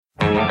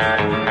The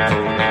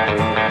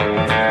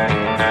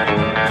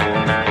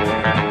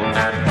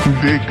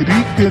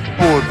Cricket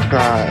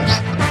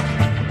Podcast.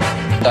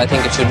 I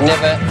think it should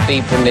never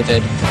be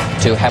permitted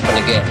to happen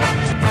again.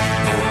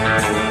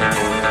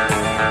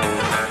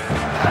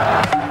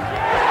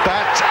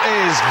 That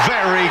is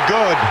very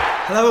good.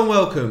 Hello and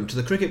welcome to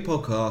the Cricket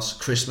Podcast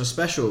Christmas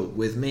Special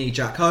with me,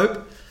 Jack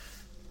Hope,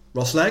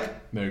 Ross Legg,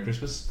 Merry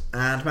Christmas.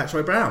 and Max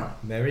Roy Brown.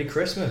 Merry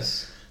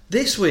Christmas.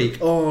 This week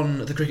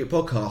on the Cricket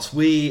Podcast,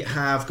 we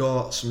have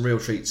got some real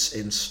treats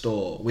in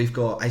store. We've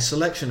got a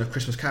selection of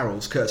Christmas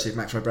carols courtesy of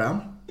Max Roy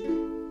Brown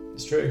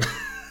It's true.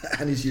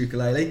 and his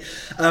ukulele.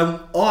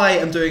 I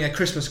am doing a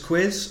Christmas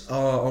quiz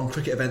on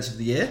cricket events of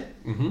the year.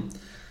 Mm-hmm.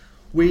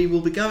 We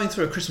will be going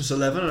through a Christmas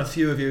 11, and a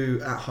few of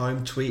you at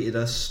home tweeted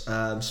us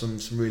some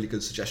really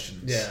good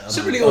suggestions. Yeah.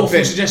 Some really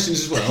awful suggestions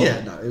as well.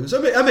 Yeah, no, it was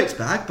a mixed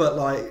bag, but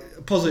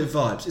like positive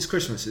vibes. It's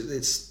Christmas.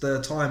 It's the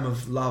time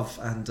of love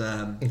and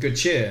Good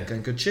cheer.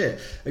 and good cheer.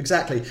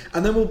 Exactly.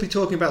 And then we'll be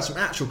talking about some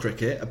actual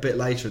cricket a bit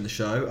later in the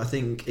show. I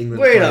think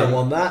England. We don't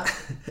want that.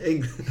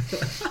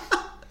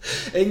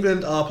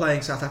 England are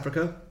playing South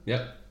Africa.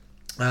 Yep.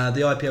 The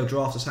IPL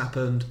draft has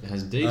happened. It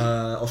has indeed.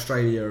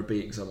 Australia are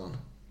beating someone.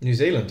 New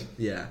Zealand.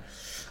 Yeah.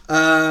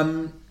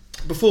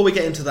 Before we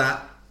get into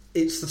that,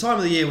 it's the time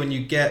of the year when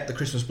you get the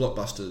Christmas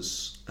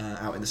blockbusters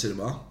out in the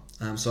cinema.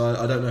 So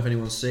I don't know if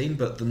anyone's seen,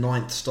 but the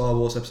 9th Star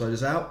Wars episode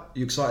is out.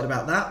 You excited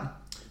about that?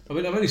 I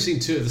mean, I've only seen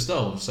 2 of the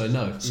Star Wars, so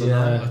no.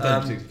 Yeah. I don't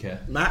particularly care.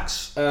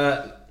 Max?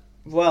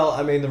 Well,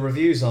 I mean, the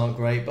reviews aren't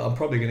great, but I'm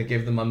probably going to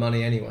give them my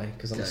money anyway,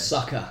 because I'm Okay. a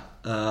sucker.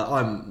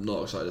 I'm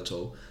not excited at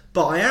all.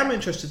 But I am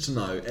interested to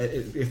know,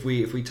 if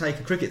we take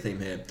a cricket theme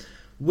here,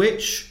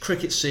 which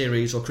cricket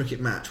series or cricket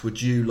match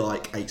would you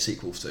like 8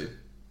 sequels to?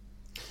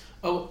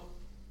 Oh,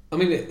 I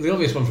mean, the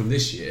obvious one from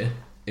this year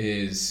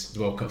is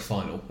the World Cup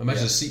final.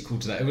 Imagine Yeah. a sequel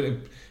to that.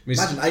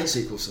 Imagine 8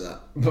 sequels to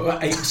that.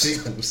 But 8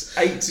 sequels.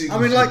 8 sequels.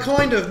 I mean, like,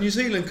 kind of, New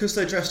Zealand, because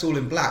they're dressed all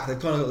in black, they've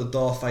kind of got the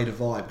Darth Vader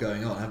vibe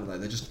going on, haven't they?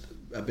 They're just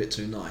a bit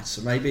too nice.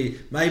 So maybe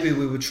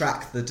we would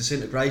track the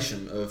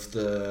disintegration of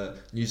the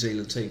New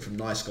Zealand team from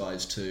nice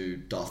guys to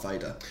Darth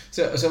Vader.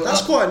 So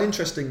That's quite an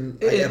interesting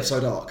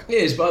 8-episode arc. It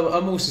is, but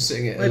I'm also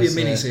seeing it Maybe as a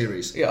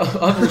mini-series. Yeah,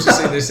 I'm also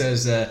seeing this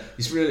as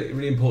it's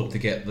really important to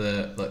get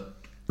the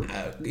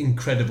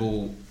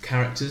incredible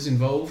characters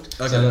involved.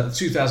 Okay. So the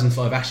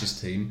 2005 Ashes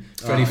team,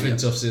 Freddie yeah.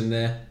 Flintoff's in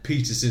there,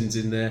 Peterson's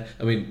in there.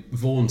 I mean,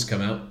 Vaughan's come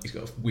out. He's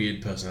got a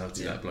weird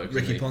personality, that bloke.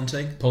 Ricky isn't he?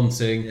 Ponting.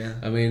 Ponting. Yeah.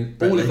 I mean,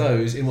 Brett all Lee. of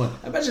those in one.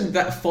 Imagine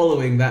that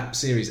following that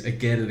series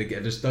again and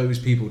again. Just those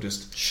people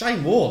just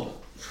Shane Warne.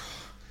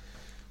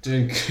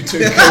 doing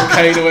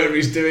cocaine or whatever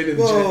he's doing. In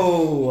the gym.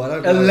 Whoa, I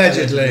don't know.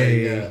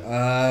 Allegedly.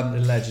 Yeah.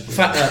 Allegedly.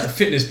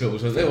 Fitness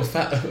bills. They were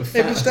fat.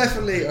 It was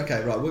definitely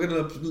okay. Right, we're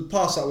going to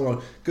pass that one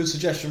on. Good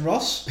suggestion,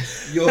 Ross.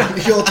 Your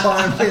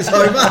time is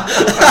over.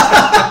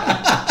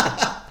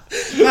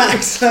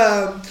 Max,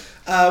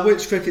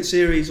 which cricket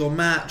series or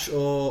match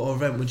or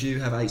event would you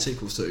have 8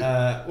 sequels to?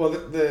 Well,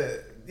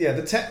 the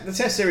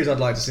Test series I'd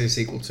like to see a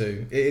sequel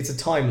to. It's a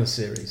timeless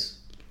series.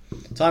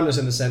 Timeless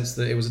in the sense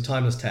that it was a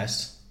timeless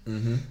Test.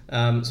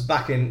 Mm-hmm. So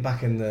back in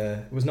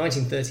it was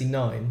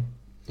 1939.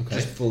 Okay.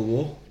 Just before the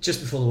war. Just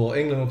before the war,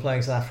 England were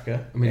playing South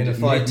Africa in a mere-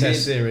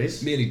 5-test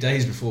series. Merely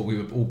days before we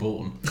were all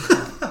born.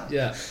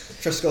 Yeah,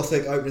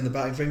 Trescothick opening the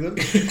batting for England.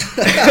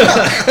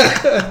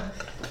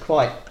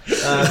 quite.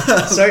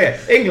 So yeah,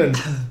 England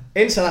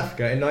in South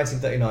Africa in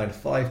 1939,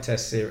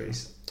 5-test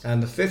series,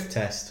 and the 5th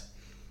Test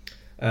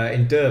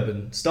in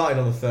Durban started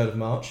on the 3rd of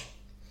March.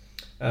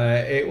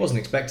 It wasn't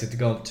expected to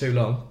go on too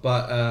long,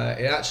 but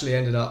it actually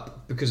ended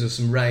up, because of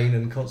some rain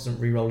and constant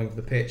re-rolling of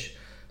the pitch,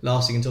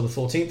 lasting until the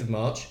 14th of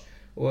March,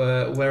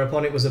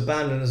 whereupon it was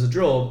abandoned as a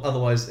draw.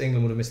 Otherwise,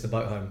 England would have missed the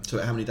boat home.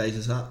 So how many days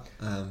is that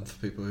for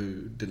people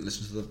who didn't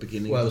listen to the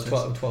beginning? Well, it of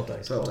was the 12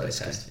 days. 12 day days,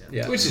 test. okay.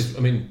 Yeah. Which is,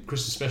 I mean,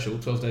 Christmas special,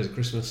 12 days of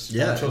Christmas,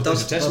 Yeah, 12 it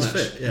does, days of test does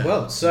match. fit. Yeah.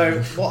 Well,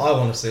 so what I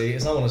want to see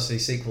is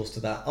sequels to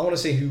that. I want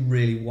to see who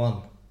really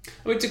won.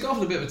 I mean, to go off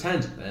on a bit of a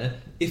tangent there,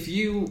 if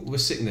you were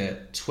sitting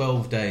there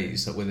 12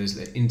 days where there's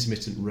the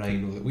intermittent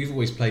rain, or we've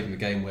always played in the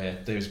game where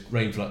there's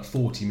rain for like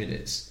 40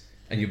 minutes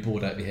and you're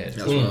bored out of your head.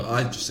 That's what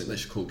I just think they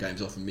should call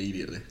games off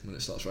immediately when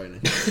it starts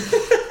raining. Go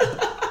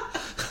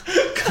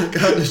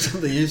and do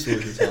something useful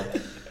with your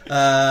time.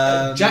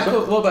 Jack,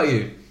 what about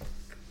you?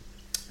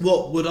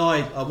 What would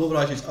I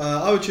choose?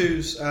 I would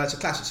choose. It's a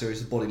classic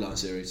series, the Bodyline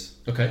series.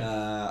 Okay.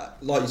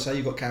 Like you say,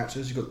 you've got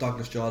characters. You've got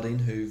Douglas Jardine,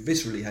 who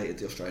viscerally hated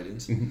the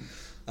Australians. You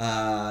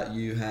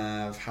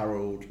have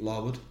Harold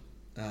Larwood,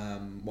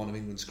 one of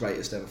England's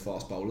greatest ever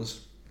fast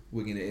bowlers,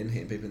 winging it in,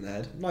 hitting people in the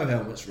head. No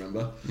helmets,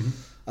 remember.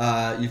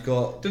 You've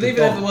got. Do they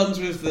even have the ones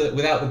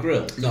without the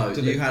grill? No,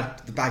 Do you they? had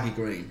the baggy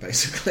green,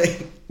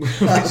 basically.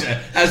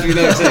 As we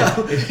know today.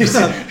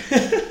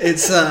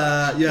 It's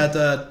you had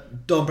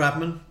Don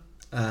Bradman,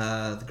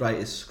 the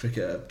greatest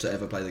cricketer to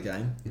ever play the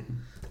game,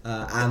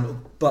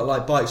 but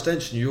like by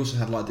extension, you also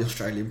had like the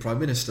Australian Prime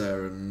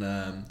Minister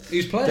and He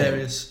was playing?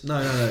 various.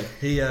 No.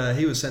 He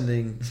was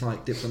sending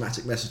like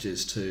diplomatic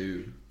messages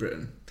to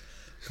Britain.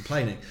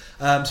 complaining.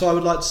 So I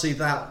would like to see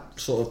that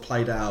sort of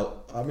played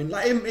out. I mean,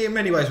 like in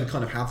many ways, we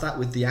kind of have that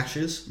with the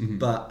Ashes,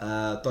 but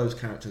those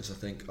characters, I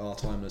think, are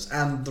timeless,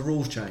 and the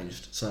rules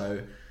changed.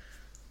 So,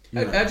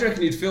 How do you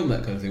reckon you'd film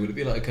that kind of thing? Would it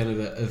be like kind of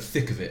a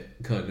thick of it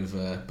kind of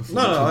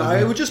No,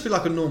 it would just be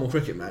like a normal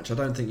cricket match. I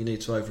don't think you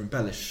need to over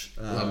embellish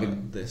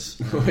this.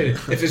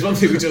 If there's one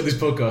thing we do on this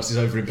podcast, is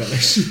over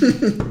embellish.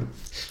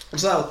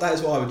 So that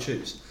is what I would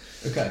choose.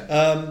 Okay.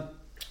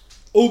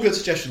 All good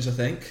suggestions, I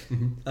think.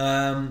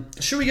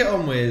 Should we get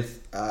on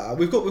with?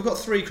 We've got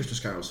 3 Christmas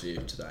carols for you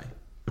today.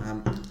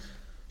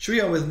 Should we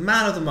get on with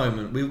Man of the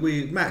Moment?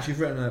 Max,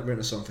 you've written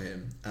a song for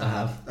him. I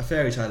have. A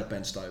Fairy Tale of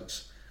Ben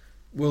Stokes.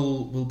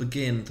 We'll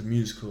begin the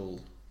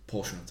musical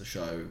portion of the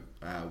show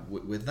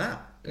with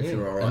that, if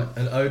you're all right.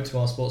 An ode to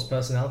our sports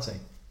personality.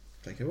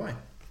 Take it away.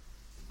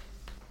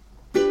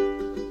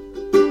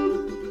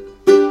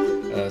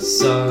 A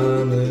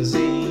summer's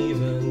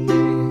evening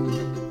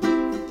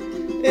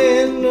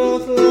in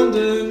North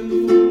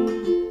London,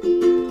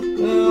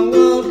 a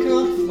World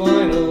Cup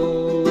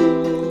final,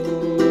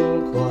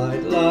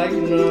 quite like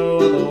no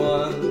other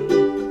one.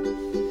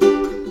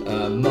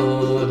 A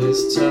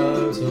modest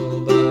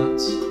total, but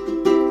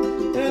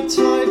a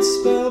tight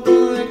spell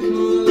by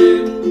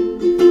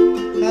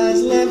Colin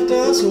has left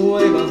us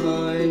way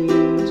behind.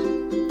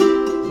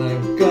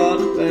 Thank God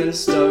Ben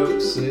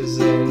Stokes is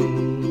in.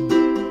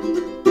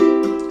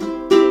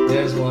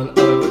 There's one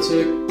over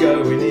to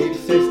go, we need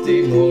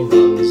 50 more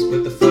runs,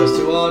 but the first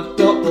 2 are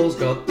dot balls.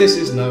 God, this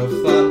is no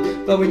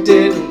fun, but we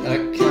didn't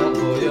account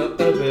for your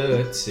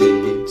ability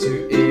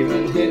to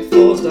even hit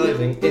 4s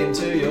diving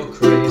into your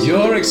crazy.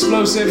 You're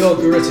explosive, you're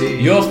gritty,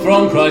 you're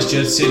from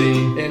Christchurch City.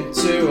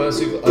 Into a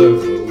super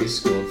over, we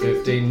scored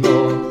 15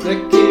 more. The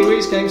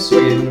Kiwis came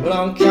swinging, but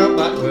on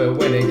countback we're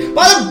winning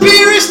by the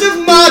barest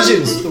of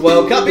margins. The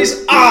World Cup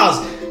is ours,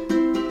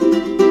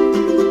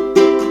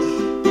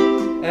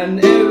 and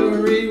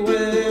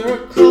everywhere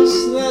across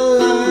the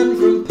land,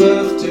 from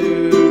Perth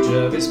to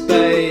Jervis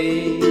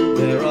Bay,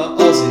 there are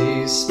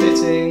Aussies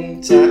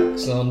spitting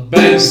tax on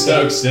Ben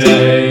Stokes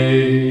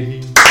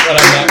Day. Well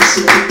done, Max.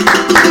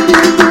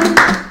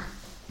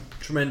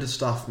 Tremendous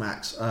stuff,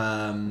 Max.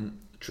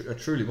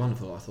 Truly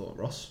wonderful, I thought,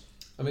 Ross.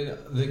 I mean,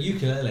 the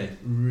ukulele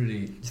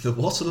really. The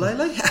what, a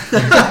lele?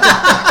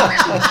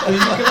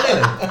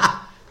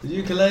 The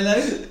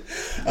ukulele.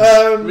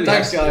 Really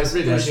Thanks, guys.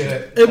 Really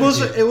Appreciate nice.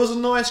 it. It was a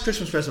nice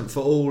Christmas present for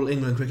all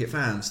England cricket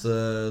fans.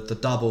 The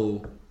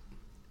double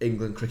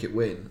England cricket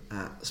win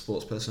at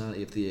Sports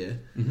Personality of the Year.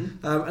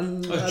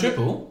 And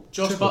Triple.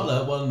 Josh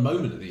Butler won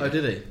Moment of the Year. Oh,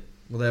 did he?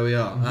 Well, there we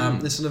are.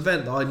 It's an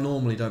event that I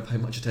normally don't pay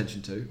much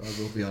attention to,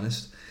 I will be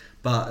honest.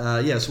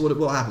 But so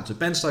what happened? So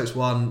Ben Stokes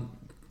won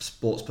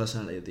Sports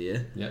Personality of the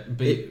Year. Yeah,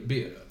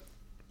 beat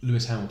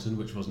Lewis Hamilton,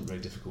 which wasn't very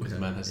difficult because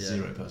the man has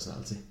zero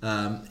personality.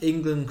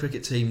 England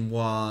cricket team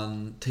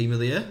won Team of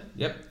the Year.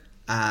 Yep.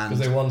 Because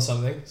they won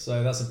something,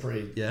 so that's a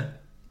pretty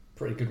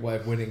good way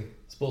of winning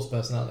sports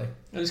personality.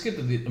 And it's good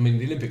that the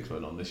Olympics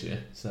went on this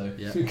year, so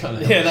kind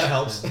of that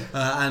helps.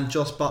 And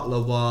Josh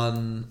Butler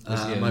won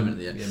Moment of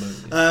the Year. Yeah,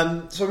 Moment of the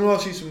Year. So I'm going to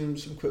ask you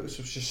some quick,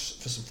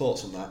 just for some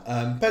thoughts on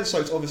that. Ben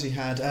Stokes obviously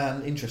had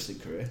an interesting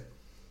career.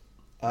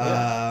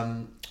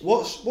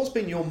 What's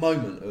been your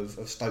moment of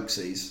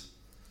Stokesy's?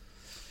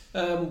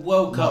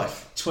 World Cup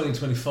Life.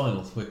 2020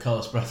 final, where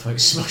Carlos Brathwaite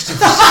smashed him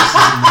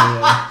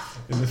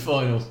in the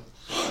final.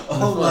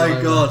 Oh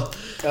my god,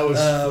 that was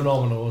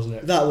phenomenal, wasn't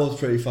it? That was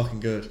pretty fucking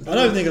good. I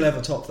don't think I'll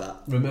ever top that.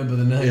 Remember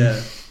the name?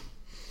 Yeah.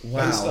 Ben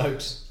Wow.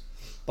 Stokes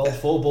bowled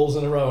 4 balls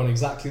in a row on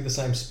exactly the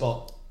same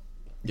spot.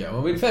 Yeah,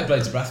 well, I mean, fair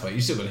play to Brathwaite.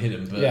 You still got to hit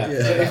him, but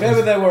If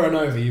ever there were an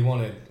over you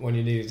wanted when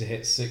you needed to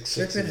hit 6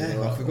 sixes in a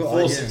row, I forgot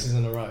 4 that, sixes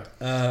in a row,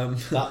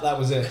 that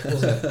was it,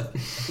 wasn't it?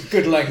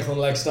 Good length on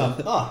leg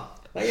stump.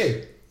 Thank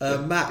you.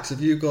 Max,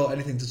 have you got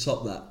anything to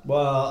top that?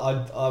 Well,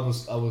 I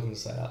was going to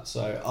say that,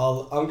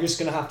 so I'm just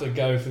going to have to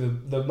go for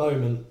the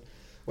moment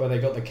where they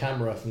got the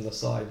camera from the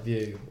side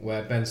view,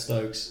 where Ben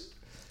Stokes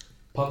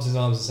pumps his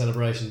arms in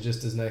celebration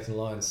just as Nathan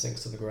Lyons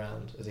sinks to the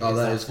ground. As he hits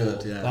that is ball.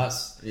 good. Yeah,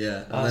 that's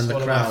and one then the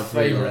of crowd my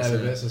favourite ever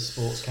really bits of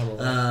sports camera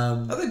work.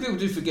 I think people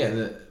do forget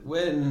that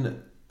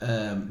when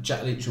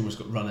Jack Leach almost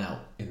got run out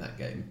in that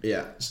game,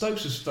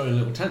 Stokes was throwing a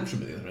little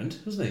tantrum at the other end,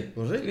 wasn't he?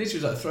 Was he? He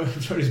literally was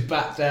like throwing his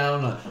back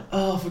down, like,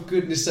 oh, for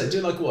goodness sake,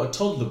 doing like what a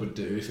toddler would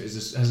do if it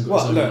just hasn't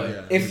got his own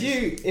way. If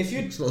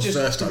you not the first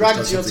just time dragged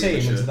he's your done something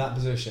team for into sure. that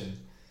position.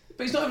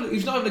 But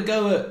he's not having a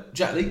go at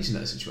Jack Leach in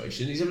that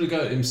situation. He's having a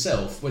go at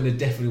himself when there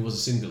definitely was a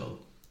single on.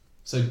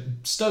 So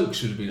Stokes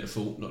should have been at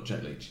fault, not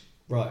Jack Leach.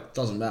 Right.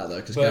 Doesn't matter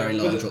though, because Gary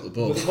Lyon dropped the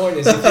ball. But the point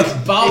is,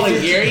 if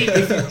Bowling, Gary.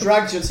 if you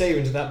dragged your team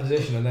into that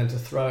position and then to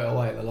throw it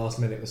away at the last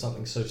minute with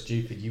something so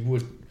stupid, you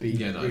would be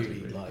I do really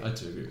agree. like. I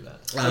do agree with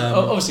that. Um,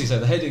 Obviously, so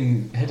the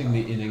heading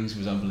the innings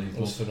was unbelievable.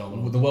 It was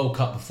phenomenal. The World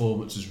Cup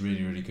performance was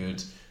really, really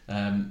good.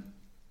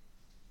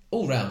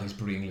 All round, he's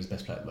probably England's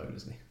best player at the moment,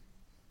 isn't he?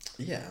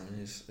 Yeah, I mean,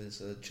 he's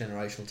a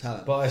generational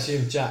talent. But I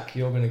assume, Jack,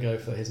 you're going to go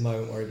for his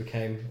moment where he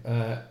became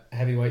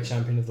heavyweight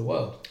champion of the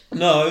world.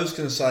 No, I was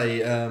going to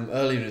say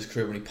earlier in his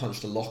career when he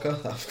punched a locker,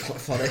 that was quite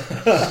funny.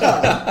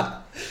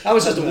 That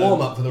was just a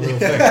warm-up for the real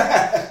thing.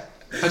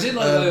 I did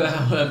like though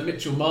how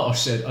Mitchell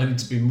Marsh said, I need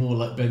to be more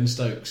like Ben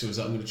Stokes. It was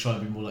like, I'm going to try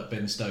and be more like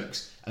Ben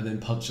Stokes, and then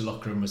punch a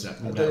locker and was out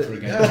for a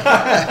game.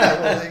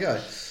 Well, there you go.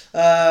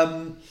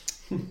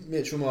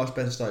 Mitchell Marsh,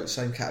 Ben Stokes,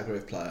 same category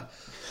of player.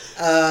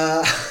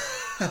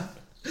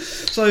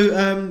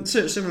 So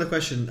similar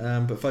question,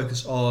 but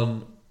focus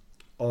on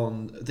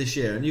this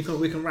year, and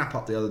we can wrap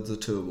up the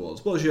two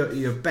awards. What was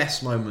your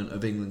best moment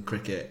of England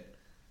cricket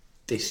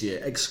this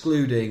year,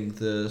 excluding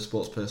the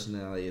Sports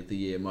Personality of the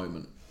Year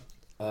moment?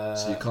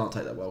 So you can't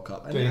take that World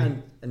Cup,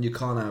 and you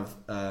can't have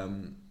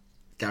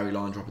Gary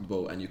Lyon dropping the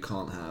ball, and you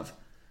can't have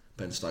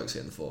Ben Stokes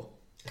hitting the four.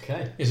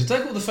 Okay. Yeah, so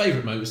take all the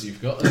favourite moments that you've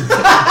got and pick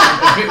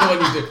the one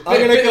you do. I'm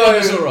going to go.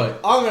 It's all right.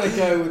 I'm going to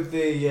go with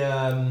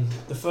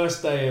the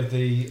first day of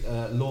the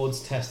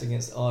Lord's Test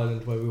against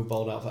Ireland, where we were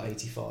bowled out for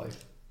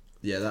 85.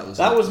 Yeah, that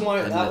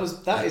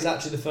is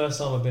actually the first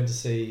time I've been to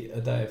see a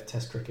day of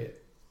Test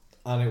cricket,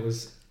 and it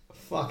was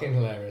fucking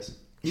hilarious.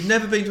 You've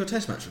never been to a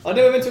Test match before? I've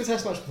never been to a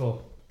Test match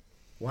before.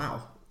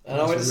 Wow. And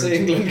I went to see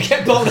England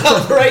get bowled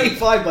out for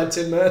 85 by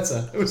Tim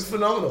Murtagh. It was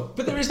phenomenal.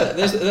 But there is that.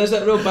 There's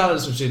that real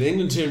balance between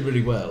England doing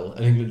really well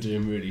and England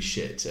doing really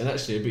shit. And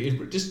actually,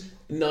 it's just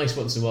nice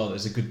once in a while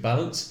there's a good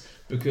balance,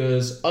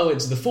 because I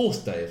went to the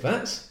fourth day of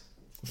that.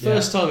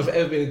 First time I've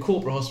ever been in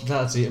corporate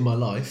hospitality in my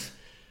life.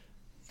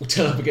 We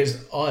turn up against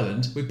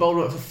Ireland. We bowled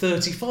out for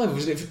 35.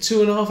 Wasn't it for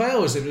 2.5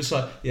 hours? They were just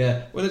like,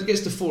 yeah, when it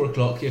gets to 4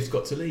 o'clock, you've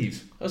got to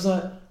leave. I was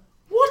like,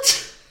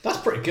 what? That's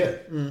pretty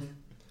good. Mm.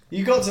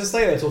 You got to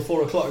stay there till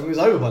 4 o'clock. It was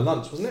over by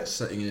lunch, wasn't it?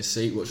 Sitting in your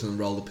seat, watching them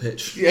roll the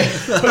pitch. Yeah,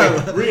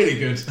 really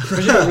good.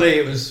 Presumably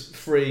it was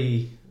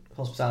free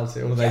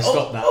hospitality, or they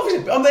stopped that?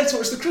 Obviously, I'm there to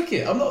watch the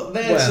cricket. I'm not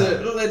there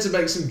to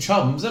make some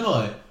chums, am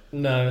I?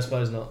 No, I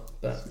suppose not.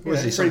 But what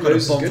is he, some kind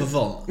of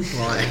bon vivant?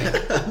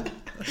 Right.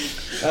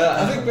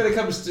 I think when it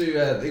comes to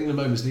the England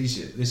moments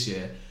this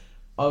year,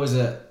 I was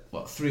at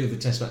 3 of the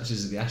Test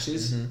matches of the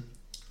Ashes. Mm-hmm.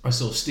 I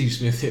saw Steve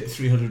Smith hit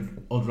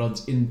 300 odd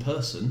runs in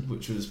person,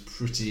 which was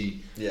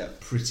pretty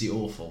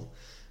awful.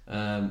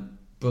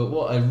 But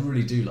what I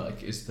really do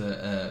like is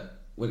that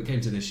when it came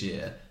to this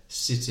year,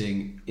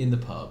 sitting in the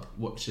pub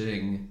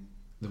watching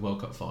the World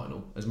Cup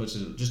final, as much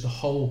as just the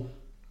whole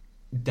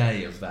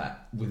day of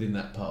that within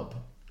that pub.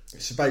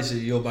 So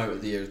basically, your moment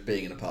of the year is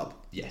being in a pub.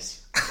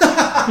 Yes.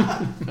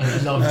 I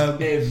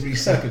loved every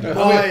second of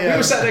it. We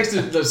were sat next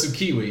to some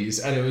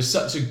Kiwis, and it was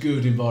such a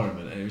good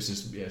environment, and it was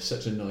just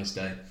such a nice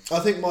day. I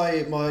think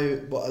my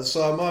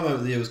moment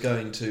of the year was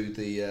going to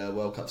the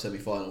World Cup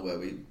semi-final where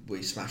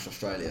we smashed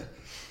Australia.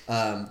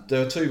 There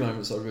were 2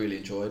 moments that I really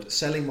enjoyed: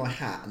 selling my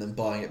hat and then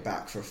buying it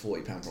back for a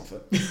 £40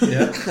 profit.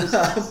 Yeah.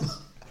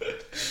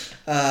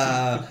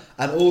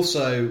 And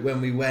also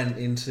when we went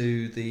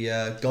into the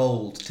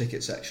gold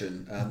ticket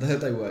section, they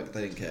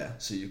didn't care,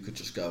 so you could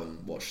just go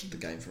and watch the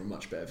game from a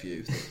much better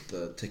view than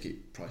the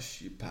ticket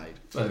price you paid.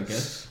 Okay.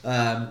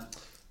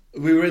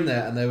 We were in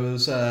there, and there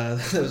was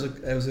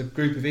a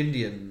group of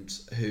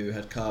Indians who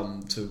had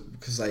come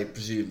because they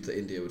presumed that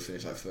India would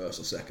finish like first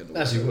or second.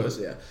 As you would,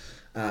 yeah.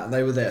 And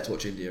they were there to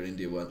watch India, and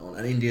India weren't on.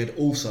 And India had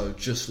also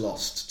just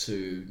lost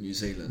to New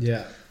Zealand.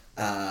 Yeah.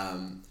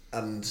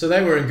 And so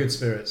they were in good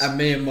spirits. And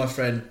me and my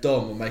friend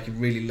Dom were making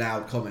really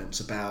loud comments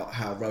about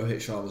how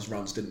Rohit Sharma's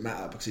runs didn't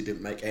matter because he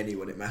didn't make any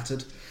when it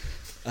mattered.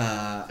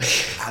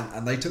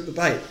 And they took the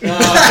bait.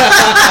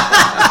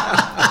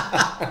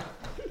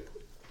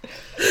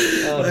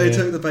 They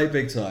took the bait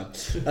big time.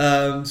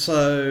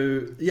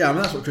 So, yeah, I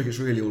mean, that's what cricket's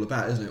really all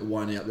about, isn't it?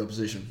 Winding up the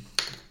opposition.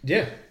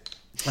 Yeah.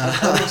 I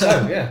think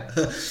so,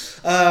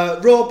 yeah.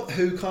 Rob,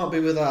 who can't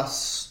be with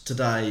us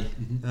today,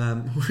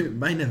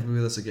 may never be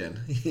with us again.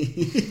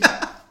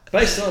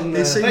 Based on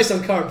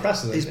current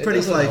precedent, he's pretty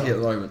flaky at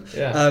the moment.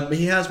 Yeah.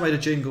 He has made a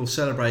jingle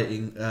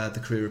celebrating the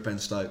career of Ben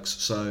Stokes,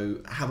 so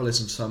have a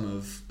listen to some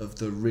of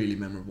the really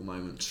memorable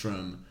moments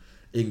from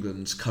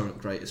England's current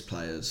greatest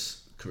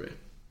player's career.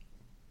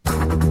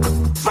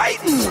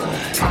 Fighting!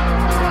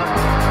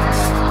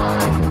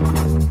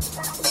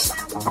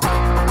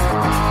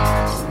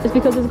 It's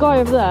because there's a guy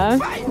over there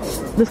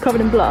that's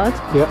covered in blood,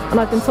 and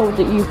I've been told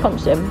that you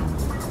punched him.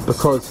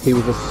 Because he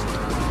was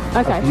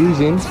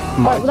abusing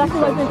my that's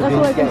all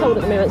I've been told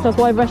at the moment, so that's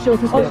why I've rushed your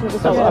suspicion of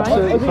assault.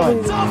 Absolutely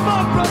fine.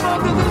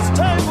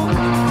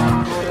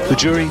 The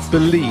jury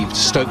believed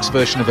Stokes'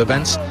 version of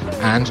events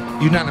and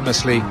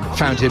unanimously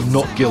found him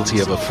not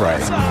guilty of a fray.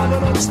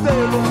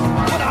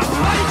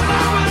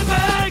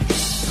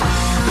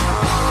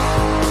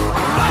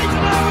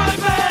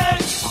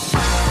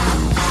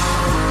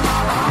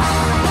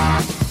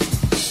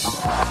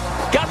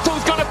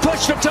 Gutfield's got to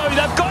push for 2,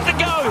 they've got to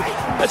go.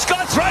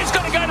 Throw's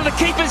got to go to the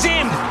keeper's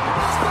end.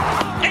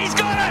 He's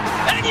got it.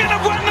 England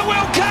have won the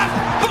World Cup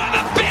by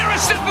the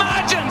barest of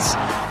margins.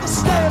 The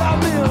state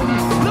I'm in,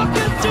 look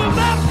into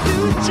my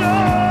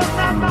future,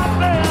 not my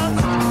past.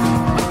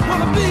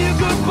 Wanna be a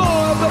good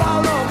boy, but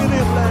how long can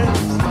it last?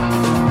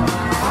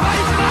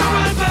 Fighting my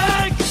way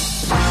back.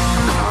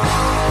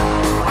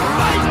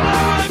 Fighting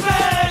my way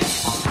back.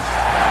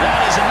 That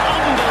is an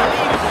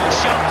unbelievable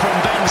shot from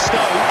Ben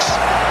Stokes.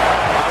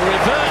 A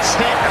reverse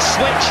hit, a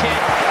switch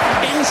hit.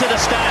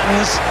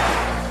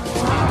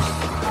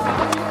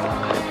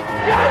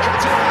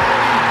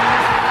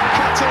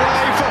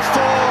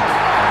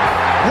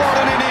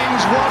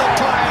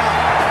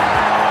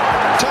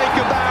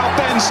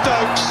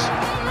 Stokes.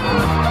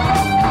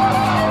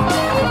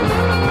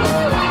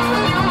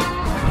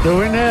 The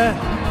winner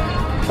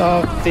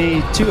of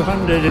the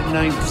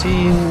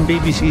 219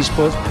 BBC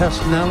Sports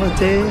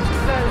Personality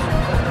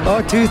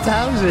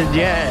 2000,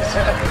 yes,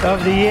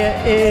 of the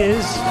year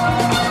is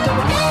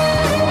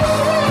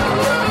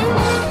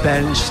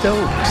Ben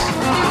Stokes.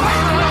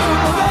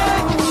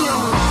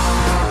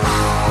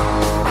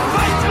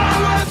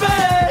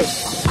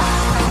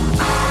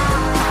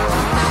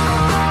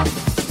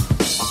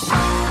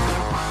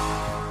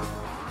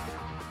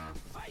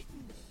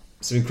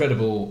 Some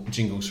incredible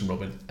jingles from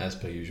Robin, as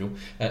per usual.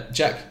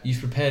 Jack, you've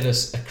prepared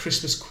us a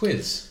Christmas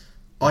quiz.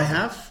 I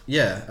have,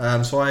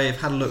 yeah. So I've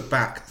had a look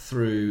back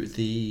through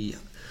the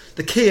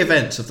key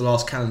events of the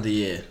last calendar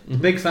year.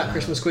 Big fat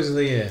Christmas quiz of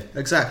the year.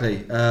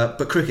 Exactly,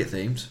 but cricket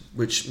themed,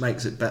 which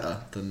makes it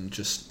better than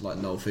just like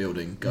Noel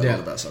Fielding going on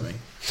about something,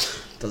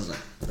 doesn't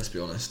it? Let's be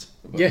honest.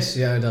 Yes,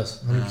 yeah, it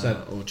does,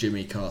 100%. Or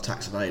Jimmy Carr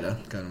Tax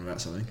Evader going on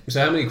about something. So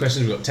how many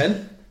questions have we got?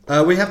 10?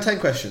 We have 10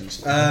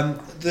 questions.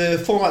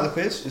 The format of the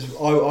quiz is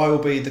I will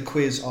be the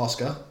quiz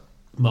asker.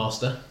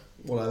 Master.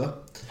 Whatever.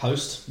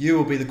 Host. You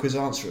will be the quiz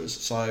answerers.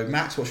 So,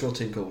 Max, what's your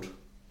team called?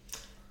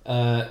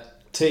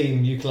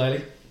 Team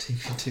Ukulele. Team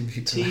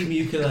Ukulele. Team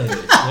Ukulele.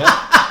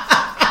 Yeah.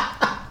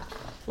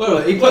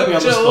 Well, he put me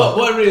on the spot.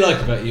 What I really like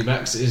about you,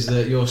 Max, is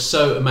that you're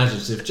so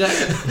imaginative.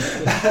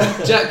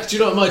 Jack, do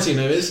you know what my team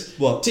name is?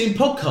 What? Team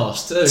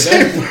Podcast. There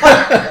we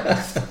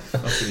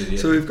go.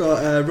 So we've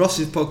got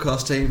Ross's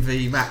podcast team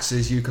v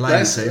Max's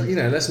ukulele team. You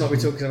know, let's not be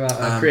talking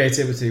about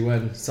creativity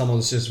when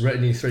someone's just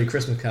written you 3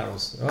 Christmas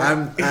carols.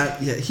 Right?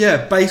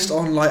 Yeah, based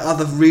on like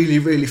other really,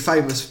 really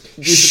famous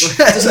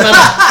musical.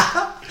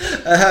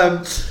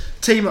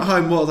 Team at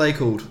home, what are they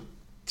called?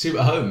 Team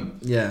at home.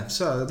 Yeah,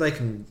 so they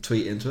can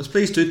tweet into us.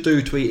 Please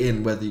do tweet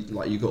in whether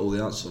you got all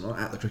the answers or not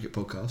at the Cricket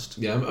Podcast.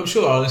 Yeah, I'm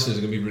sure our listeners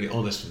are going to be really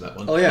honest with that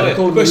one. Oh yeah,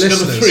 question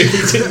number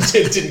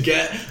 3 didn't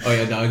get. Oh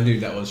yeah, no, I knew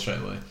that one straight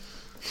away.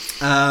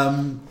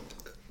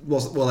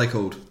 What are they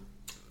called?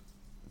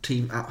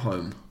 Team at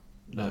home.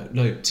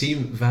 No,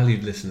 team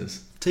valued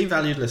listeners. Team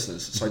valued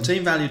listeners. So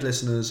team valued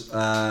listeners,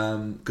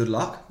 good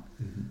luck.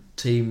 Mm-hmm.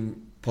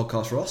 Team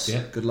Podcast Ross,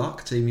 good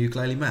luck. Team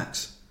Ukulele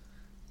Max,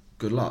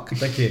 good luck.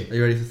 Thank you. Are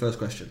you ready for the first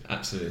question?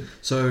 Absolutely.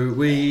 So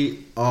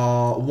we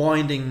are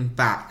winding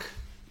back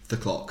the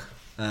clock.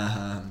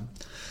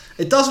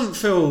 It doesn't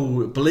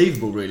feel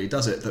believable, really,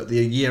 does it, that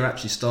the year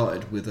actually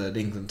started with an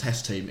England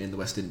Test team in the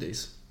West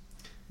Indies?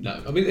 No,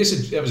 I mean,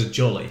 that was a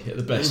jolly at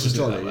the best.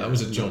 That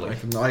was a jolly.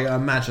 I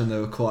imagine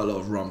there were quite a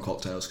lot of rum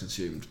cocktails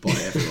consumed by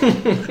everyone.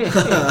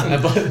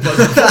 And by the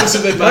performance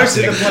of their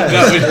batting,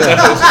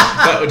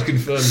 that would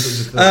confirm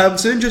such a thing.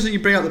 So interesting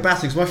you bring up the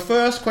batting. So my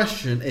first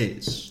question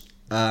is,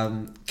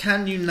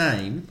 can you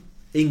name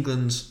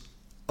England's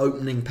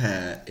opening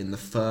pair in the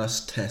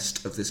first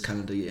Test of this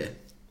calendar year?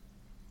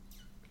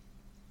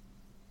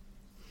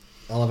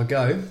 I'll have a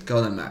go. Go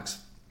on then, Max.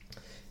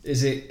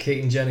 Is it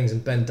Keaton Jennings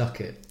and Ben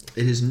Duckett?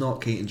 It is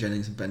not Keaton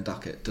Jennings and Ben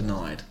Duckett.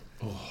 Denied.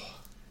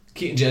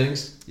 Keaton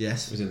Jennings,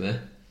 yes, was in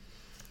there.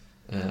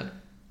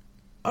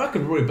 I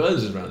reckon Rory Burns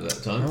was around at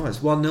that time. Oh, it's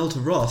 1-0 to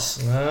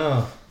Ross.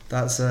 Wow.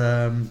 That's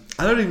I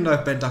don't even know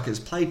if Ben Duckett's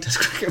played Test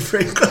cricket for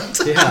England.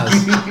 He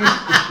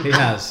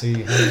has.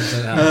 He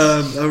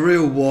has. A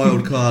real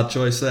wild card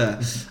choice there.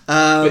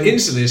 But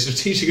instantly a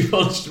strategic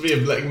advantage to me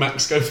of letting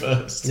Max go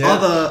first. Yeah.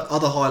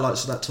 Other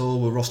highlights of that tour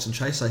were Roston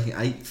Chase taking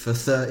 8 for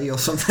 30 or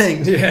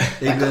something. Yeah.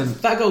 England.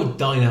 That guy would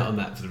dine out on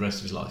that for the rest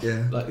of his life.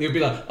 Yeah. Like you'd be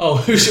like, oh,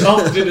 who should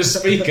opt in a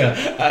speaker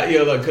at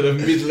your like kind of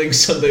middling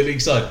Sunday league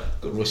side?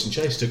 Got Roston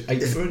Chase took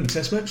 8 for in a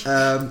Test match.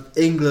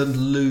 England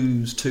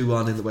lose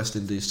 2-1 in the West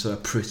Indies to a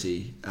pretty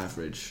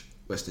average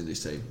West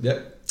Indies team.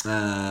 Yep.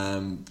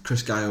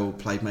 Chris Gayle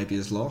played maybe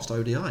his last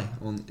ODI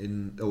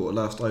in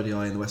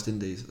the West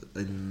Indies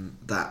in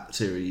that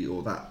series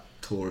or that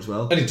tour as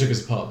well. And he took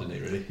us apart, didn't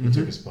he? Really, he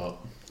took us apart.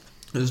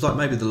 It was like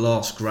maybe the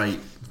last great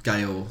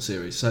Gayle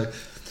series. So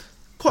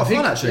quite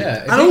fun actually.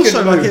 Yeah, if and he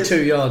also could move like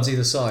 2 yards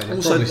either side,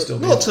 it'd probably still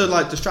be not to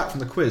like distract from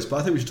the quiz, but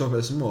I think we should talk about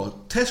this some more.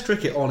 Test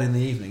cricket on in the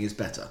evening is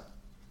better.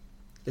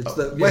 It's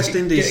the West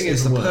Indies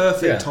is the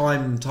perfect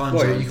time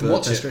zone you can for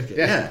watch Test it. cricket.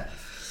 Yeah.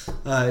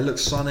 It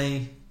looks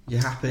sunny.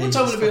 You're happy. What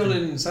time would it be on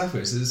in South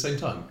Africa? Is it the same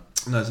time?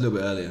 No, it's a little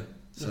bit earlier.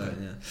 So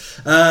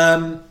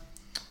yeah.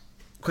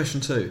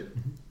 Question 2.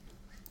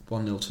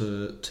 1-0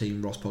 to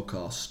Team Ross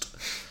podcast.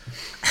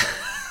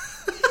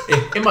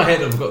 In my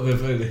head, I've got the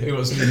Who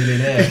Wants to Be a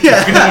Millionaire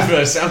for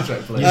a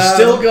soundtrack play. You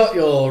still got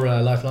your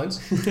lifelines.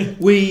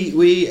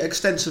 We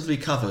extensively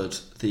covered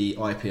the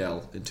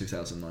IPL in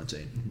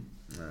 2019.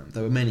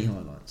 There were many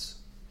highlights.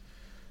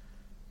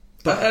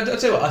 But I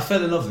tell you what, I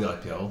fell in love with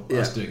the IPL. I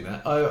was doing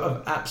that.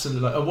 I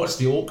absolutely. I watched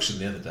the auction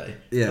the other day.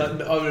 Yeah.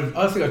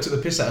 I think I took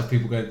the piss out of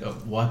people going,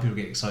 why people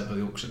get excited by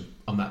the auction?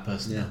 I'm that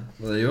person. Yeah. Now.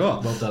 Well, there you are.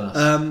 Well done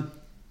us.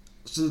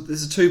 So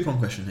there's a 2-prong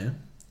question here.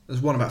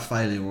 There's one about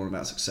failure and one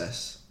about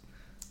success.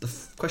 The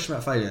question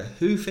about failure: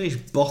 who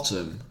finished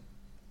bottom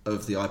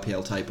of the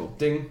IPL table?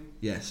 Ding.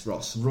 Yes,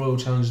 Ross. Royal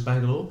Challengers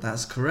Bangalore.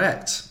 That's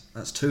correct.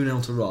 That's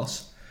 2-0 to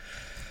Ross.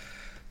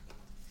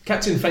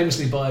 Captain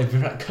famously by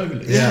Virat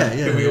Kohli. Yeah.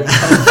 Who we all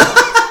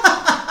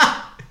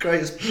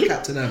Greatest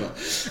captain ever.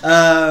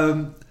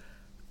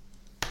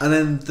 And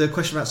then the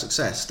question about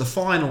success. The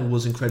final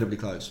was incredibly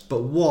close.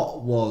 But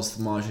what was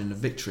the margin of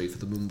victory for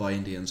the Mumbai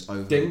Indians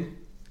over... Ding.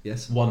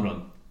 Yes? 1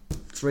 run.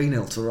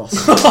 3-0 to Ross.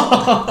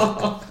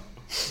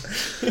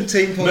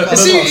 Team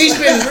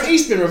podcast.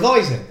 He's been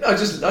revising. I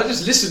just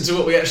listened to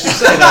what we actually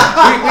say.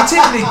 Like, we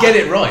typically get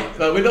it right.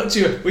 Like, we're not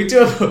too. We've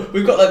got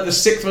like the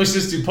 6th most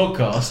listened to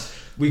podcast.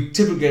 We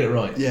typically get it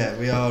right. Yeah,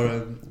 we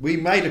are. We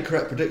made a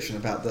correct prediction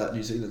about that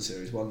New Zealand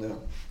series 1-0.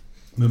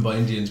 Mumbai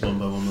Indians won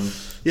by 1 run.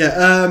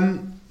 Yeah.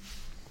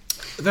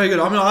 Very good.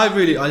 I mean,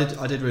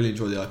 I did really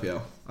enjoy the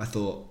IPL. I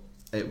thought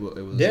it was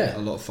a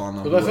lot of fun.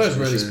 Well, my first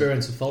real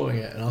experience of following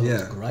it, and I thought it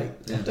was great.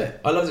 Loved it.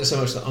 I loved it so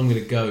much that I'm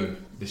going to go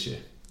this year.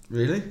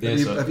 Really? Yeah,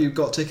 have you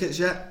got tickets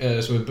yet?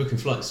 Yeah, so we're booking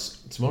flights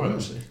tomorrow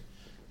actually.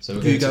 So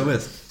who are you going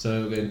with?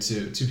 So we're going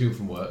to 2 people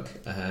from work,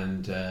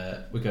 and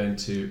we're going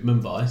to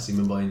Mumbai, see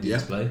Mumbai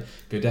Indians play.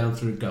 Go down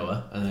through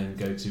Goa, and then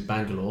go to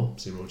Bangalore,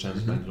 see Royal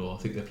Challengers Bangalore. I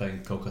think they're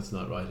playing Kolkata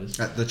Knight Riders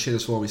at the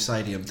Chinnaswamy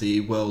Stadium,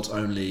 the world's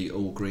only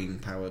all-green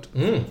powered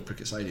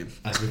cricket stadium.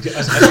 As we did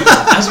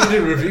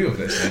a review of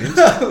this stadium,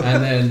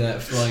 and then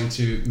flying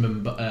to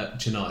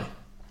Chennai.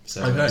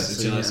 So, Chennai.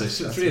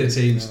 So 3 of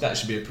the teams. That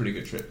should be a pretty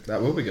good trip.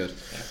 That will be good.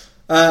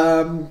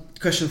 Yeah.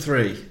 Question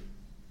 3.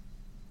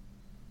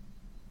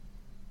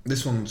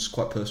 This one's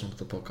quite personal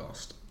to the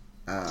podcast.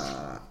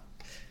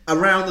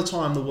 Around the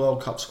time the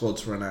World Cup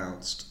squads were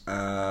announced,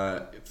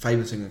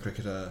 famous England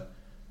cricketer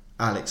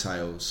Alex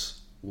Hales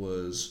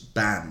was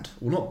banned.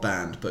 Well, not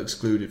banned, but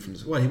excluded from...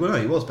 Well,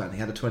 he was banned. He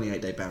had a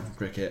 28-day ban from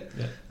cricket,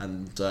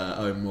 and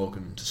Owen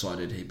Morgan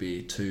decided he'd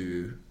be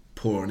too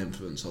poor an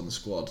influence on the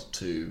squad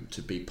to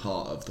be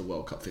part of the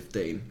World Cup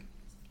 15.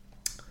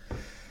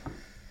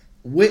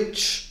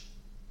 Which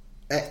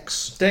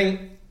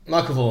Ding.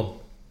 Michael Vaughan.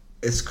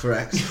 It's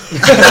correct.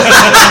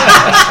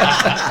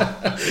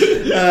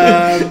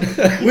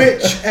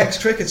 Which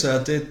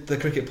ex-cricketer did the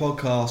Cricket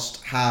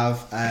Podcast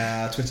have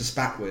a Twitter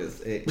spat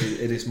with? It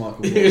is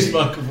Michael Vaughan. It is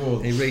Michael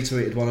Vaughan. He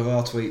retweeted one of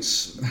our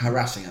tweets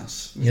harassing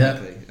us. Yeah.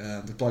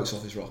 The bloke's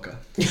off his rocker.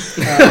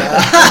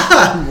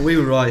 We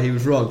were right, he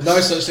was wrong. No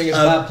such thing as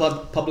bad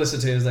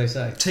publicity, as they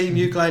say. Team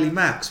Ukulele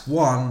Max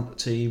 1,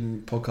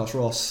 Team Podcast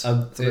Ross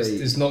 3.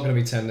 It's not going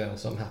to be 10-0,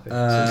 so I'm happy.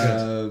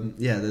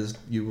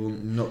 You will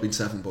not be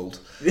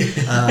 7-balled. Look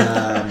at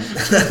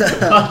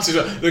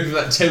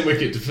that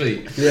 10-wicket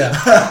defeat. Yeah.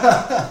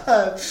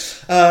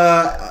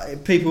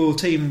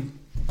 Team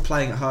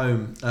playing at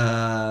home,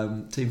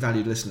 team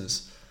valued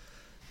listeners.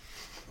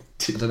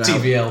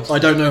 TVL. I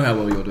don't know how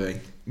well you're doing.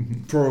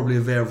 Probably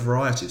a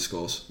variety of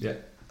scores. Yeah.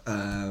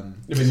 I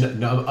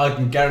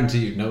can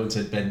guarantee you, no one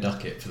said Ben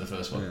Duckett for the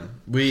first one. Yeah.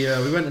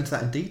 We went into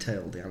that in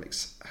detail, the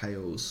Alex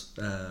Hales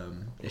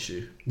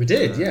issue. We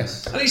did,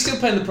 yes. And he's still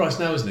paying the price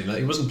now, isn't he? Like,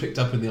 he wasn't picked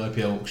up in the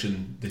IPL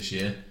auction this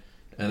year.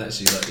 And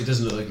actually, it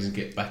doesn't look like he's going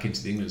to get back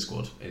into the England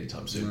squad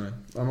anytime soon. No,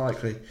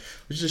 unlikely.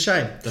 Which is a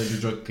shame. Don't do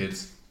drugs,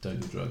 kids. Don't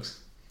do drugs.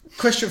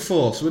 Question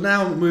 4. So we're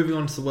now moving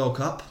on to the World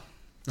Cup.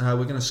 We're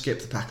going to skip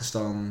the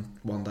Pakistan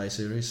one-day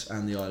series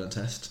and the Ireland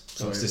Test.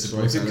 It's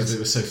disappointing because it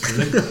was so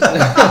thrilling.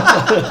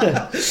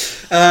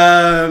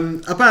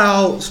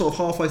 About sort of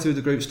halfway through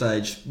the group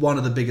stage, one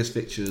of the biggest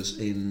fixtures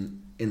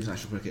in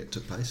international cricket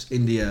took place.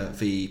 India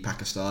v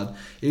Pakistan.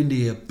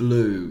 India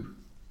blew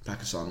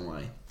Pakistan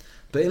away.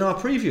 But in our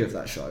preview of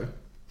that show,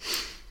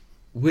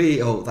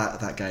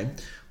 that game,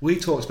 we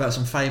talked about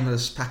some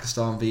famous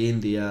Pakistan v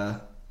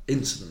India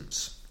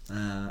incidents.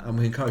 And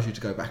we encourage you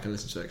to go back and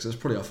listen to it because it's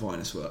probably our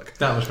finest work.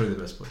 That was probably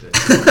the best part.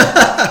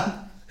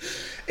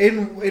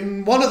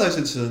 In one of those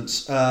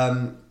incidents,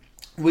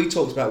 we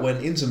talked about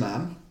when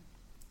Inzamam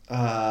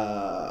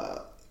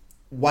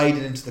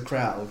waded into the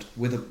crowd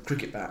with a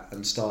cricket bat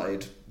and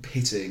started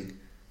hitting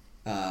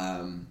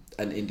an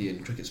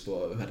Indian cricket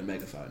supporter who had a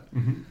megaphone.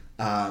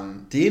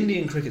 Mm-hmm. The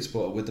Indian cricket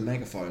supporter with the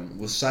megaphone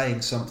was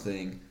saying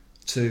something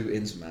to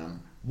Inzamam.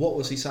 What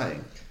was he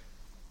saying?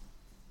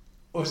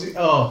 What was he?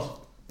 Oh.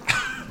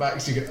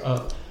 Max, you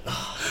go.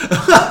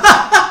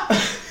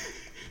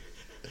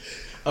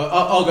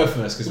 I'll go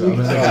first because right.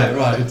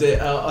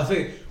 I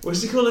think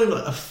was he calling him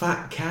like a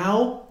fat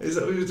cow? Is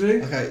that what he was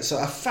doing? Okay, so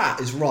a fat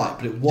is right,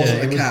 but it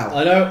wasn't a cow.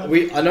 I know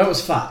it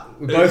was fat.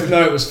 We both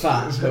know it was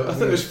fat. I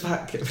thought it was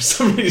fat for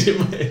some reason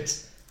in my head.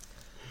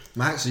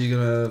 Max, are you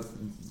gonna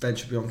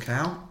venture beyond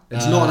cow?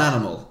 It's not an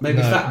animal.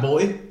 Maybe fat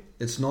boy.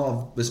 It's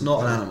not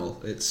an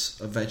animal. It's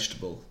a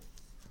vegetable.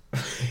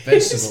 Vegetable.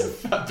 It's a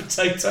fat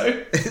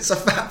potato. It's a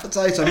fat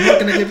potato. I'm not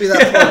going to give you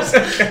that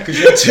point because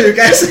you had 2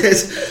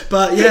 guesses.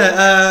 But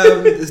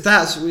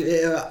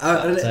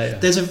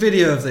there's a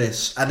video of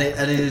this, and it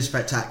is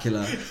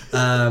spectacular.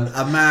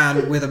 A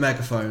man with a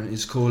megaphone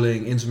is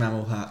calling Inzamam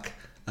ul Haq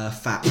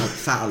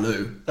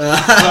Fataloo.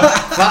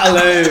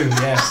 Fataloo,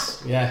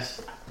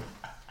 yes.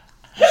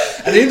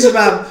 And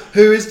Inzamam,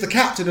 who is the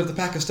captain of the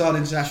Pakistan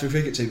international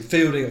cricket team,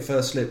 fielding at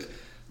first slip,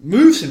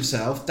 moves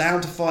himself down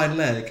to fine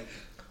leg.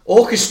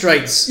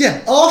 Orchestrates.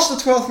 Yeah, ask the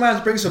 12th man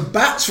to bring some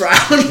bats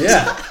round.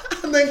 Yeah.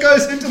 And and then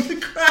goes into the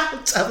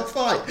crowd to have a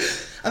fight.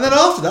 And then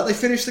after that, they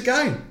finish the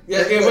game.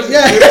 There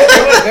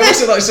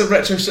wasn't like some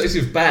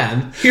retrospective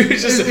ban. He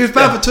was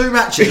banned for 2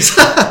 matches.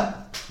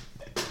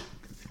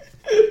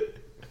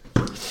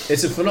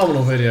 It's a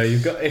phenomenal video.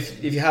 You've got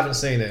if you haven't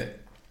seen it,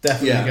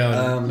 definitely go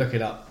and look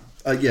it up.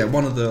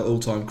 One of the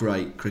all-time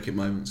great cricket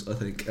moments, I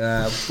think,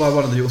 by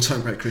one of the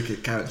all-time great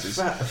cricket characters.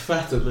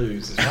 Fat to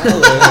lose.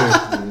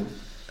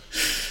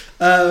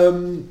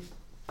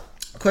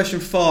 Question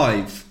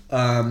 5.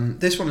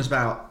 This one is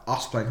about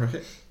us playing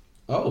cricket.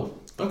 Oh,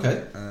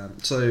 okay.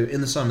 So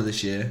in the summer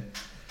this year,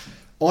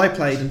 I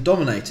played and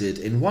dominated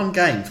in one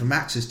game for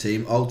Max's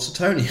team, Old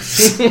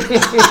Suetonians.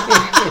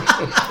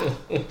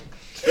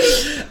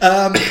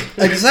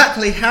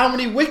 Exactly how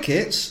many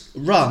wickets,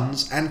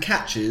 runs and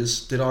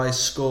catches did I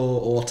score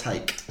or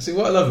take? See,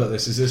 what I love about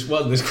this is this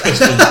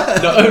question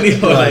not only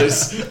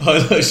highlights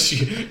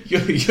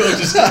you're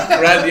just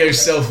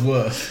grandiose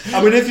self-worth.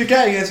 I mean, if you're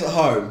getting it at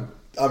home,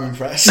 I'm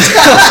impressed.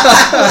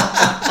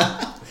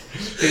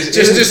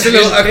 Just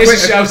a quick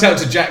shout out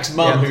to Jack's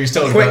mum, who he's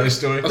told about this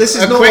story. This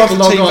is not one for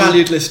team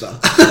valued listener.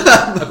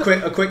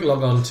 a quick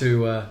log on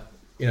to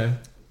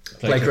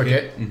play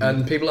cricket,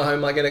 and people at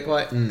home might get it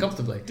quite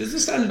comfortably. Does the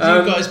standard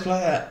you guys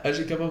play at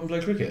actually come up and play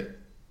cricket?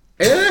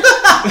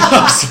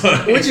 Yeah.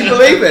 Sorry. Would you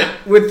believe it?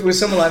 With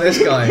someone like this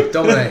guy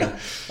dominating,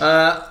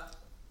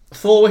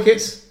 4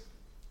 wickets.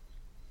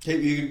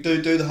 You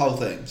can do the whole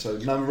thing. So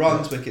number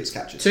runs, wickets,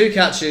 catches. 2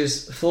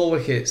 catches, 4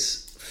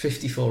 wickets,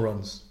 54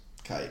 runs.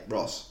 Okay,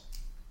 Ross.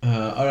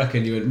 I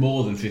reckon you went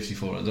more than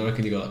 54 runs. I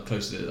reckon you got like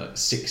closer to like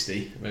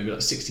 60, maybe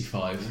like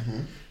 65.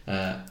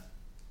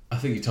 I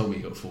think you told me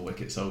you got 4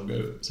 wickets, so I'll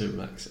go Super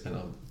Max, and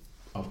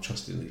I'll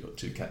trust you that you got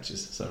 2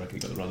 catches. So I reckon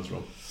you got the runs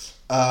wrong.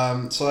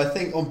 So I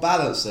think on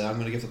balance there, I'm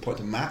going to give the point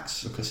to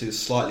Max because he was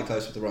slightly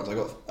close with the runs. I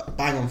got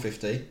bang on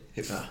 50,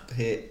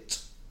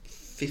 hit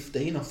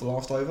 15 off the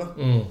last over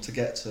to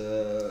get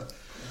to.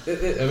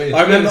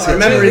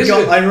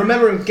 I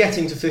remember him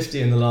getting to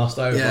 50 in the last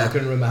over. Yeah. I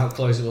couldn't remember how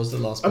close it was the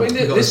last. I mean,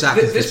 this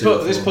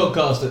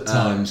podcast at Um,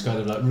 times kind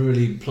of like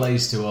really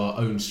plays to our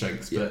own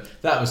strengths, but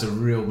that was a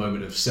real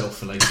moment of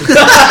self-fellatio.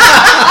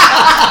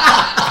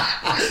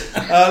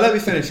 Let me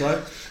finish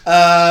though.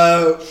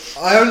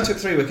 I only took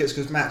 3 wickets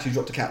because Max, you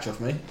dropped a catch off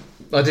me.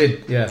 I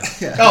did, yeah.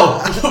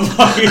 Oh,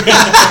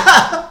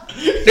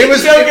 it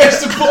was no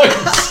against the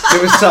points.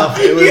 It was tough.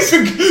 It was.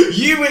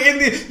 You were in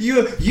the.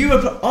 You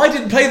were. I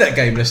didn't play that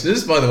game,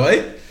 listeners. By the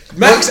way,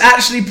 Max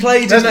actually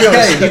played in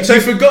that game.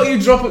 You forgot you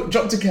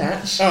dropped a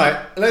catch. All right,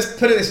 let's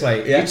put it this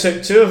way. Yeah. You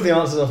took 2 of the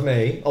answers off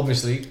me,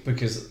 obviously,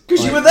 because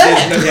you were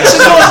there.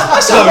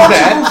 That's a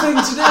logical thing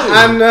to do.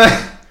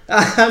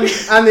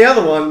 And the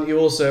other one, you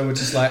also were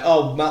just like,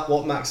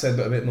 what Max said,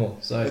 but a bit more.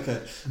 So okay,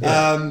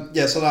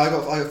 yeah. So I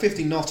got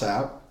 50 not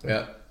out.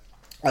 Yeah.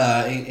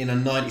 In a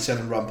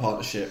 97 run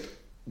partnership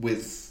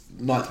with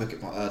 10th wicket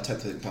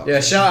partnership. Yeah,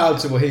 shout out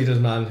to Wahida's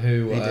man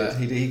who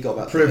he got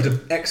about proved an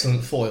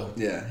excellent foil.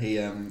 Yeah, he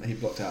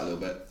blocked out a little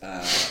bit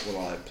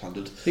while I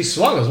plundered. He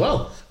swung as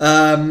well.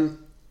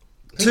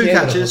 2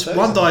 catches,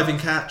 1 diving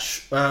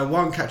catch,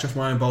 1 catch off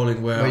my own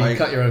bowling where you I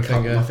cut your own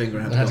finger, my finger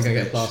and had to go go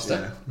get a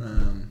plaster. Yeah.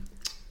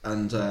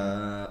 And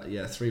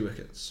 3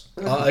 wickets.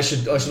 I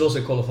should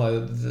also qualify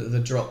that the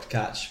dropped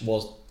catch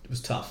was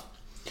tough.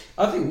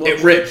 I think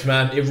it ripped,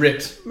 man. It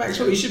ripped. Max,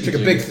 what you should be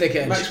doing, a big thick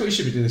edge. Max, what you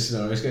should be doing in this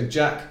scenario is going,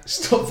 Jack,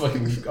 stop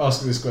fucking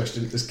asking this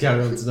question. Let's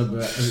carry on to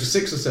number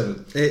 6 or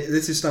 7.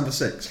 This is number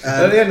 6.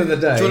 At the end of the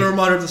day, do you want a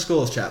reminder of the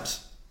scores,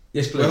 chaps?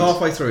 Yes, please. We're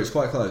halfway through. It's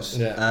quite close.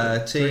 Yeah.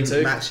 Team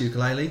 3-2. Max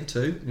Ukulele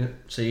 2. Yeah.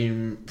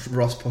 Team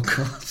Ross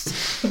Podcast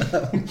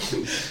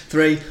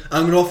 3.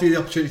 I'm going to offer you the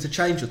opportunity to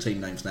change your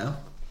team names now.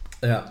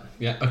 Yeah.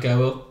 Yeah. Okay, I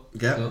will.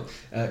 Yeah.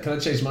 Can I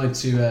change mine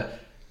to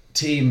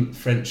Team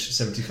French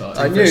 75?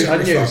 I knew. he was going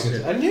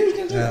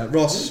to do it.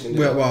 Ross.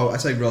 Well, I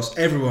say Ross.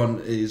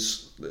 Everyone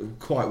is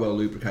quite well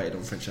lubricated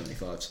on French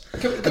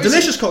 75s. A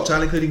delicious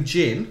cocktail including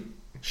gin,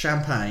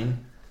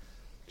 champagne,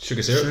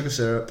 sugar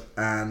syrup,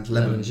 and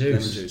lemon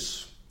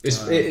juice.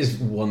 It is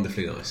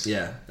wonderfully nice.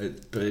 Yeah,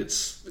 it's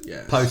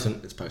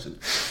potent. It's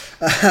potent.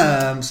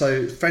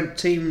 So,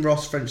 Team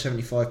Ross French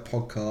 75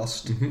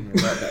 podcast. I'm going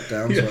to write that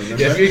down. So I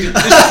remember. If you just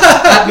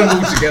add them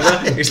all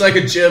together, it's like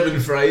a German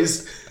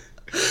phrase.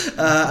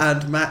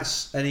 And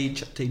Max, any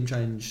team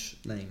change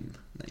name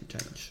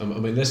change? I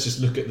mean, let's just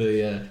look at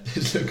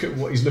look at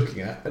what he's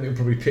looking at, and he'll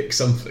probably pick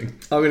something.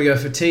 I'm going to go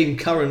for Team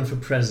Curran for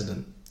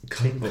president.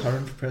 Team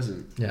Curran for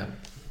president. Yeah,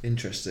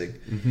 interesting.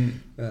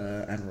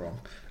 And wrong.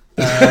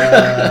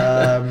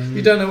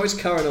 You don't know which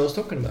Curran I was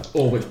talking about,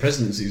 or which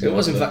presidency. It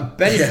was in fact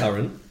Ben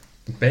Curran.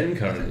 Ben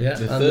Curran. Yeah.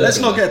 Let's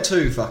not get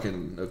too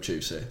fucking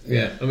obtuse here.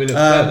 Yeah. I mean,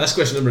 that's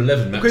question number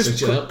 11. Max,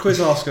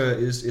 quiz asker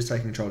is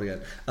taking control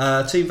again.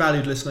 Team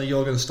valued listener,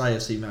 you're going to stay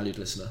as team valued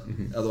listener.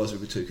 Otherwise, it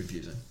would be too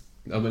confusing.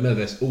 I mean, no,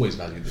 there's always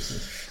valued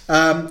listeners.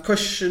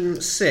 Question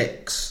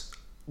 6.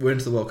 We're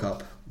into the World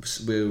Cup.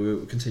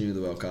 We're continuing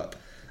the World Cup.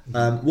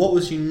 What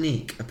was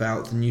unique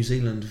about the New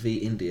Zealand v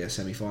India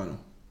semi-final?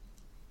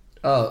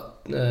 Oh,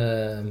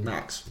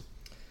 Max.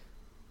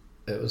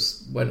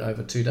 went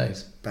over 2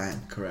 days.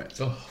 Bang,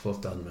 correct. Oh, well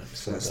done, Max.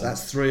 So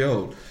that's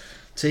 3-3.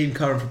 Team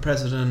current for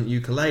president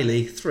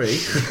ukulele 3.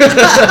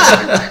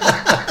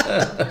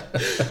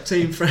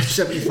 Team French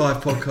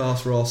 75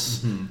 podcast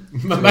Ross.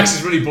 Max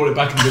has really brought it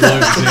back into the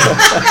line.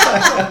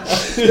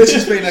 This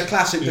has been a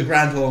classic, the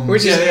Grand One,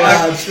 which is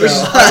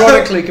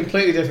ironically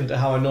completely different to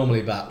how I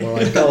normally bat, where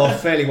I go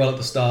off fairly well at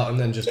the start and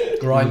then just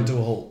grind to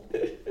a halt.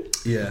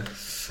 Yeah.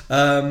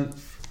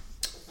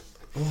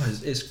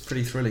 It's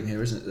pretty thrilling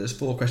here, isn't it? There's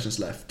 4 questions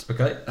left.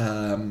 Okay.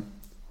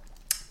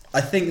 I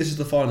think this is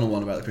the final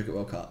one about the Cricket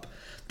World Cup.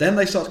 Then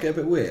they start to get a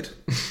bit weird.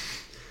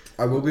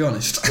 I will be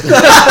honest.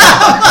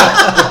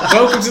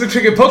 Welcome to the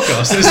Cricket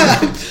Podcast. This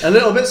is a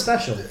little bit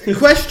special.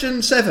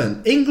 Question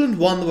 7. England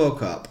won the World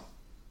Cup.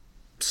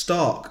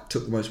 Stark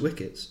took the most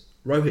wickets.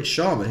 Rohit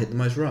Sharma hit the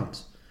most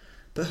runs.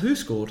 But who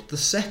scored the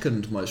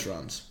second most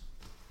runs?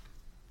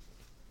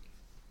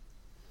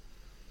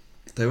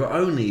 They were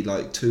only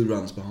like 2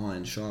 runs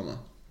behind Sharma.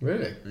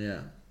 Really?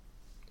 Yeah.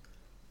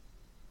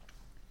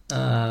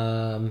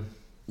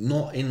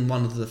 Not in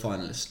one of the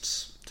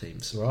finalists'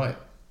 teams. Right.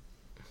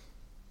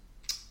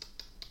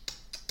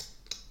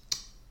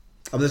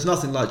 I mean, there's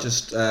nothing like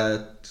just...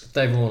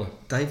 Dave Warner.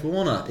 Dave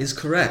Warner is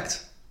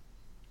correct.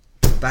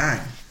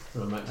 Bang.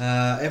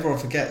 Everyone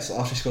forgets that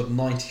after he scored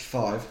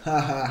 95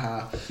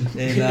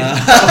 in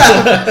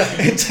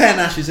 10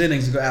 Ashes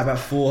innings and got out about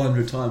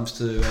 400 times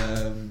to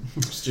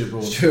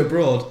Stuart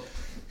Broad.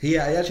 He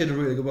actually had a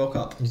really good World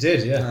Cup. He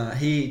did, yeah.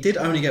 He did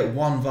only get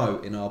 1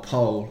 vote in our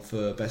poll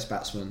for best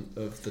batsman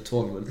of the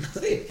tournament.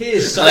 That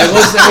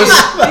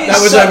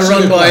was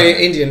overrun by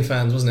Indian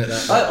fans, wasn't it?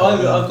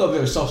 I've got a bit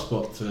of a soft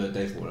spot for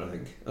Dave Warner, I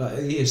think.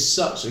 He is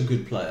such a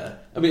good player.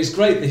 I mean, it's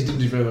great that he didn't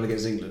do very well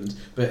against England,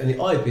 but in the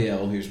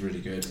IPL, he was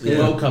really good. The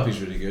World Cup, he's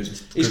really good.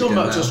 He's gone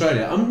back to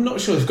Australia. I'm not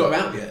sure they've got him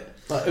out yet.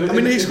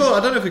 He scored. I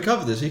don't know if we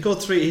covered this. He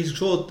scored 3.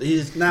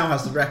 He now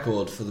has the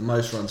record for the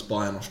most runs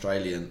by an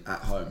Australian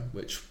at home,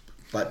 which.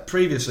 Like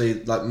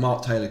previously, like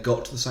Mark Taylor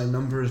got to the same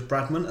number as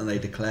Bradman, and they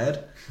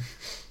declared.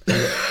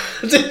 Did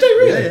they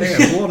really?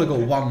 Yeah. Warner got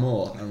 1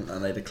 more,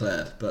 and they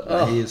declared.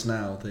 But he is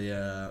now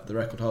the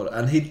record holder,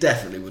 and he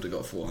definitely would have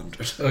got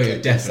 400. Oh yeah,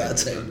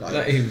 definitely.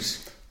 That team, he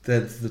was the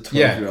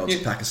 12-year-olds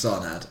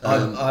Pakistan had.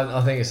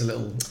 I think it's a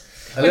little.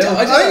 I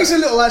think it's a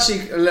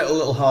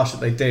little harsh that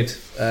they did,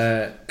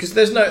 because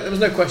there was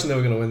no question they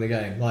were going to win the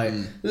game. Like,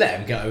 let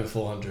them get over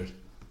 400.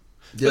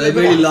 Yeah, they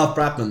really love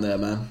Bradman there,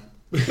 man.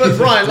 But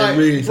Brian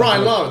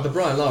Lara, the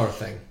Brian Lara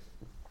thing.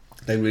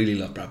 They really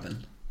love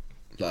Bradman.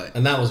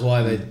 And that was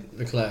why they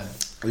declared.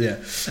 Yeah.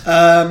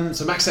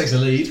 So Max takes the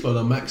lead. Well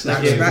done, Max.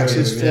 Max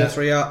is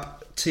 4-3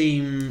 up.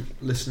 Team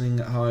listening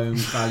at home,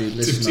 valued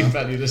listener. Team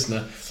valued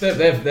listener.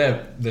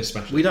 They're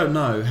smashing. We don't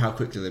know how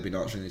quickly they've been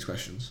answering these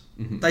questions.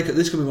 Mm-hmm.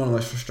 This could be one of the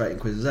most frustrating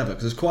quizzes ever,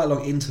 because there's quite a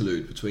long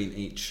interlude between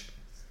each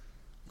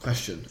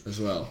question as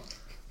well.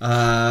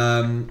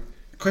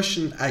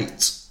 Question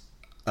 8.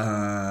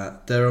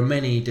 There are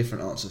many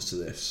different answers to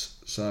this.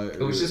 So it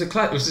was just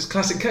this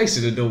classic case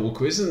in a normal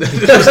quiz, isn't there?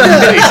 There was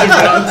many different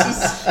answers.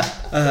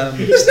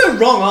 There's no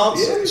wrong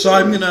answer. Yeah. So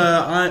I'm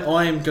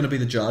gonna be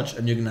the judge,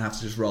 and you're gonna have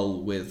to just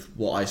roll with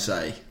what I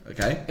say.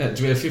 Okay?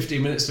 Do we have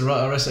 15 minutes to write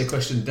our essay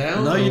question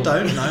down? No, you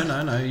don't.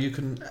 No. You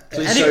can.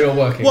 Please show your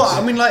workings. Well,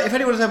 I mean, like, if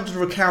anyone is able to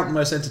recount the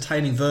most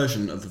entertaining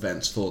version of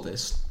events for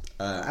this,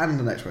 and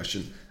the next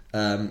question,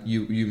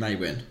 you may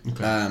win.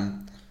 Okay.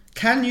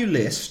 Can you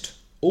list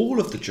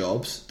all of the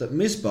jobs that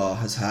Misbah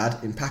has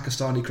had in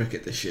Pakistani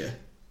cricket this year?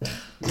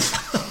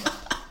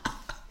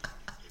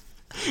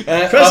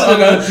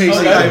 President of PC.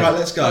 Okay, right,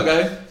 let's go.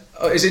 Okay.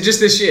 Oh, is it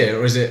just this year,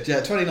 or is it? Yeah,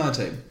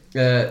 2019.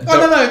 No,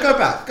 go back. Go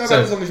back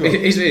as long as you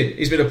want.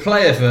 He's been a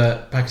player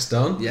for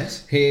Pakistan.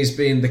 Yes. He's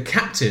been the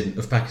captain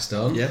of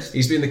Pakistan. Yes.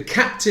 He's been the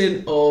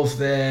captain of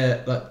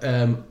their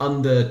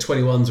under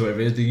 21s, or whatever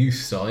it is, the youth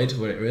side,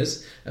 whatever it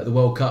is, at the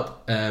World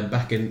Cup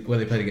back in when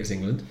they played against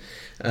England.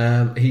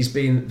 He's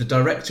been the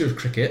director of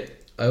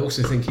cricket. I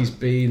also think he's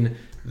been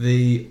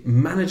the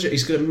manager.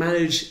 He's going to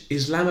manage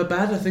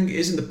Islamabad, I think it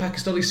is, in the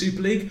Pakistani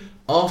Super League,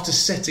 after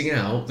setting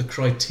out the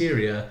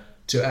criteria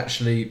to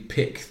actually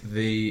pick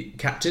the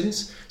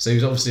captains. So he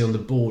was obviously on the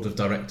board of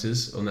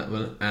directors on that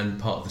one and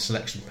part of the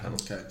selection panel.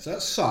 Okay, so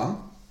that's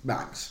some.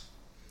 Max,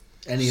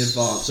 any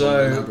advance?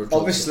 So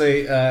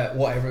obviously,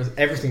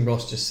 everything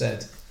Ross just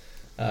said.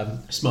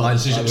 Smart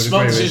decision.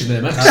 Smart decision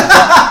there, Max.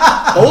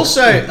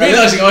 Also,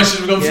 realising I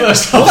should have gone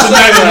first.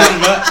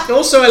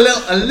 Also,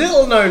 a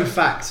little known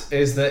fact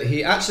is that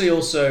he actually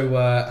also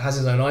has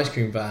his own ice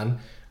cream van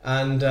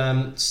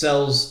and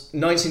sells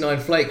 99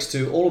 flakes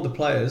to all of the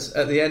players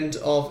at the end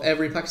of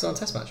every Pakistan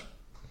Test match.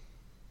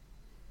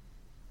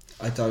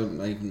 I don't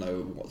even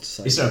know what to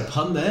say. Is there a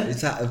pun there?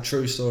 Is that a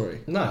true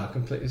story? No,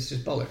 completely. It's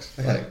just bollocks.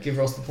 Okay, give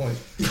Ross the point.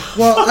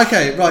 Well,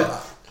 okay, right.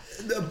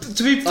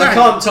 To be frank, I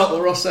can't top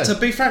what Ross said. To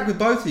be frank with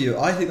both of you,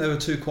 I think there were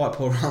 2 quite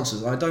poor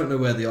answers. I don't know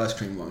where the ice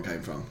cream one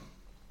came from.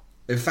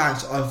 In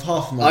fact, I've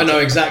half of mine. I know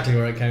exactly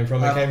where it came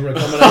from. It came from a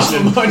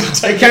combination.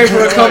 It came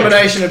from a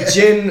combination of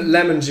gin,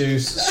 lemon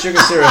juice, sugar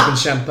syrup, and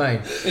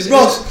champagne.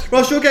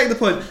 Ross, you're getting the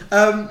point.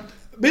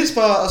 as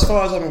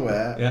far as I'm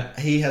aware, Yeah.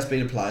 he has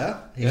been a player.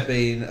 He's Yeah.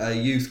 been a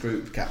youth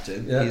group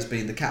captain. Yeah. He's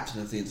been the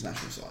captain of the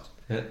international side.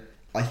 Yeah.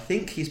 I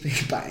think he's been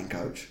a batting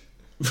coach.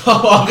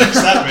 Oh, I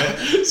missed that bit.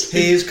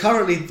 He is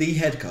currently the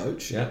head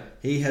coach. Yeah.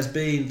 He has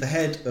been the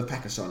head of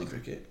Pakistani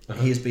cricket.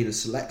 He has been a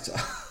selector.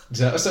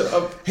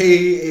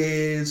 He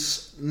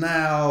is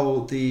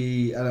now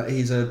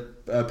he's a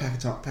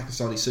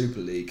Pakistani Super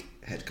League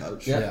head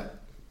coach. Yeah.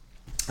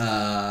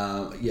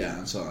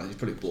 I'm sorry, he's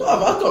pretty bored.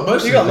 I've got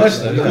most You of got most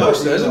of those. them. Most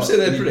of those. I'm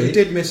sitting there You pretty.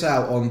 did miss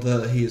out on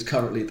he is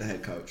currently the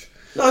head coach.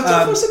 No, I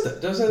thought I said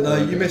that. Did I say that? No,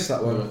 you missed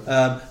that one.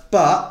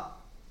 But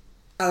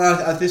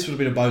this would have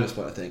been a bonus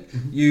point, I think.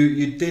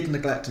 You did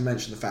neglect to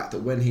mention the fact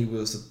that when he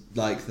was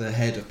the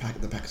head of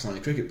the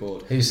Pakistani Cricket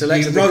Board, He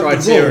selected the wrote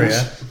criteria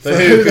rules for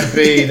who could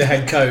be the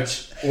head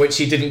coach, which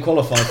he didn't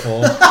qualify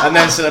for, and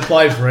then still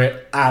applied for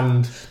it,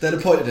 and then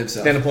appointed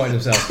himself.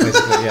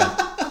 Basically,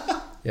 yeah.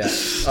 Yeah,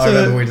 I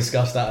remember we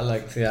discussed that at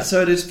length. Yeah.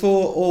 So it is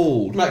for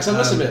all. Max, I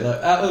must admit,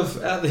 out of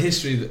the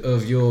history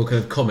of your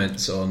kind of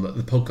comments on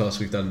the podcasts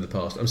we've done in the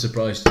past, I'm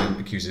surprised you didn't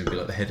accuse him of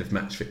being the head of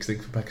match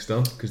fixing for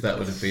Pakistan, because that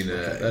would have been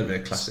a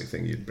classic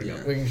thing you'd bring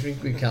up. We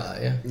can cut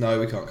that, yeah. No,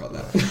 we can't cut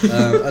that.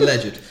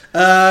 Alleged.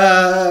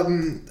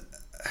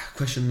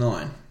 Question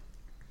 9.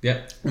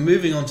 Yeah. We're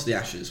moving on to the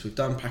Ashes. We've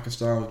done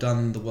Pakistan, we've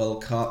done the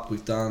World Cup,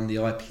 we've done the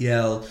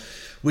IPL,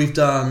 we've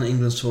done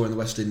England's tour in the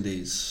West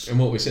Indies. And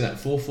what we're seeing at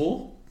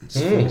 4-4? It's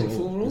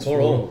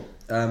 4-4.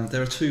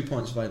 There are 2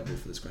 points available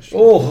for this question.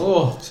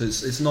 Oh. So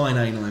it's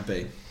 9A,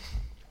 9B.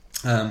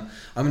 I'm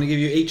going to give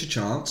you each a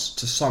chance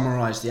to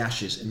summarise the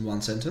Ashes in one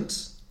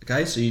sentence.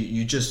 Okay, so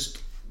you just...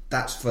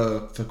 That's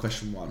for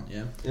question 1,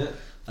 yeah? Yeah.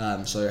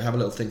 So have a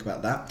little think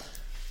about that.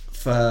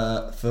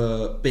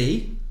 For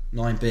B,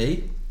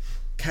 9B,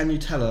 can you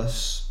tell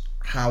us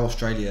how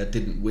Australia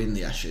didn't win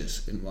the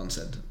Ashes in one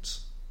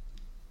sentence?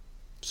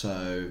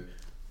 So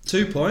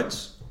 2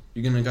 points.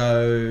 You're going to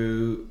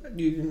go...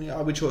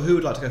 Who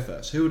would like to go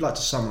first? Who would like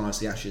to summarise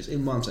the Ashes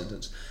in one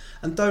sentence?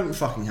 And don't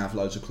fucking have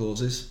loads of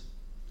clauses.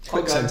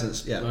 Quick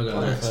sentence. Yeah. I'll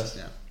go first.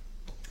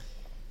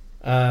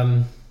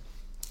 Yeah.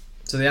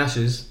 So the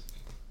Ashes...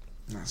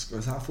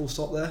 Was that a full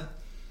stop there?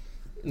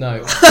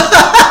 No.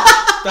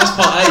 That's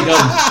part A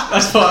done.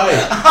 That's part A.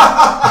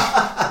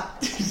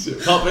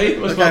 Part B?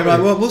 What's Okay, part right.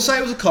 B? Well, we'll say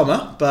it was a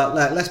comma, but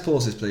let's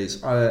pause this,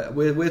 please.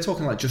 We're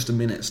talking like just a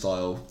minute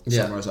style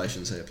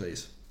summarisations here,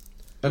 please.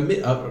 I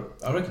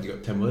reckon you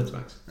got 10 words,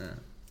 Max. Yeah.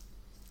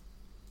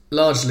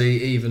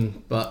 Largely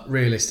even, but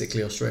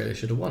realistically Australia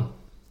should have won.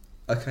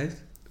 Okay,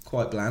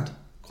 quite bland.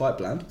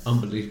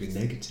 Unbelievably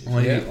negative.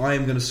 I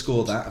am going to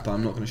score that, but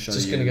I'm not going to show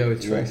Just you gonna go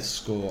with what truth.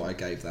 score I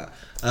gave that.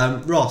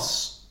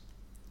 Ross,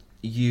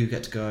 you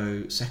get to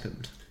go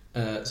second.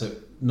 So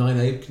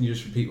 9A, can you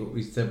just repeat what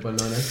we said by 9A?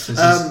 So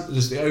this is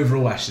just the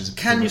overall Ashes.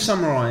 Can you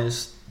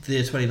summarise the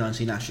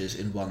 2019 Ashes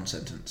in one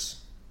sentence?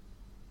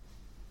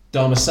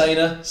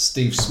 Dharmasena,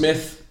 Steve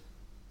Smith,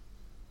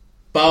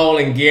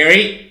 bowling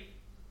Gary,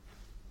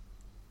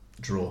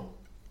 draw.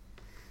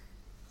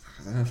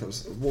 I don't know if that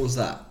was... What was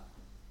that?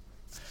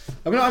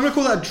 I'm going to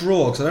call that a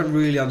draw because I don't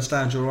really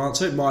understand your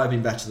answer. It might have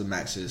been better than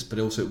Max's, but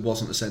also it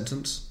wasn't a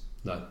sentence.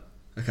 No.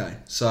 Okay,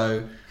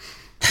 so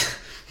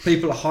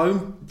people at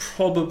home,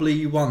 probably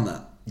you won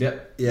that.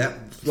 Yep. Yeah.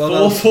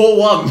 Well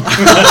 4-4-1.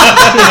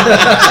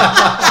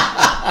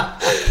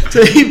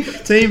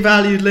 Team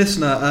valued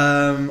listener,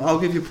 I'll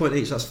give you a point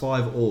each, that's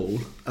 5 all.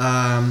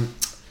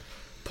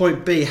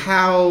 Point B,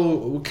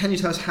 can you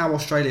tell us how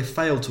Australia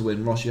failed to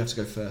win? Ross, you have to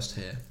go first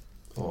here.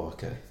 Oh,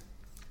 okay.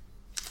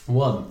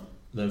 1,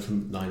 learn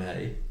from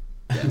 9A.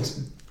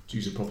 And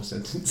use a proper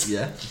sentence.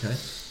 Yeah, okay.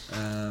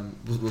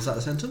 Was that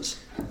the sentence?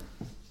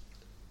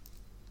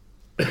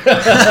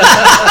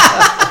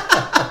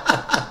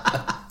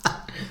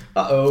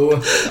 Uh-oh.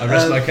 I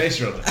rest my case,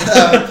 Your Honour.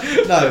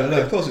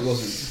 No, of course it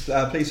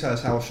wasn't. Please tell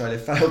us how Australia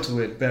failed to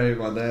win. Bearing in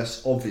mind they're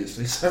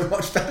obviously so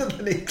much better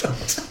than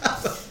England.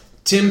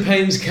 Tim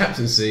Paine's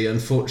captaincy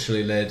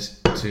unfortunately led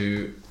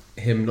to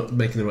him not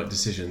making the right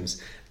decisions,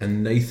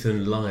 and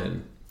Nathan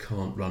Lyon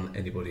can't run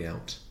anybody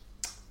out.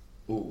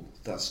 Ooh,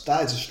 that is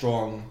a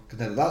strong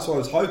contender. That's what I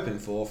was hoping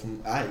for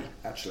from A,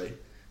 actually.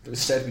 But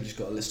instead we just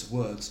got a list of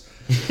words.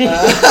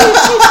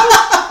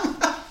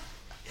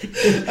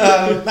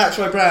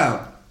 Maxwell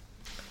Brown.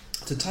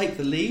 To take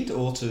the lead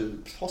or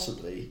to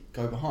possibly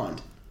go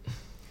behind?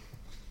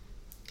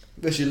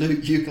 Where's your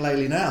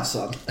ukulele now,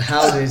 son?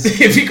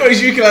 If he got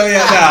his ukulele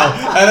out now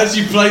and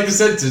actually played the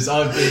sentence,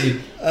 I'd be...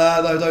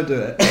 No, don't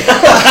do it.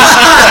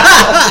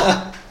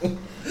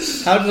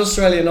 How did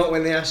Australia not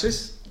win the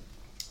Ashes?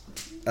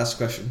 That's the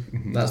question.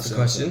 That's the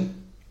question.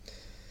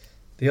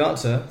 The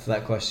answer to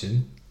that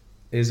question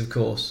is, of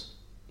course,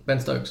 Ben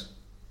Stokes.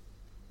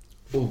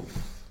 Ooh.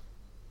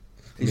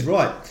 He's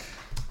right.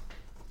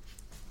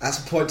 That's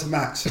a point to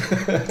Max.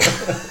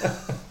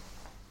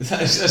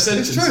 That's a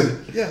sentence. It's true.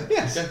 Yeah.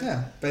 Yes.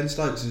 Yeah. Ben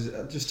Stokes is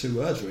just 2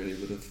 words really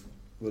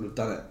would have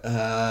done it.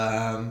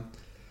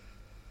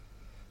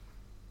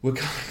 We're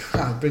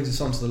coming. Brings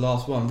us on to the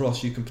last one.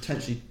 Ross, you can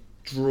potentially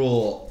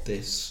draw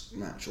this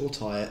match or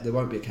tie it, there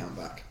won't be a count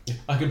back.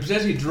 I could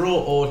potentially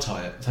draw or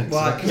tie it. Thanks.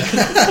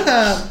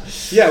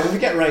 Yeah, well, we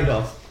get rained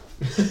off.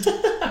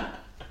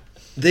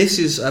 This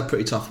is a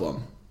pretty tough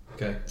one.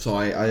 Okay. So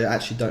I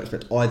actually don't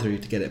expect either of you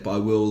to get it, but I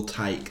will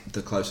take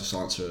the closest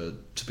answer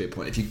to be a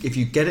point. If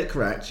you get it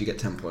correct, you get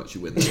 10 points.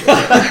 You win.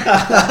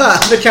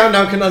 The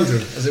countdown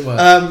conundrum, as it were.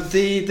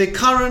 The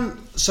current,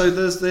 so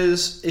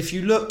there's if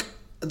you look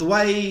the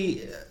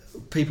way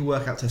people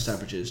work out test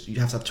averages, you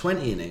have to have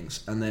 20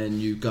 innings and then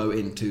you go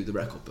into the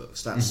record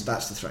books. That's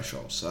the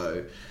threshold.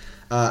 So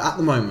at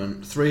the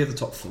moment, 3 of the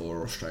top 4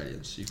 are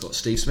Australians. You've got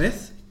Steve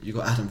Smith, you've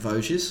got Adam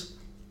Voges,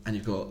 and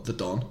you've got the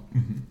Don.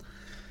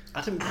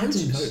 Adam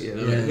Voges.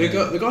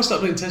 The guy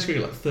started playing Test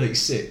cricket like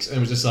 36 and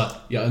was just like,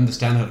 I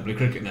understand how to play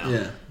cricket now.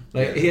 Yeah.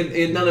 Like he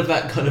had none of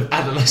that kind of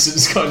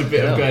adolescence kind of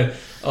bit of going,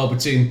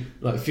 between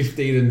like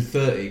 15 and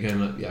 30, going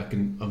like,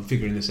 I'm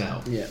figuring this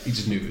out. Yeah. He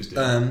just knew what he was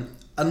doing.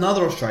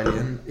 Another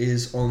Australian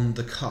is on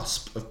the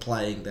cusp of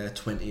playing their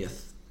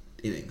 20th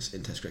innings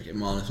in Test cricket,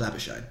 Marnus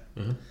Labuschagne.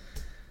 Mm-hmm.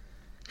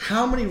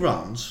 How many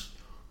runs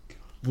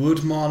would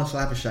Marnus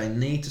Labuschagne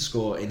need to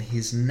score in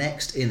his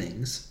next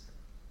innings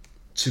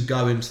to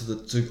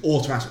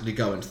automatically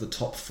go into the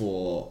top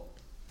 4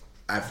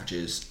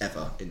 averages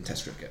ever in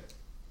Test cricket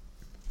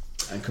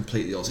and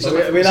complete the Aussie? So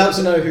are we allowed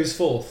to know who's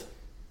 4th?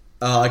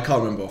 I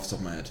can't remember off the top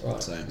of my head.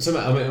 Right. So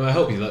I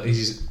help you. Like,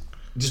 he's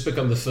just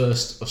become the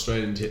first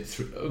Australian to hit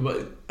 3.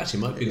 Actually,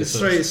 it might be the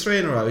first. It's 3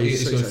 in a row.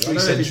 He's got 3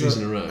 centuries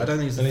in a row. I don't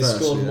think he's the and first.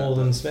 He's scored more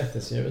than Smith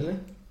this year, isn't he?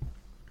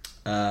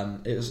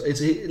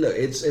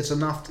 It's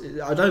enough.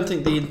 I don't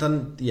think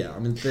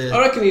I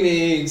reckon he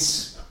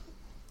needs.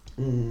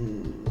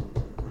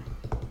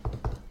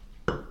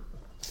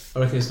 I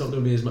reckon it's not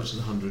going to be as much as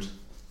 100.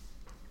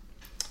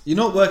 You're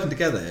not working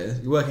together here.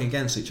 You're working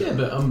against each other.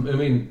 Yeah, but I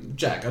mean,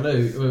 Jack, I know,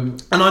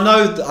 and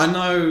I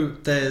know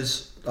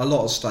there's a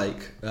lot of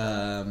stake.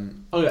 I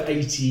got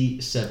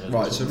 87.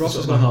 Right, so Ross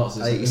has my got heart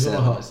 87.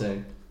 My heart's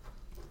saying.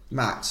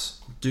 Matt,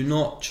 do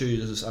not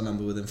choose a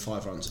number within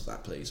 5 runs of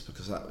that, please,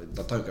 because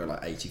that don't go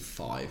like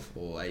 85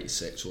 or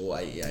 86 or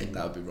 88.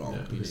 That would be wrong.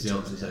 Yeah, because the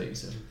answer is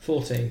 87.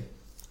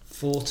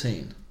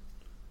 14.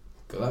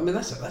 God, I mean,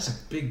 that's a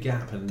big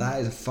gap, and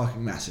that is a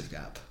fucking massive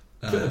gap.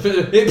 But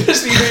it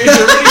puts me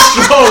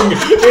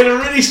in a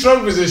really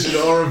strong position,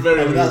 or a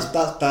very. That's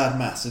bad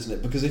maths, isn't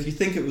it? Because if you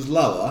think it was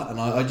lower, and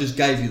I just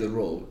gave you the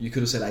rule, you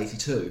could have said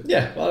 82.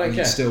 Yeah, well, I don't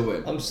care. You'd still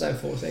win. I'm saying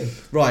 14.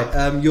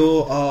 Right,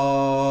 you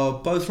are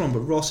both wrong, but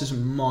Ross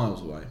isn't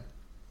miles away.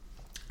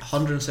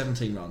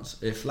 117 runs.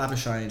 If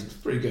Labuschagne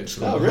pretty good.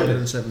 Scored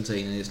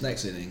 117 in his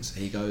next innings,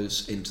 he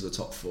goes into the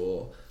top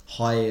 4.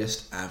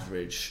 Highest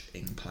average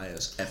in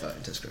players ever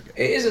in Test cricket.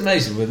 It is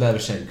amazing with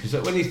Labuschagne because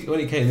when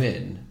he came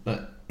in,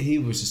 he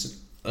was just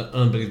an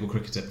unbelievable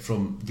cricketer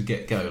from the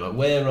get-go. Like,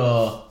 where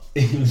are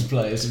England's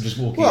players who just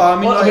walking? Well, I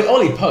mean,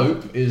 Ollie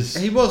Pope is.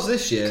 He was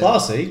this year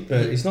classy,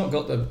 but he's not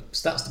got the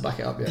stats to back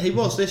it up yet. He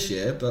was this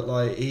year, but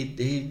like he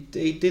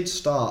did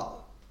start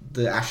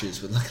the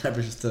Ashes with like an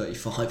average of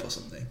 35 or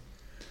something.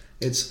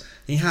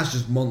 He has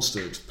just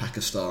monstered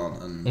Pakistan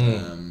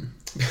and.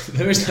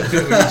 There was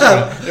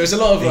a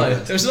lot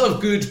of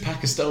good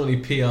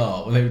Pakistani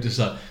PR when they were just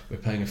like, we're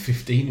playing a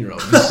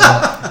 15-year-old.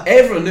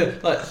 Everyone knew.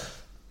 Like,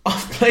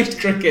 I've played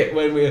cricket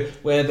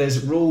where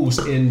there's rules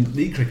in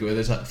league cricket where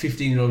there's like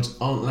 15-year-olds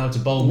aren't allowed to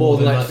bowl more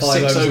than like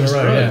 6 overs in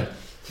a row.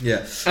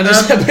 Yeah. And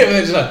there's a bit where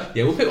they're just like,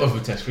 we'll pick one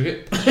for Test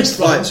cricket.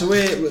 Right, so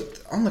we're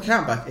on the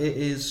countback. It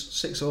is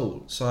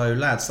 6-6. So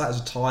lads, that is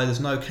a tie. There's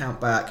no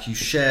countback. You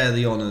share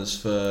the honours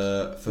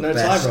for no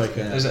best. tiebreaker.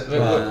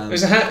 Yeah.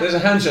 There's a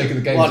handshake and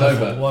the game's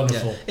over.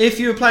 Wonderful. Yeah. If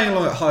you were playing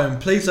along at home,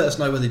 please let us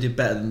know whether you did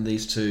better than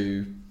these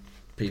 2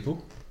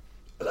 people.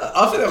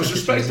 I think that was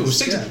respectable.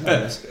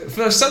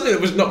 For something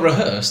that was not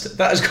rehearsed,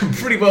 that has gone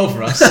pretty well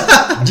for us.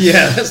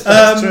 Yeah,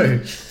 that's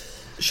true.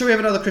 Should we have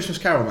another Christmas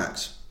Carol,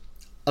 Max?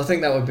 I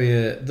think that would be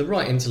the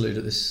right interlude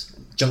at this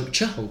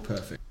juncture. Oh,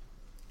 perfect.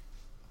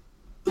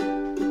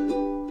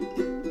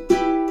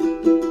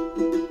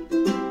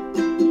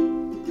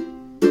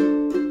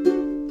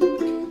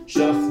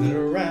 Shuffling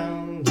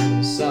around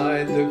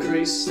inside the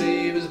crease,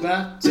 Steve is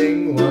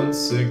batting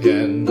once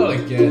again. Not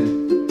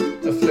again.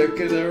 A flick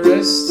of the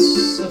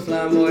wrists, a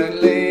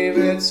flamboyant leave,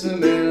 it's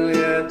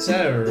familiar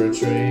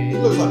territory.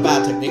 Looks like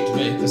bad technique to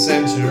me. A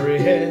century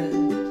here,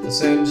 a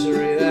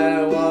century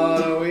there,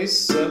 what are we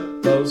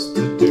supposed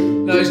to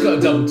do? No, he's got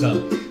a double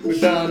tongue. We've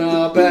done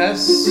our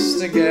best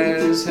to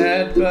get his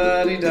head,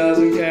 but he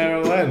doesn't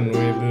care when we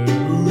boo.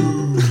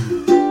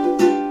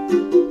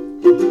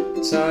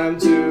 Time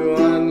to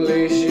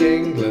unleash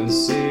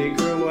England's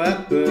secret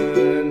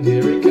weapon.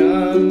 Here he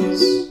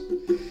comes,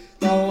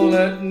 all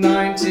at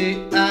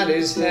 90 at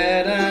his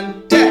head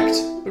and decked.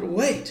 But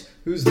wait,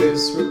 who's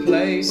this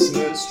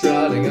replacement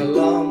strutting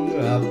along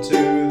up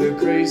to the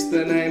crease?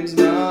 The name's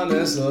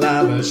Marnus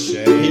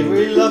Labuschagne. He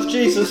really loves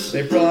Jesus.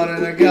 They brought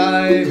in a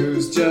guy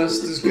who's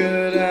just as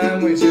good,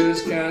 and we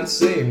just can't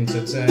seem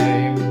to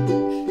tame.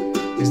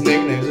 His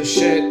nickname's a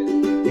shit.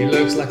 He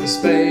looks like a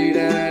spade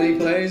and he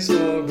plays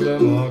for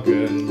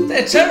Glamorgan.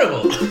 they're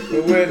terrible.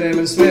 But with him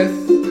and Smith,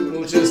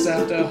 we'll just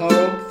have to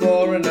hope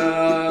for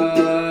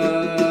another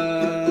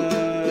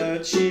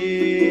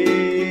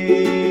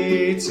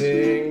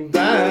cheating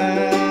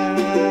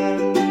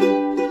band.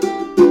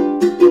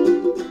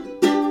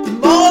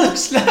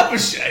 Marnus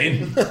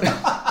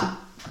Labuschagne.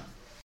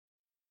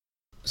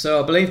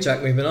 So I believe,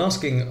 Jack, we've been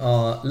asking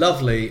our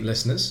lovely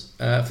listeners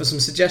for some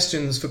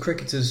suggestions for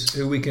cricketers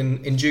who we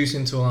can induce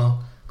into our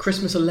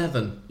Christmas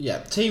 11. Yeah,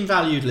 Team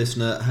Valued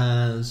listener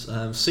has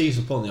seized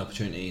upon the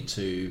opportunity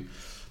to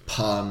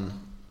pun,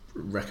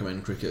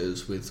 recommend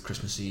cricketers with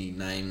Christmassy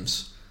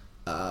names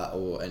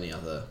or any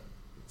other,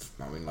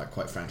 I mean, like,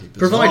 quite frankly,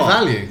 bizarre Provide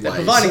value. ways. They're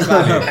providing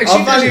value. Actually,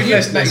 Our valued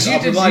listeners you are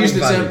did providing use the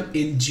value. term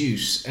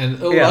induce,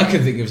 and all Yeah. I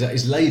can think of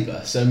is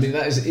labour. So I mean,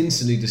 that is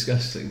instantly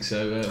disgusting.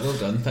 So well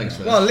done, thanks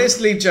for Well, that. let's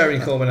leave Jeremy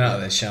Corbyn out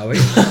of this, shall we?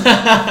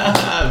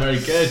 Very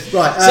good.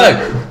 Right, So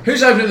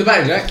who's opening the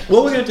bag, Jack?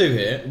 What we're going to do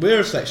here, we're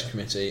a selection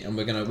committee, and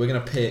we're going to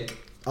pick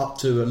up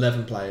to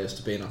 11 players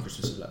to be in our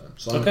Christmas 11.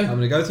 So Okay. I'm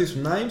going to go through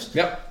some names.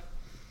 Yep.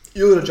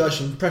 You're going to judge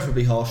them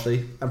preferably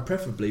harshly and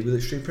preferably with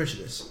extreme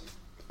prejudice.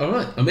 All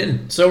right, I'm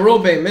in. So we're all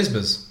being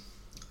Misbahs.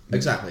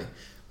 Exactly.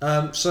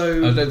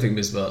 So I don't think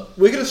Misbah.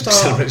 we're going to start.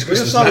 Celebrates We're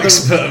going to Christmas start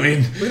Max, with but I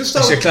mean, we're going to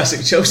start that's your with-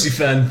 classic Chelsea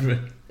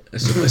fan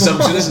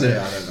assumption, isn't it?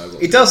 Yeah, I don't know.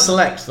 He does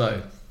select, though,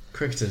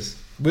 cricketers.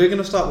 We're going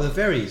to start with a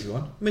very easy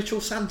one.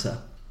 Mitchell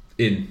Santa.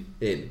 In.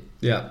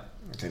 Yeah.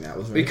 I think that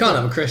was. We Very can't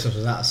good. have a Christmas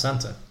without a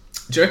Santa.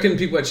 Do you reckon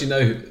people actually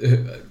know?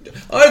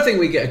 I think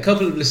we get a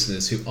couple of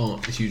listeners who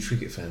aren't huge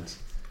cricket fans.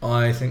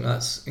 I think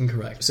that's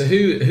incorrect. So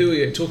who are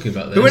you talking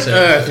about then? Who on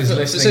earth is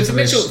listening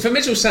So to for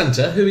Mitchell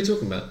Santa, who are we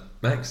talking about?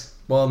 Max?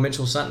 Well,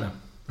 Mitchell Santner.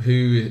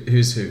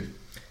 Who's who?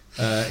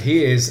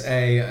 He is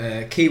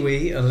a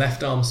Kiwi, a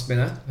left-arm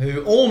spinner,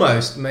 who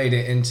almost made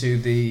it into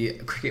the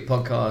cricket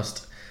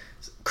podcast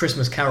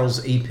Christmas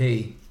Carols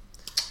EP.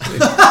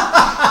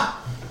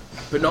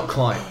 But not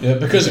quite. Yeah,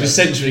 because of his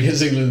century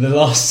against England in the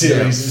last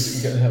series,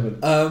 it's going to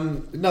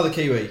happen. Another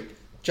Kiwi,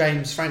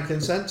 James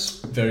Franklin Sense.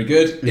 Very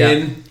good. Yeah,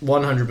 In.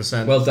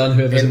 100%. Well done,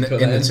 whoever's in put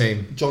the that in.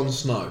 team. John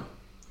Snow.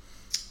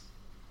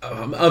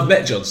 I've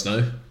met Jon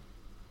Snow.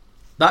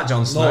 That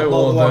Jon Snow Not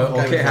or the one the from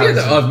or Game Kit of Yeah,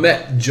 Harington? I've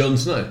met Jon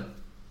Snow.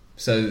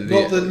 So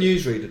Not the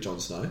newsreader John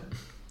Snow.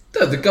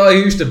 the guy who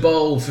used to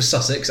bowl for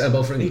Sussex and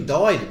bowl for He England.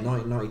 died in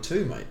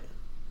 1992, mate.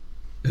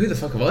 Who the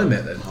fuck have I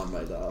met then? I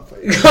made that up.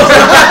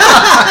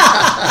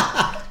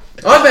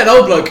 I met an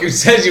old bloke who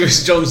said he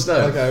was Jon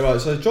Snow. Okay, right.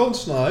 So John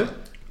Snow,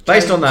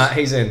 Based on that,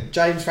 he's in.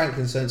 James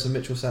Franklin Sense, and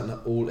Mitchell Santner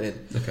all in.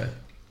 Okay.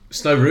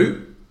 Snow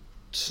Root?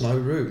 Snow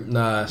Root.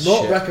 Nah, Not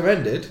shit.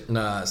 recommended.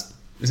 Nah, Is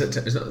that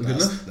good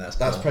enough? That's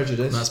poor.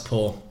 prejudice. That's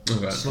poor.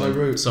 Okay, Snow fine.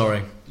 Root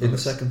Sorry. in the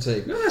second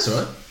team. No, that's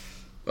alright.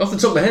 Off the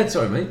top of my head,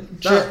 sorry, mate.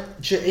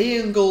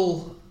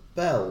 Iangle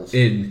Bells.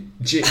 In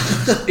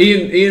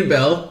Ian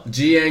Bell,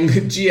 Giang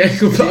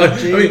Bell.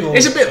 I mean,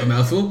 it's a bit of a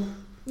mouthful.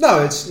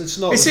 No, it's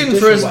not. It's a in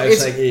different for us- way of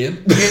it's- saying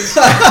Ian.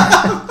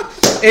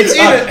 It's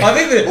in. I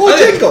think that. Or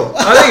jingle.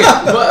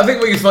 I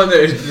think we can find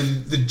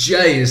that the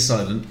J is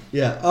silent.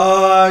 Yeah.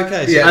 Oh,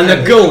 okay. So And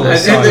the gull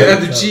is and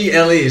silent. the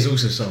GLE is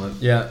also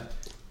silent. Yeah.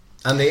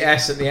 And the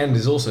S at the end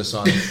is also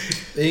silent.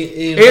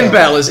 Ian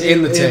Bell is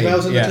in the Ian team.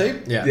 Bell's in Yeah. the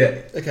team.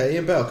 Yeah. Okay,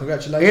 Ian Bell.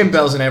 Congratulations. Ian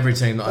Bell's in every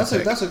team that I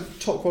pick. That's a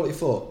top quality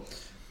four.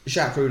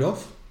 Jacques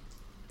Rudolph.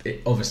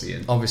 Obviously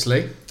in.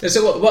 Obviously. And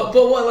so what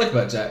I like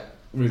about Jack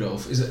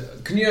Rudolph is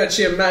that can you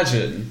actually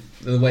imagine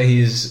the way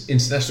his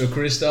international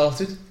career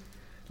started?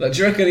 Like, do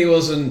you reckon he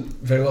wasn't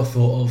very well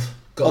thought of?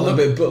 On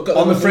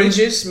the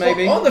fringes,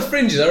 maybe? On the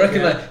fringes, I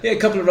reckon. Yeah. Like, a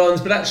couple of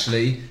runs, but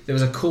actually there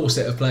was a core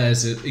set of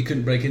players that he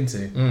couldn't break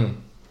into.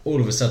 All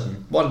of a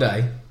sudden, One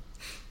day.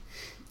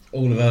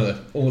 all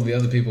the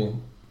other people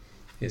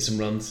hit some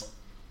runs.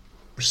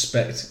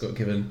 Respect got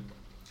given,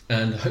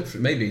 and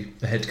hopefully maybe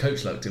the head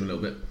coach liked him a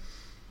little bit.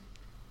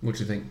 What do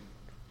you think?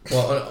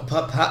 Well,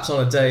 perhaps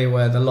on a day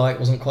where the light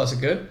wasn't quite so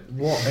good.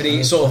 What? And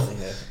he sort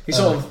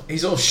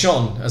of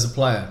shone as a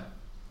player.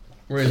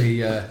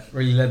 Really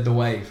led the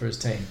way for his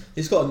team.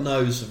 He's got a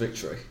nose for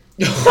victory.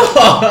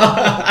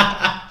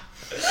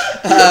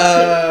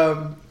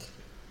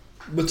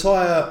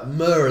 Matthias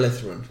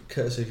Muralitharan,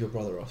 courtesy of your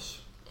brother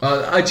Ross.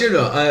 I do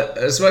know.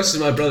 As much as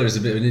my brother is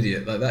a bit of an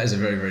idiot, like that is a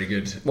very, very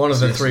good. One of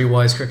the three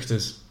wise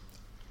cricketers.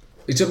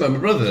 You talking about my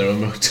brother there, or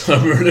my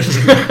time?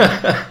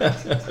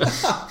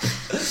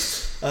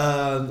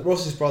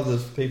 Ross's brother,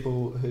 for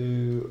people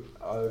who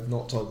I've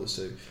not told this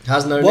to,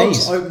 has no once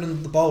knees.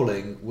 opened the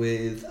bowling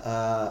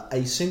that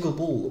a single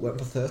ball that went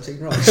for 13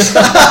 runs.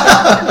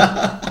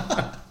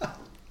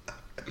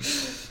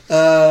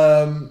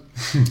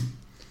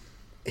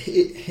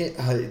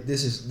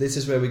 This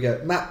is where we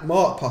go.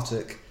 Mark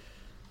Puttock,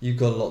 you've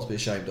got a lot to be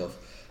ashamed of.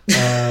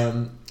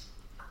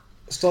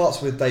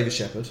 Starts with David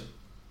Shepherd.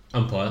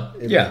 Umpire.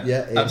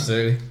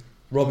 Absolutely.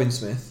 Robin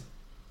Smith.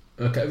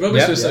 Okay,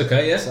 Robin Smith's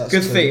okay, yeah. So that's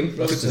Good two. theme.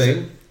 Good Good theme.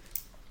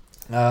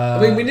 theme. I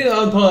mean, we need an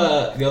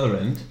umpire at the other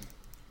end.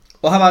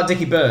 Well, how about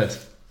Dickie Bird?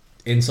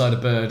 Inside a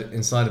bird,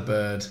 inside a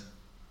bird,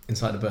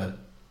 inside a bird.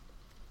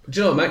 Do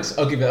you know what, Max?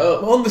 I'll give it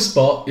on the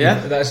spot. Yeah?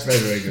 That's very,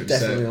 very good.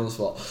 Definitely on the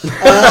spot.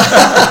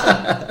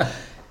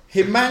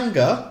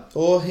 Himanga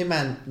or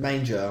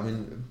Himanja, I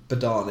mean,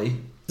 Badani.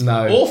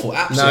 No. Awful,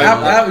 absolutely. No,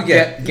 How we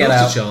get get not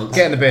out. a chance.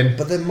 Get in the bin.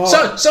 But then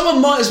So someone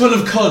might as well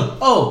have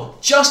gone,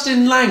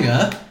 Justin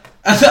Langer,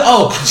 and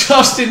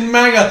Justin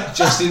Manger,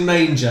 Justin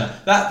Manger.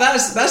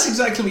 That's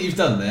exactly what you've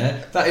done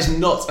there. That is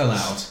not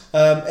allowed.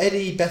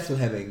 Eddie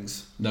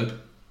Bethlehemings. Nope.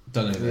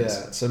 Don't know who that is.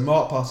 Yeah, so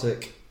Mark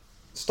Puttick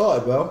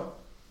started well,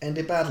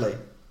 ended badly.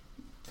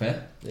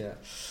 Fair. Yeah.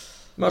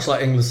 Much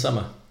like England's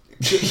summer.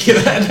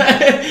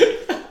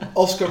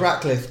 Oscar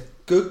Ratcliffe,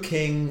 Good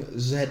King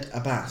Zed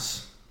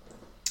Abbas.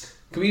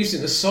 Can we use it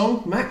in a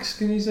song? Max,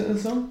 can you use it in a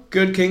song?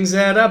 Good King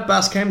Zed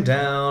Abbas came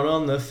down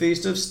on the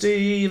feast of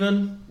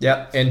Stephen.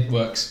 Yeah, in.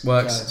 Works.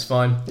 Okay. It's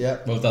fine. Yeah.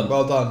 Well done.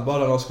 Well done,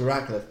 Oscar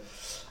Ratcliffe.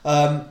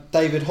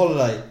 David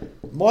Holiday,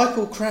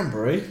 Michael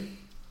Cranberry,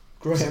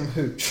 Graham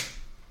Hooch.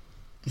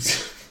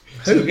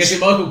 So we're guessing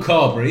Michael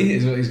Carberry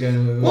is what he's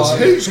going with. What's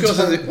Hooch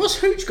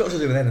got to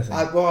do with anything?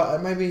 Well,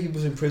 maybe he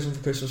was in prison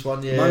for Christmas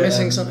one year. Am I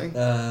missing something?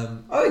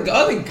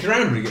 I think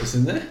Cranberry gets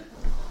in there.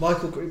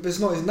 Michael, but it's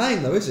not his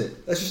name though, is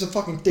it? That's just a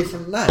fucking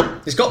different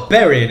name. It's got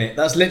berry in it.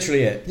 That's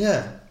literally it.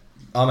 Yeah.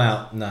 I'm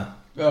out. No.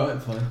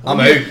 Alright, fine. I'm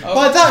out.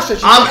 By that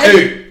stretch,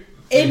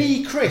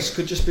 any Chris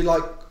could just be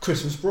like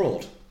Christmas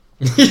Broad.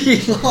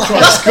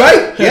 That's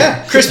great.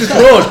 Yeah. Christmas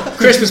Broad.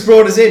 Christmas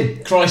Broad is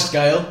in. Christ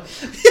Gale.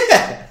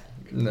 Yeah.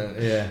 No,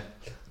 yeah.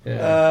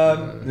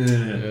 And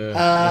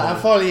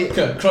finally,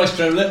 Christ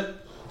Dromlet.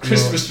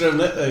 Christmas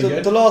Dromlet. There you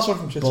go. the last one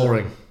from Twitter.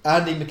 Boring.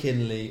 Andy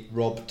McKinley,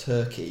 Rob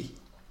Turkey.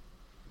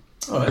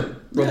 Alright.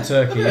 Rob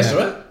Turkey. That's Yeah.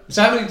 alright.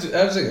 So how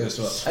does it go?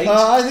 So what, 8?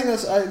 I think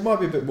it might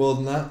be a bit more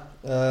than that.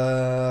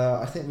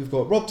 I think we've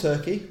got Rob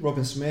Turkey,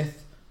 Robin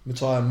Smith,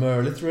 Matthias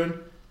Muralitharan,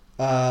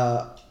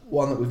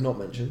 one that we've not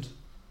mentioned,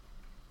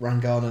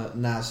 Rangana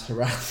Naz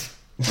Harath.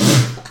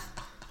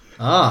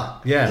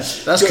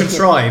 Yes. That's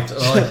contrived.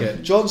 I like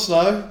it. Jon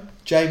Snow,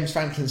 James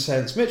Franklin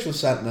Sens, Mitchell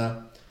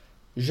Santner,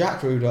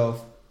 Jacques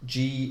Rudolph,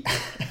 G.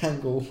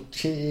 Angle,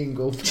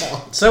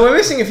 So we're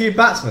missing a few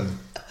batsmen.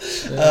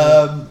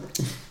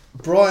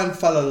 Brian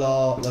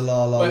Falala.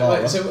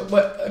 Wait, so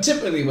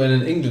typically when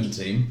an England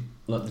team,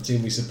 like the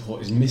team we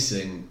support, is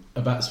missing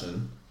a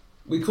batsman,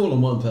 we call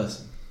on one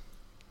person.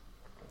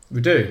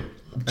 We do.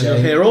 And you'll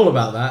hear all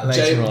about that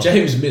later on.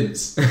 James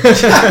Mintz.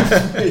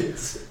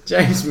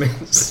 James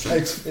Mintz.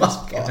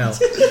 Fucking hell.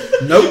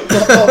 Nope.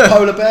 Not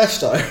Polar Bear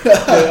Stone.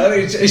 I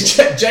think it's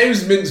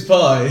James Mintz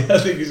Pie. I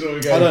think is what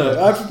we're going I don't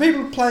know. For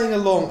people playing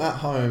along at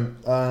home,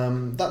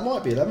 that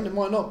might be 11, it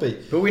might not be.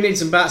 But we need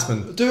some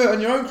batsmen. Do it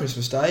on your own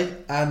Christmas Day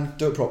and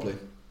do it properly.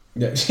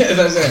 Yeah, that's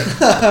it.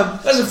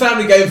 That's a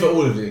family game for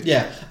all of you.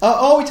 Yeah.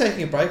 Are we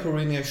taking a break or are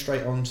we going to go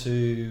straight on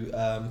to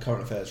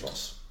current affairs,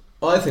 Ross?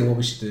 I think what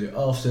we should do,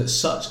 after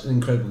such an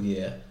incredible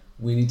year,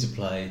 we need to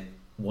play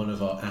one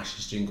of our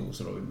Ashes jingles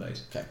that we've made.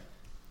 Okay.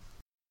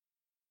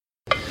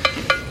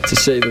 To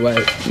see the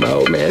way my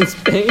old man's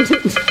been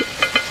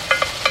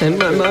and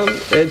my mum,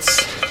 it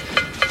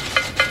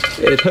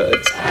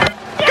hurts. Got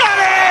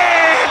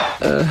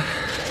it!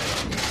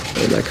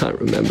 And I can't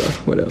remember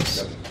what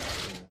else.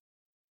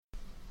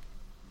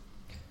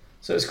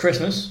 So it's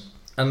Christmas,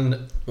 and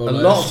a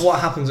lot of what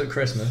happens at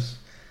Christmas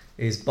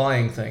is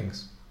buying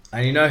things.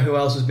 And you know who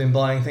else has been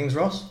buying things,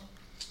 Ross?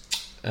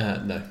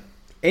 No.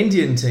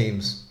 Indian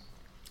teams.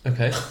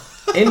 Okay.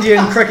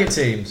 Indian cricket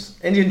teams.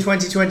 Indian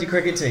 2020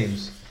 cricket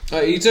teams.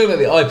 Are you talking about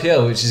the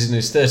IPL, which is in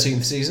its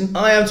 13th season?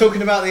 I am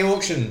talking about the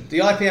auction, the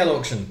IPL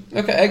auction.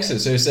 Okay,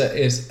 excellent. So it's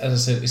as I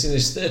said, it's in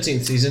its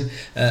 13th season.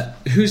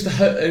 Who's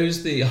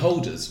the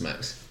holders,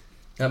 Max?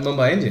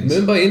 Mumbai Indians.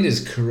 Mumbai Indians,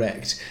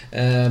 correct.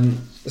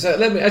 So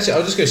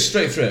I'll just go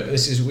straight through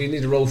it. We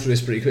need to roll through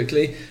this pretty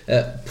quickly.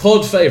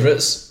 Pod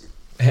favourites.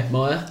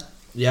 Hetmeyer,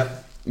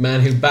 yep,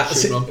 man who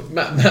bats him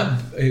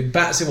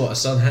what, a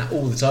sun hat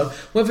all the time.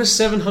 Went for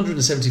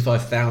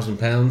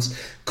 £775,000.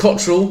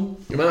 Cottrell,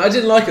 man, I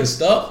didn't like it at the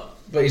start,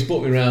 but he's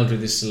brought me around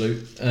with his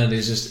salute, and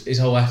his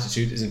whole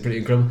attitude is pretty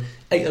incredible.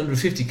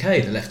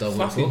 850k the left arm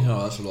went for.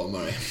 Oh, that's a lot of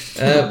money.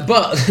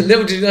 But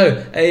little do you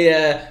know,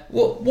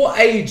 what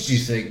age do you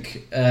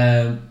think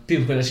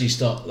people can actually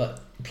start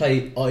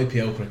play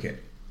IPL cricket?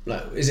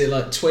 Is it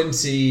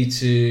 20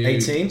 to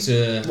 18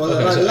 to?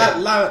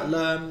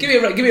 Well, give me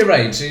a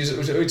range. So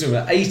we're talking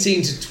about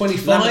 18 to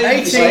 25.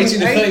 18 to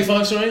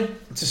 35. Sorry.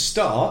 To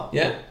start,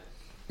 yeah.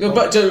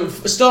 But to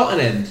start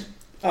and end.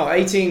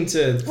 18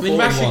 to 41. I mean,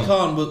 Rashid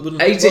Khan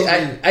wouldn't.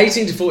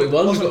 18 to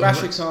 41. Wasn't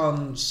Rashid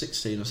Khan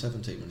 16 or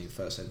 17 when he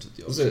first entered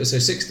the auction? So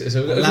 60.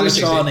 So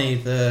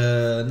Lamachani,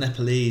 the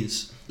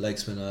Nepalese leg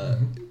spinner,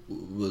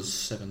 was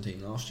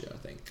 17 last year, I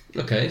think.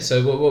 Okay,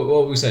 so what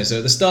were we saying? So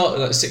at the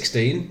start,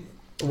 16.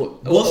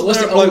 What's the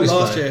oldest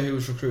last year who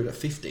was recruited at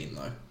 15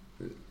 though?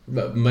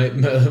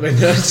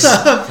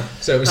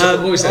 So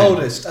what we saying?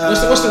 Oldest.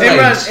 What's the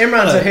range?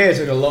 Imran Tahir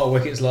took a lot of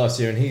wickets last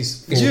year, and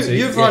he's 40.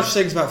 Yuvraj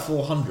Singh's about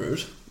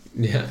 400.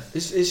 Yeah.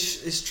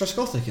 Is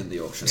Trescothick in the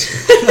auction?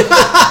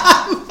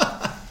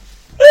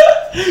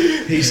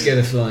 He's scared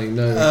of flying.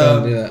 No, we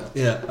can't do that.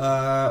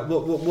 Yeah.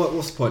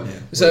 What's the point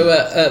here? So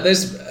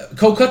there's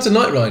Kolkata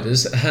Knight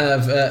Riders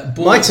have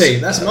bought My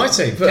team. That's my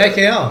team.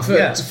 KKR.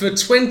 For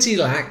 20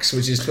 lakhs,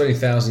 which is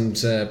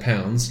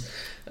 £20,000.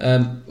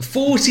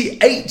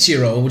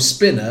 48-year-old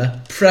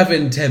spinner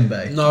Pravin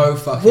Tembe. No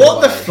fucking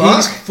What way. the fuck?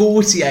 He's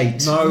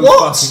 48. No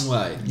What? fucking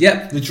way.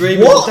 Yep. The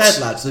dream What? is not dead,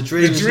 lads. The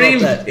dream, The dream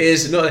is not dead.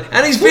 is not,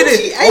 and he's been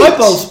in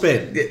Eyeball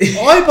spin.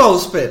 Eyeball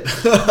spin.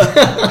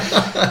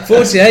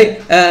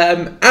 48.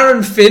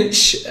 Aaron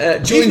Finch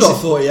joins. He's not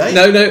 48.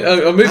 No, I'm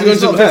moving And on he's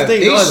to not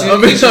 15 either.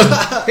 I'm moving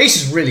on. He's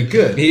just really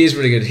good. He is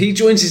really good. He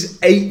joins his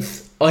 8th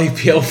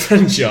IPL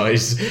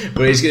franchise,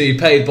 where he's going to be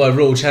paid by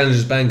Royal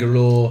Challengers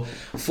Bangalore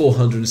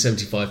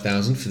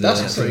 $475,000 for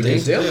That's a pretty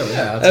good deal.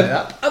 Yeah, I'll take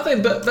that. I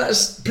think, but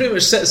that's pretty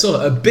much sets off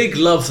a big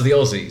love for the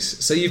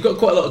Aussies. So you've got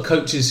quite a lot of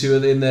coaches who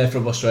are in there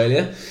from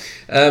Australia.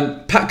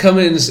 Pat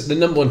Cummins, the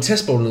number 1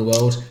 test bowler in the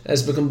world,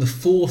 has become the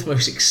 4th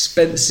most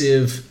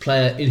expensive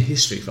player in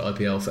history for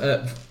IPL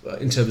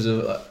in terms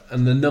of,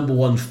 and the number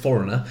 1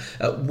 foreigner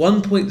at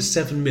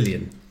 1.7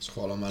 million. It's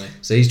quite a lot of money.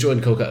 So he's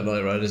joined Kolkata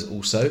Knight Riders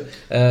also.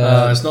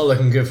 It's not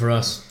looking good for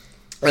us.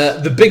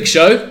 The Big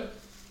Show.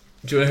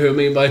 Do you know who I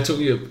mean by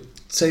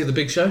say the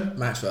Big Show?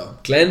 Maxwell.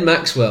 Glenn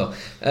Maxwell.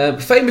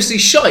 Famously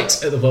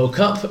shite at the World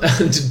Cup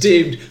and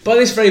deemed by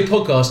this very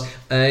podcast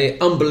a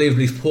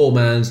unbelievably poor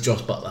man's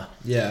Josh Butler.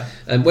 Yeah.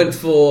 And went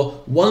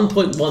for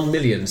 1.1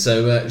 million.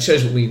 So it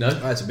shows what we know.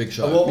 That's a big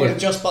shot. What did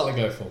Josh Butler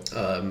go for?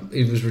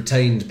 He was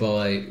retained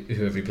by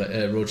whoever he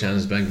played, Royal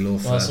Challengers Bangalore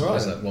for That's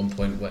right. like 1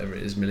 point whatever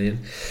it is million.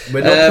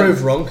 We're not proved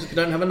wrong because we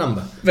don't have a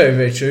number. Very,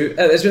 very true.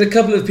 There's been a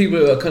couple of people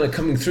who are kind of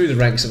coming through the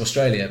ranks of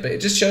Australia, but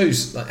it just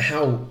shows like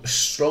how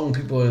strong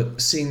people are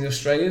seeing the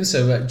Australians.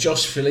 So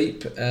Josh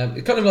Philippe,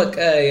 kind of like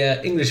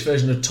a English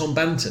version of Tom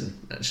Banton,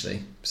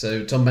 actually.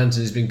 So Tom Banton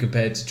has been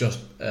compared to Josh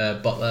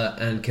Butler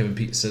and Kevin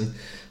Peterson.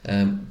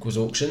 Was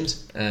auctioned,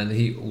 and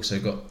he also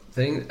got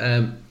thing.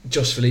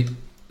 Josh Philippe,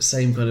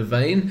 same kind of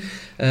vein.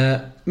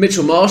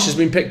 Mitchell Marsh has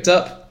been picked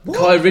up. What?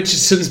 Kai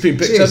Richardson's been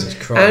picked Jesus up.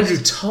 Christ. Andrew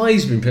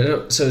Ty's been picked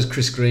up. So has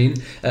Chris Green.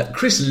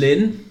 Chris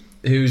Lynn,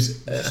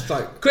 who's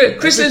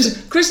Chris Lynn's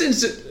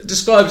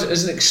described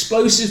as an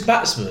explosive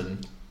batsman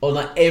on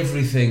like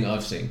everything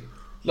I've seen.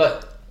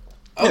 Like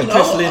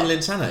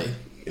Linsanity.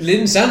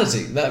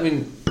 Linsanity. I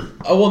mean,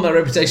 I want that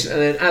reputation. And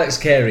then Alex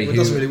Carey. It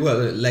doesn't really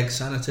work. Leg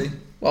sanity.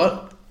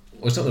 Well,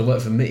 it's not going to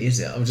work for me, is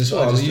it? You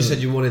said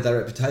you wanted that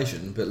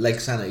reputation, but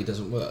leg sanity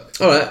doesn't work.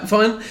 All right,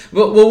 fine.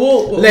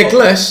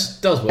 Legless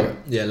does work.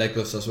 Yeah,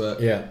 legless does work.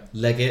 Yeah.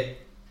 Leg it.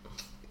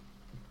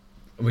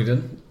 Are we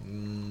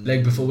done?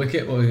 Leg before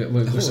wicket?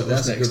 What's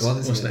that's next? a good one,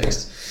 What's isn't it?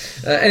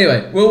 next?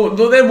 Anyway,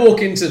 we'll then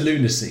walk into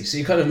lunacy. So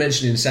you kind of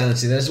mentioned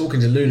insanity. Let's walk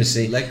into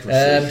lunacy.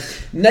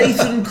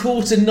 Nathan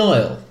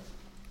Coulter-Nile.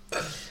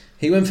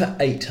 He went for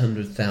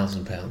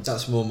 £800,000.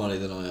 That's more money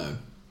than I own.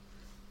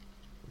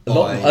 A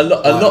lot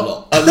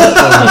more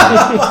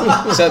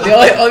money. So the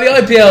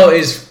IPL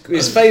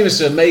is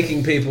famous for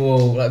making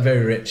people like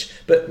very rich,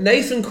 but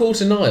Nathan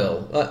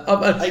Coulter-Nile,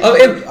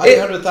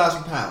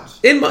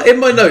 £800,000. In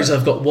my notes,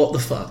 I've got what the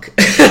fuck.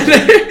 What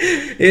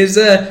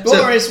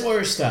are his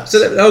stats?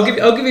 So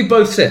I'll give you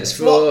both sets.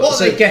 What are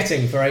they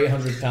getting for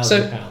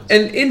 £800,000?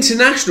 In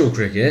international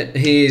cricket,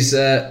 he's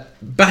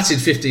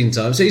batted 15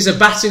 times, so he's a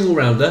batting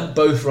all-rounder,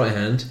 both right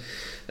hand.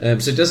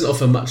 So it doesn't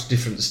offer much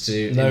difference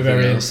to no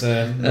variance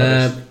there.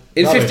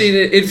 In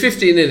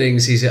 15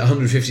 innings, he's at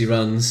 150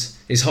 runs.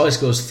 His high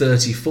score is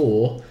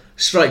 34.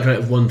 Strike rate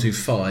of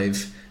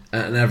 125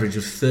 at an average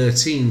of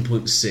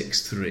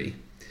 13.63.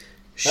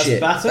 Shit.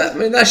 That's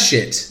batting? That's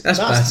shit. That's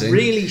batting.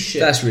 Really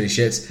shit. That's really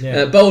shit.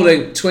 Yeah.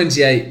 Bowling,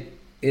 28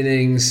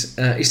 innings.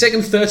 He's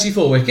taken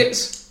 34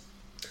 wickets.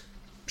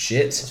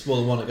 Shit. That's more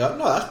than one ago.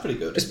 No, that's pretty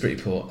good. It's pretty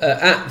poor.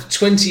 At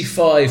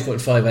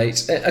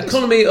 25.58.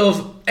 Economy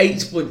of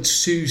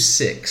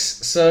 8.26.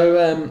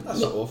 So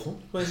that's not awful.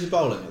 Where's he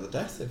bowling at the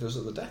death? If it was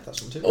at the death,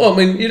 that's not too bad. Well, I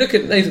mean, you look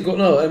at Nathan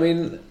Coulter-Nile. I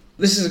mean,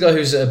 this is a guy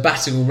who's a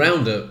batting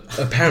all-rounder,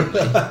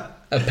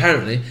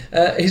 apparently.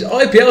 His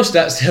IPL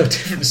stats tell a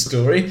different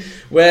story,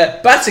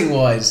 where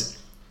batting-wise,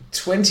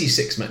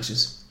 26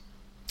 matches.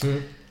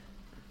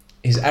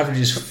 His average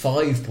is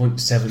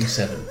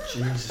 5.77.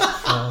 Jesus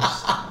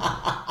Christ.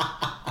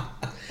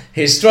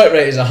 His strike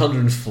rate is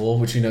 104,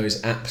 which we know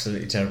is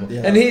absolutely terrible.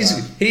 Yeah, and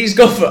he's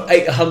gone for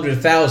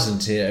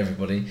 800,000 here,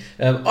 everybody.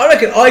 I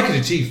reckon I could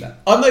achieve that.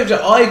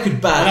 I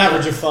could bat an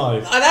average of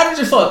 5. An average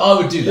of 5, I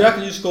would do that. You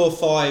reckon you score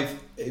 5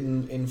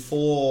 in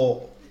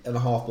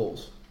 4.5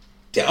 balls?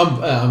 Yeah,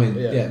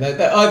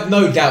 I have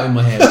no doubt in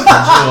my head.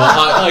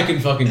 I can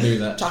fucking do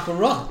that. Tap and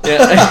run.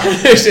 Yeah.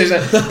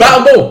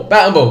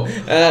 Bat and ball.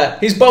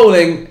 He's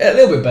bowling a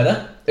little bit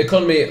better.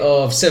 Economy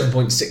of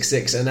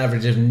 7.66, an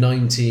average of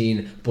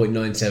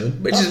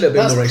 19.97, which is a little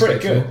bit more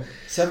respectable.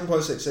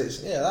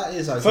 7.66. Yeah, that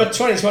is okay. For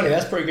 2020,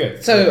 that's pretty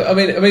good. So I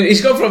mean,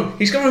 he's gone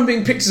from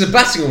being picked as a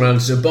batting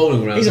all-rounder to a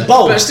bowling all-rounder. He's a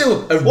bowler, but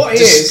still a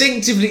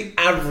distinctively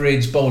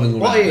average bowling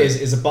all-rounder. What he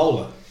is a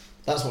bowler.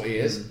 That's what he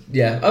is.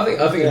 Yeah, I think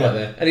he's right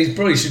there, and he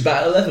probably should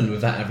bat 11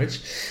 with that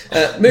average.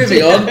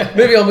 Moving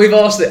on. We've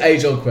asked the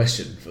age-old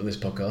question from this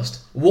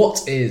podcast: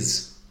 what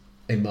is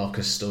a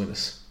Marcus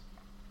Stoinis?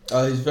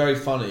 He's very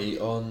funny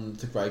on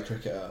the Grey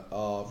Cricketer,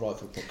 our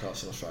rival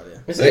podcast in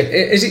Australia.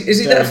 Is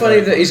he that funny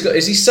that he's got?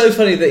 Is he so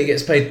funny that he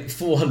gets paid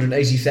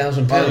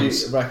 £480,000?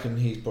 I reckon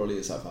he probably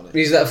is that funny.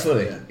 He's that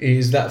funny. Yeah.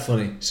 He's that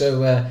funny.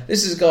 So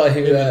this is a guy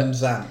who Adam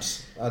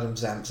Zamps. Adam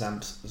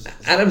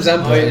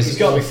Zampa. He's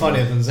got to be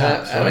funnier than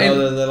Zamps.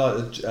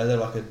 They're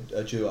like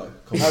a duo.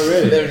 Oh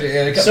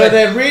really? So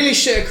they're really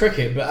shit at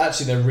cricket, but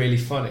actually they're really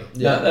funny.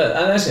 Yeah,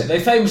 and that's it. They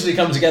famously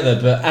come together,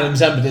 but Adam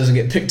Zampa doesn't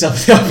get picked up in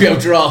the IPL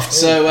draft.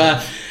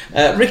 So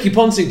Ricky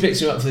Ponting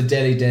picks him up for the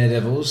Delhi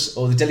Daredevils,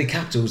 or the Delhi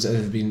Capitals that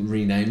have been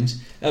renamed.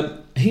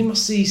 He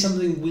must see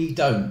something we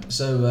don't.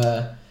 So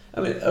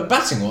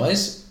batting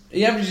wise,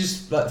 he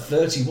averages like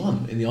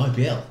 31 in the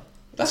IPL.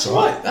 That's all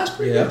right. That's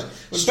pretty good.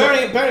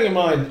 Well, bearing in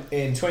mind,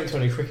 in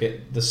 2020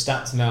 cricket, the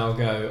stats now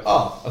go,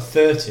 a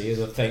 30 is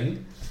a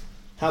thing.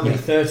 How many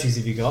 30s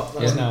have you got?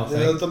 That's now a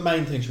thing. The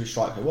main thing should be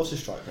strike rate. What's his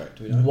strike rate?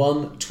 Do we know?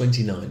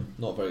 129.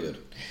 Not very good.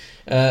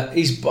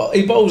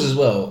 He bowls as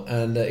well,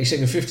 and he's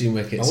taken 15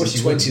 wickets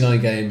in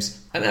 29 games,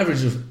 an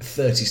average of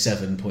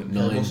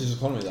 37.9. What's his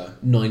economy though?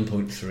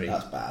 9.3.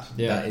 That's bad.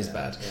 That is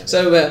bad.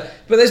 So, but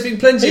there's been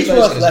plenty. He's of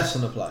worth less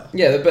than a player.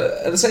 Yeah,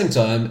 but at the same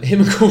time,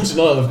 him and Gordon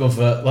Isle have gone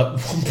for like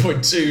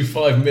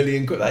 1.25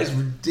 million. That is a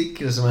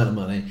ridiculous amount of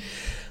money.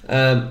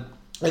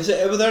 Were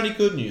there any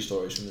good news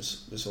stories from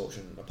this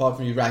auction, apart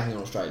from you ragging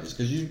on Australians?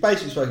 Because you've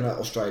basically spoken about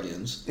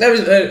Australians.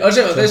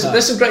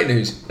 There's some great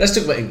news. Let's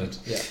talk about England.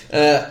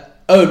 Yeah.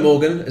 Owen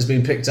Morgan has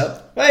been picked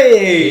up.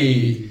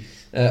 Hey!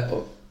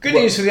 Good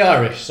news for the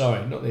Irish.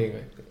 Sorry, not the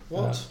English.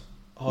 What?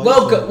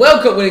 World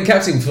Cup winning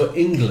captain for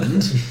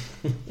England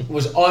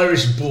was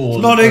Irish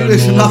born. Not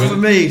English enough for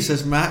me,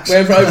 says Max.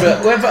 Went for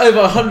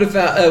over 100,000.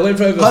 I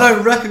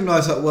don't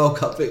recognise that World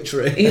Cup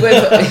victory. He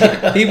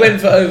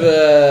went for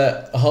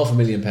over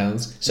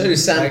 £500,000. So did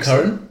Sam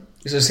Curran.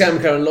 So Sam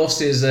Curran lost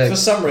his for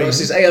some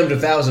reason his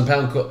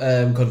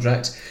 £800,000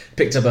 contract,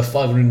 picked up a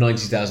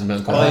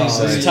 £590,000 contract.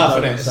 It's tough,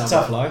 isn't it? It's a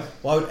tough life.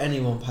 Why would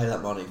anyone pay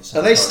that money?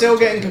 Are they still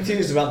getting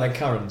confused about their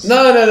Currans?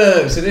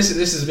 No. So this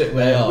is a bit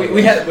where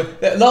we had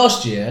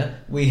last year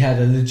we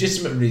had a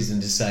legitimate reason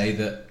to say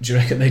that. Do you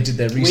reckon they did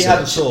their research? We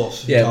had a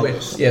source. They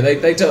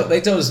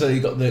told us that they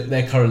got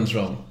their Currans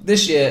wrong.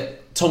 This year,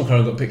 Tom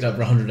Curran got picked up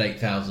for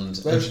 108,000.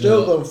 They've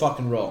still got them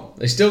fucking wrong.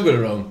 They still got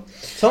it wrong.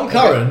 Tom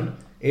Curran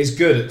is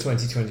good at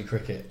 2020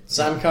 cricket.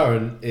 Sam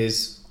Curran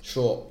is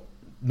short,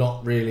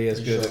 not really as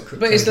good at cricket.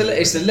 But it's the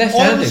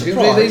left-handed. They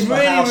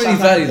really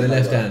value the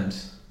left hand.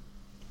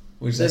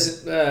 Which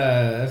is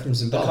from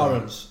Zimbabwe. The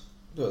Currans.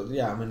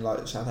 Yeah, I mean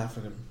like South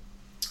African,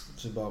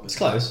 Zimbabwe. It's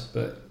close,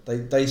 but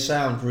they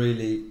sound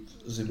really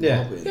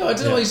Zimbabwean. Yeah, I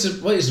don't know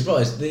why you're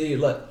surprised.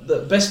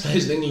 The best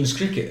players in England's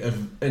cricket have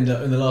ended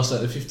up in the last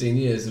 15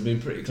 years. They've been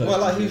pretty close. Well,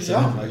 like who's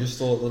young? I just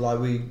thought that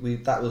we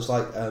that was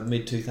like a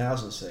mid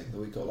 2000s thing that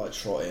we got like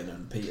Trott in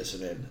and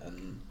Peterson in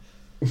and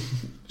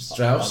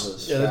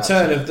Strauss. The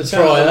turn of the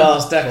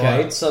last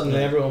decade.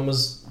 Suddenly everyone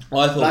was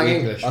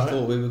English. I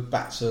thought we were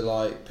back to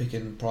like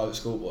picking private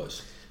school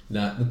boys.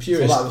 No, the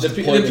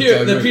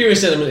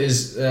purest element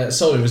is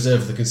solely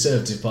reserved for the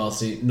Conservative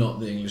Party,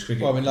 not the English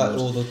cricket. Well, I mean, like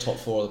all the top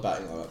four of the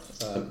batting lineup.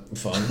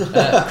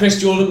 Fine.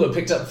 Chris Jordan got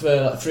picked up for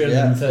like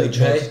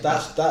 330k.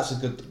 That's a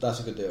good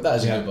deal. That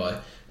is a good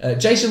buy.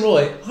 Jason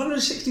Roy,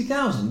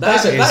 160,000.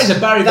 That is a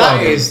Barry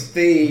bargain. That is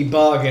the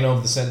bargain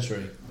of the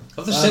century.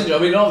 Of the century, I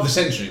mean not of the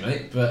century,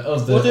 mate, but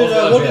of the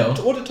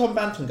IPL. What did Tom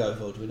Banton go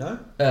for? Do we know?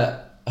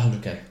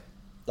 100k.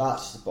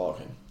 That's the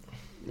bargain.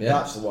 Yeah.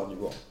 That's the one you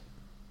want.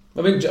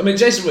 I mean,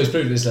 Jason Roy's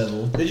proved this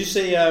level. Did you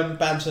see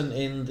Banton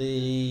in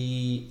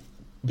the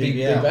Big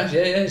Bash?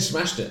 Yeah, he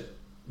smashed it.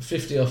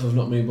 50 off of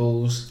not many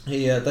balls.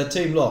 Their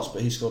team lost,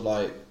 but he scored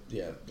like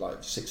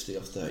 60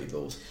 off 30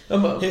 balls.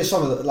 Here's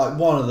some of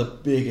one of the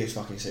biggest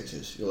fucking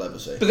sixes you'll ever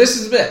see. But this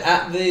is a bit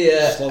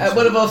at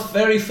one of our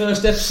very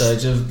first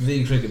episodes of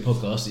the Cricket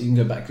Podcast that you can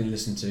go back and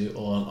listen to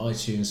on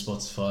iTunes,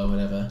 Spotify, or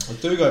whatever.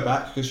 Do go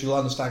back because you'll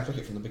understand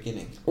cricket from the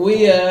beginning.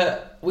 We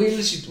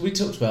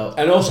talked about,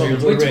 and also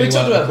we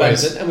talked about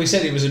Banton, and we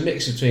said he was a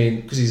mix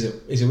between, because he's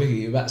a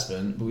wicket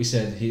batsman, but we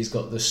said he's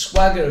got the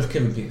swagger of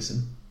Kevin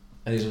Peterson.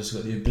 And he's also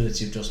got the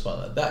ability of Josh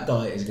Butler. That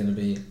guy is going to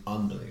be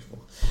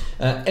unbelievable.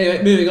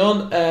 Anyway, moving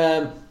on.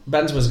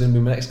 Banton was going to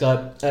be my next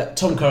guy.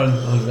 Tom Curran,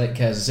 108k,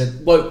 as I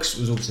said. Wokes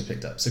was also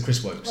picked up. So Chris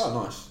Wokes.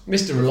 Oh, nice.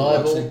 Mr.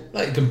 Reliable.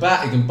 He can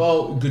bat, he can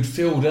bowl, good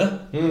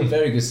fielder.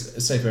 Very good,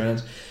 safe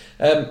around.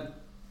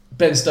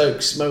 Ben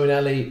Stokes, Moeen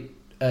Ali,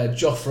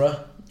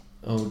 Jofra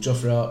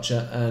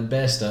Archer, and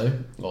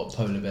Bairstow, or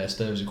Polar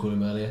Bairstow as you called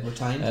him earlier.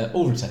 Retained?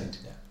 All retained.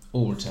 Yeah.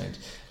 All retained.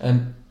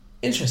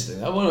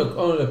 Interesting. I want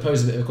to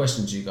pose a bit of a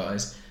question to you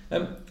guys.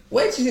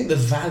 Where do you think the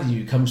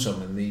value comes from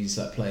in these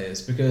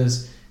players?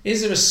 Because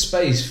is there a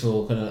space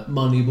for kind of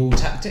Moneyball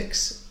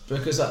tactics?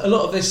 Because a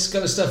lot of this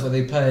kind of stuff where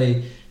they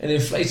pay an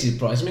inflated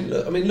price. I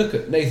mean, look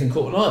at Nathan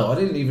Coulter-Nile. I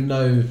didn't even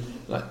know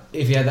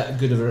if he had that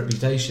good of a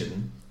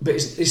reputation. But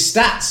his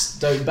stats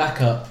don't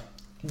back up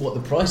what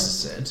the price has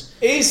said.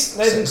 Is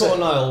Nathan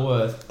Cotter-Nile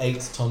worth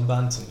 8 Tom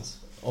Bantons?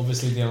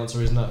 Obviously, the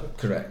answer is no.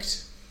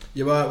 Correct.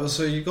 Yeah, well,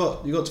 so you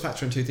got to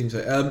factor in two things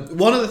here.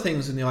 One of the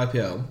things in the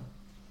IPL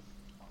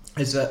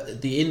is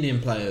that the Indian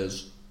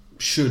players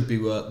should be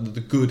worth,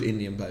 the good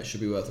Indian players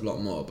should be worth a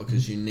lot more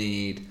because you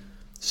need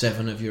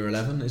 7 of your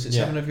 11. Is it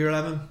 7 of your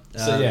 11?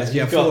 So you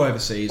have 4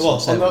 overseas. Well,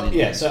 and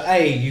 7 so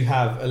A, you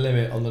have a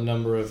limit on the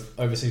number of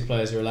overseas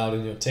players you're allowed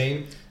in your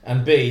team,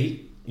 and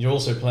B, you're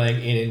also playing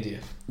in India.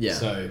 Yeah.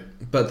 So,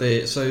 but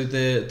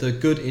the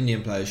good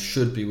Indian players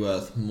should be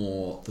worth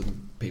more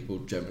than people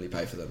generally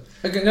pay for them.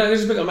 Okay, no,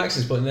 just pick on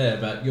Max's point there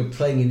about you're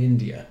playing in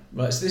India,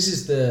 right? So this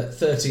is the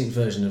 13th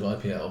version of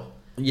IPL.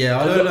 Yeah,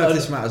 I don't know if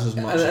this matters as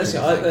much. And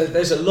actually,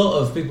 there's a lot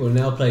of people who are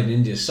now playing in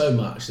India so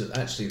much that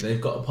actually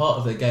they've got a part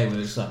of their game where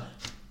it's like,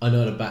 I know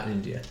how to bat in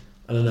India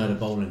and I know how to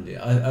bowl in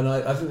India,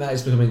 I think that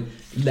is becoming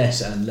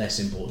less and less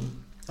important.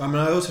 I mean,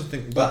 I also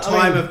think, but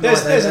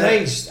there's an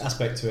age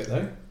aspect to it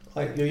though.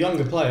 Like your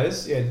younger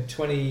players,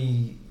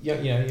 20, your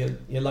young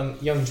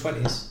 20s.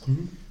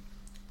 Mm-hmm.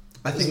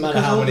 I think doesn't matter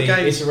how many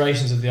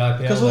iterations of the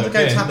IPL because all the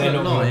games happen they're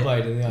at not night.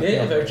 Played in the IPL,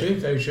 yeah,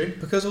 very true.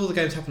 Because all the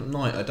games happen at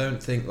night, I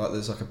don't think like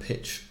there's like a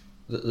pitch.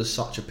 There's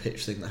such a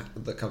pitch thing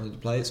that comes into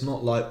play. It's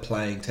not like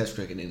playing Test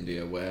cricket in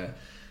India where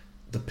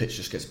the pitch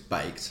just gets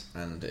baked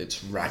and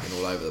it's ragging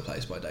all over the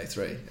place by day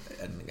 3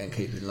 and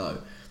keeping low.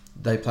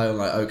 They play on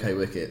like okay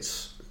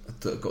wickets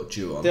that have got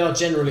dew on. They are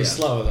generally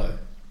slower though.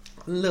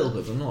 A little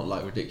bit, but not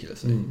like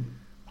ridiculously.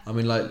 I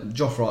mean, like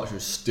Jofra Archer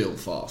is still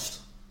fast.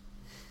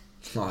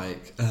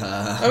 Like,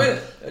 I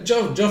mean,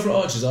 Jofra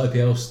Archer's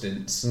IPL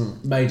stints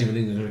made him an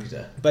England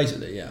cricketer.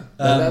 Basically, yeah.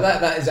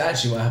 That is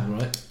actually what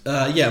happened,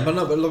 right? Yeah, but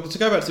to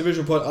go back to the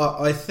original point,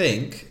 I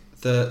think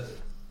that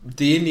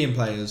the Indian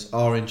players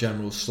are in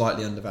general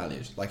slightly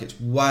undervalued. Like it's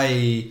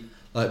way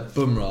like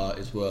Bumrah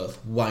is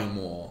worth way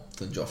more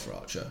than Jofra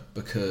Archer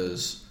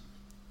because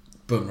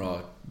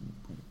Bumrah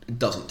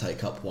doesn't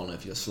take up one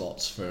of your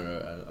slots for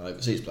an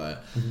overseas player,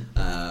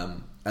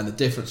 and the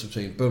difference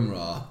between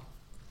Bumrah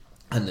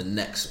and the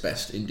next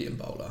best Indian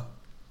bowler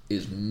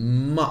is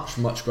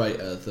much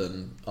greater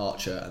than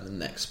Archer and the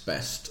next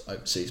best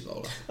overseas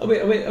bowler. I mean,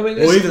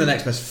 or even the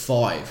next best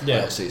 5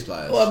 overseas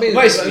players. Well, I mean,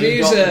 basically,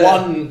 you've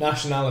got one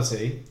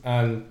nationality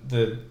and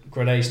the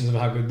gradations of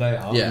how good they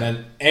are, and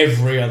then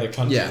every other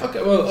country. Yeah.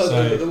 Okay. Well,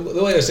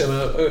 the way I say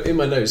it, in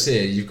my notes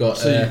here, you've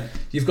got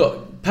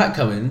Pat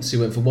Cummins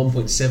who went for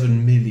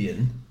 1.7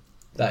 million.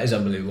 That is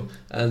unbelievable,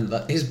 and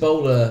his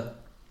bowler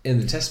in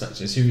the Test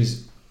matches, who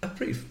is a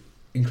pretty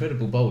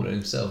incredible bowler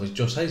himself, is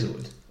Josh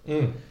Hazlewood.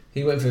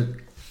 He went for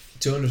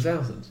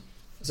 200,000.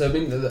 So I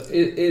mean,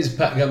 is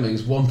Pat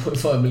Cummins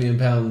 £1.5 million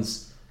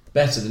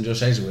better than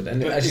Josh Hazlewood?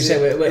 And as you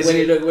say, when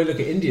you look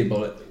at Indian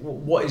bowler,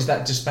 what is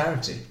that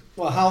disparity?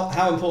 Well,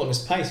 how important is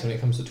pace when it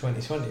comes to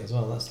 2020 as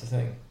well? That's the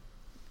thing.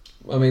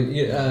 I mean,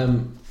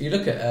 you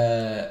look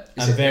at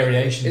and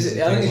variations.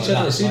 I think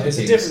Chennai Super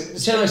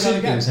Kings. Chennai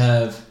Super Kings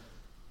have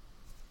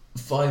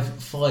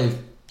five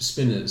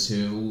spinners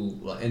who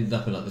all ended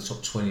up in the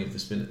top 20 of the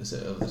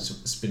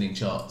spinning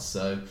charts.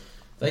 So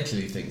they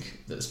clearly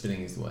think that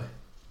spinning is the way.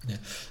 Yeah,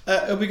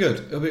 it'll be good.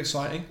 It'll be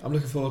exciting. I'm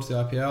looking forward to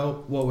the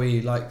IPL. What are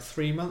we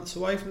 3 months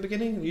away from the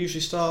beginning? It usually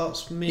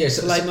starts mid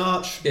to late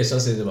March. Yes,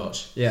 that's the end of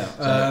March.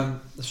 Yeah.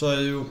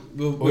 So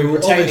we're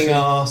retaining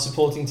our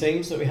supporting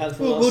teams that we had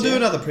from last year. We'll do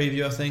another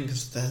preview, I think,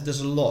 because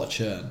there's a lot of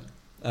churn.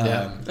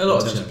 A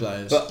lot of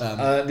players. But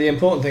the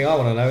important thing I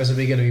want to know is: are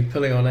we going to be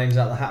pulling our names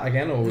out of the hat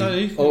again, or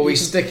are we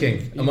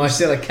sticking? Am I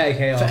still a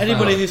KKR? For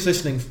anybody who's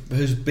listening,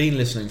 who's been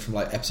listening from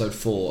episode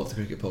 4 of the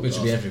Cricket Podcast, which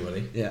would be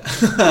everybody. Yeah.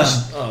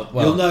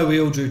 You'll know we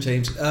all drew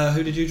teams.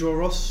 Who did you draw,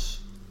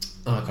 Ross?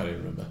 Oh, I can't even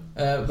remember.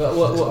 But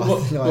what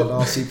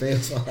RCB or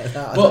something like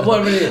that. What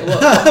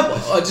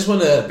I just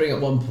want to bring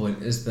up one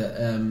point is that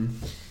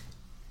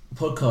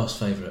podcast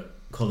favourite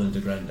Colin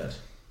de Grandad.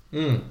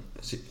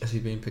 Has he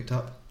been picked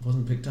up?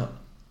 Wasn't picked up.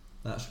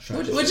 That's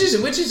strange. Which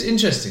is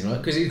interesting, right?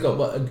 Because he's got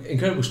an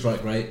incredible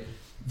strike rate,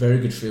 very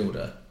good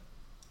fielder.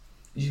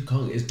 You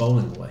can't get his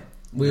bowling away.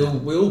 We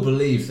all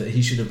believe that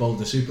he should have bowled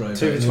the super over.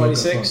 2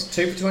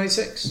 for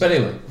 26. But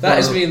anyway, that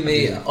has been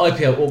the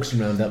IPL auction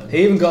roundup.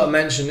 He even got a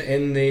mention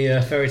in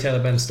the Fairy Tale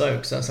of Ben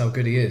Stokes. That's how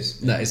good he is.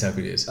 That is how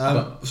good he is.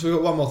 So we've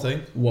got one more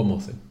thing. One more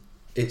thing.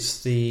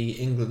 It's the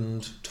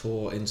England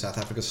tour in South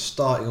Africa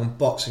starting on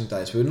Boxing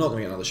Day. So we're not going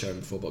to get another show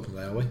before Boxing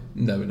Day, are we?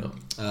 No, we're not.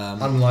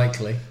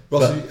 Unlikely.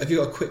 Ross, have you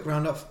got a quick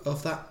roundup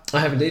of that?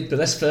 I have indeed, but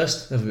let's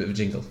first have a bit of a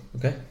jingle,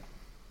 okay?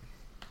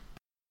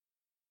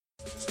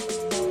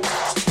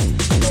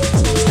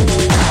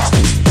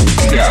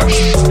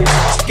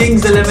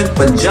 Kings 11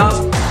 Punjab.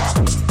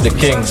 The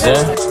Kings,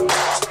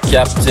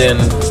 Captain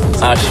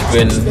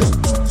Ashwin.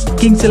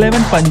 Kings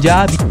 11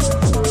 Punjab.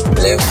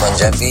 Play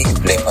Punjabi,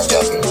 play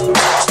Punjabi.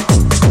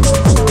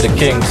 The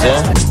Kings,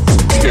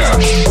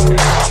 Cash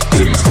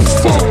in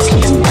fuck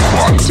you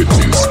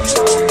quantities.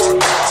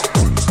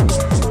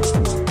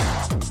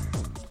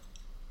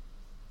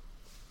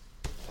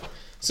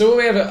 So what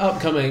we have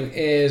upcoming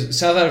is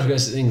South Africa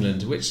versus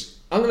England, which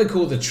I'm going to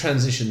call the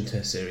transition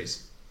Test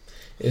series.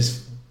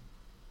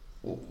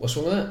 What's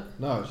wrong with that?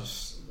 No,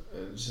 it's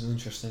an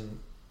interesting.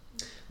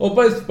 Well,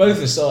 both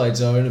the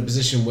sides are in a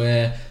position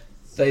where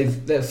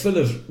they're full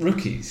of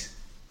rookies.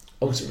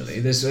 Ultimately,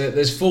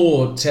 there's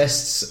 4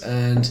 tests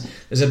and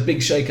there's a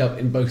big shake-up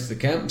in both the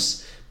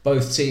camps.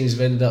 Both teams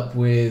have ended up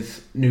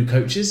with new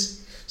coaches.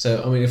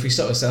 So, I mean, if we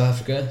start with South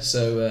Africa,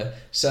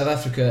 South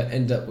Africa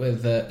ended up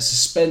with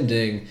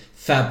suspending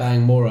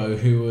Thabang Moro,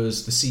 who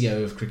was the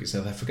CEO of Cricket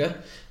South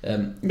Africa.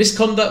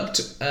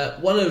 Misconduct.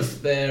 One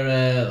of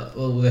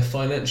their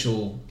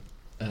financial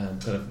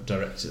kind of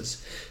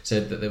directors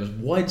said that there was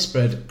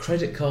widespread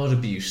credit card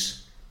abuse.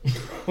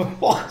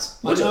 What?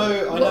 I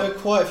know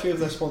quite a few of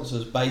their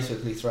sponsors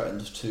basically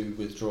threatened to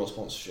withdraw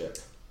sponsorship.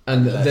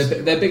 And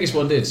their biggest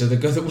one did. So the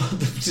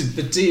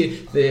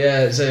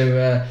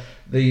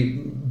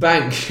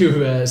bank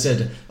who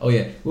said, "Oh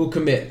yeah, we'll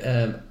commit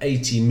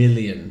 80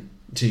 million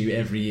to you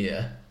every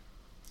year,"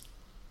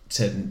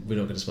 said, "We're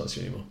not going to sponsor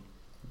you anymore."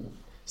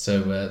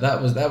 So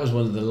that was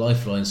one of the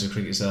lifelines of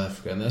Cricket South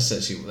Africa, and that's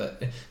actually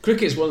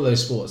cricket is one of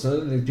those sports. And I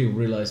don't think people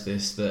realise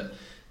this, that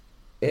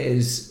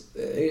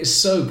it's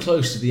so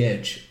close to the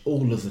edge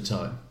all of the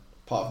time.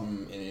 Apart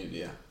from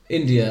in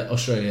India,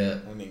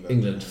 Australia, and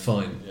England,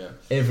 fine. Yeah.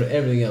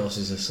 Everything else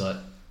is just like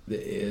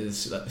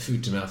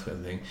food to mouth kind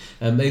of thing.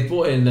 And they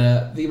brought in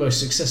the most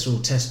successful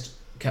Test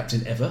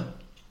captain ever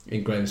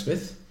in Graham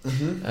Smith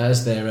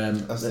as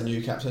their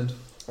new captain.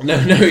 No,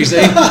 he's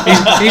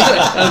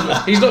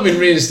not been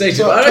reinstated.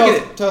 So, but I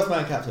reckon 12th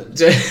man captain.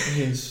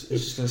 He's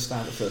just going to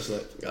stand at first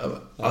look. I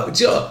would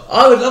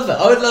love that.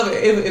 I would love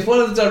it if one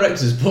of the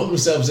directors brought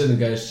themselves in and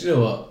goes, "Do you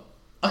know what?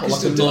 I can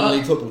still do a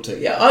non-league football team.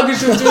 Yeah, I can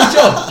still do a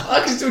job.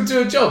 I can still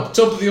do a job.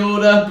 Top of the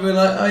order, being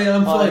like, oh yeah,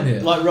 I'm fine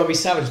here." Like Robbie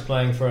Savage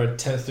playing for a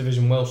 10th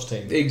Division Welsh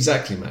team.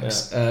 Exactly,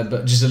 Max. Yeah.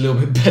 But just a little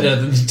bit better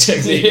than the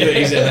technique that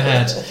he's ever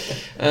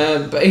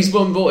had. But he's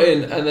been brought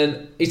in, and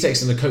then he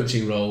takes on a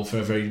coaching role for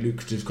a very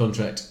lucrative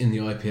contract in the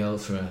IPL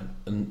for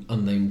an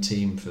unnamed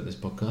team for this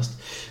podcast.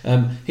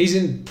 He's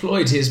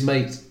employed his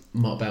mate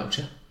Mark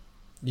Boucher.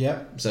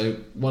 Yeah. So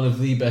one of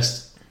the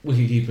best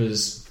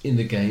wicketkeepers in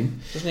the game.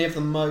 Doesn't he have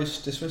the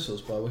most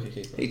dismissals by a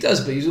wicketkeeper? He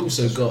does, but he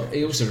also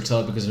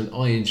retired because of an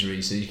eye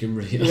injury. So you can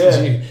really,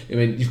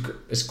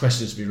 there's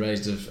questions to be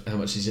raised of how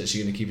much he's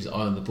actually going to keep his eye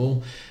on the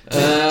ball.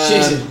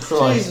 Jesus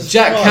Christ!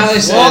 Jack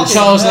Callis and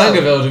Charles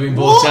Langeveld have been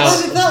bought out.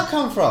 Where did that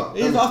come from?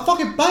 A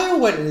fucking bail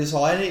went in his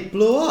eye and it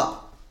blew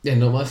up. Yeah,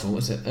 not my fault,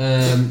 was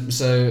it?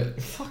 So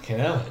fucking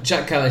hell.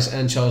 Jack Callis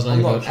and Charles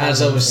Langeveld,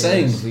 as I was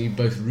saying before you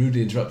both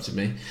rudely interrupted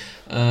me.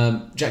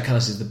 Jack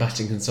Callis is the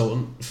batting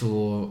consultant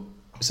for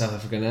South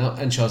Africa now,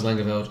 and Charles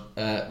Langeveld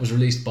was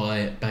released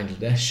by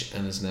Bangladesh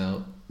and is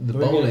now the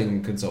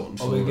bowling consultant.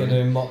 Are we going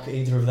to mock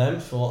either of them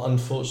for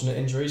unfortunate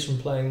injuries from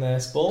playing their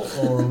sport,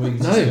 or are we?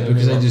 No,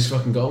 because they just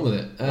fucking got on with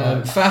it.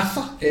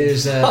 Faf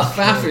is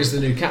the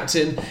new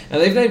captain,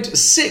 and they've named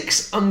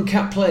 6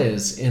 uncapped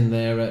players in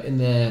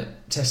their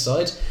Test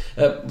side.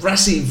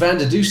 Rassie van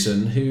der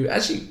Dusen, who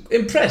actually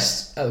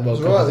impressed at the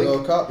World Cup. The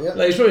World Cup,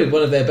 yeah. He's probably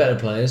one of their better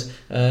players.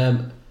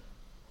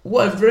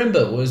 What I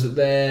remember was that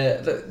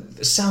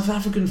the South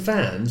African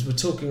fans were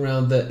talking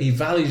around that he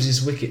values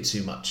his wicket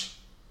too much.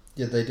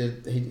 Yeah, they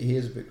did. He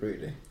is a bit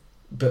greedy.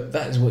 But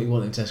that is what you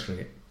want in Test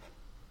cricket.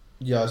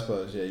 Yeah, I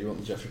suppose. Yeah, you want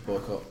the Jeffrey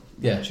Boycott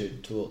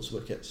attitude towards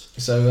wickets.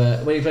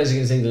 So when he plays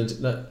against England,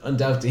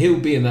 undoubtedly he'll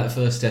be in that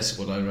first Test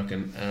squad, I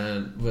reckon,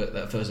 and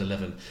that first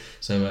 11.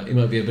 So he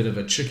might be a bit of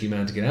a tricky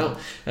man to get out.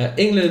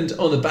 England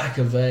on the back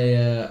of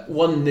a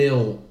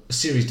 1-0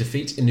 series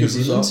defeat in New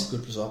Zealand.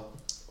 Good result.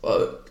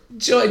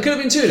 Do you know, it could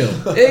have been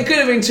 2-0. It could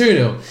have been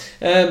 2-0.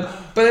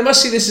 But they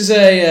must see this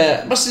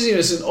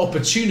as an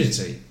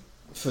opportunity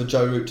for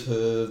Joe Root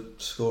to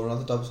score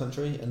another double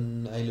century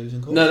in a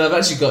losing course. No, I've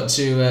actually got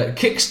to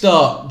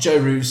kickstart Joe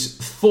Root's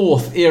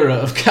 4th era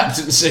of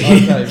captaincy.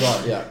 Okay,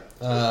 right, yeah.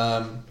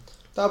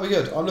 That'll be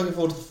good. I'm looking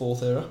forward to the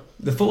 4th era.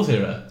 The 4th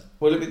era?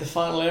 Will it be the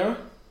final era?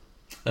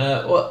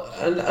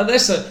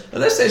 Unless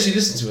they actually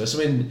listen to us. I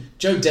mean,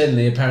 Joe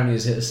Denley apparently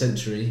has hit a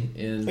century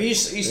in. Are you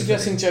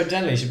suggesting Joe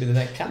Denley should be the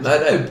next captain?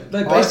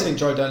 No. I think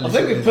Joe Denley. I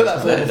think we put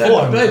that forward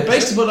before.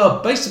 Based upon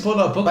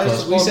our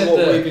podcast, we said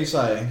what we've been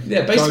saying.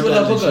 Yeah, based upon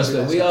our podcast,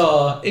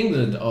 that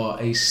England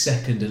are a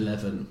second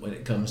 11 when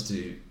it comes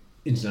to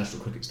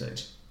international cricket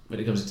stage. When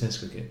it comes to Test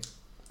cricket,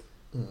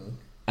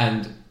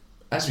 and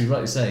as we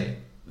rightly say,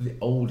 the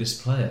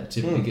oldest player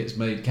typically gets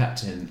made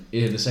captain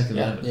in the second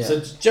 11. Yeah. So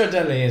Joe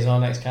Denley is our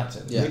next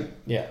captain.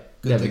 Yeah.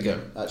 There we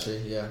go. Actually,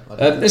 yeah.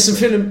 There's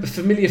some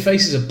familiar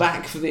faces are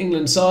back for the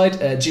England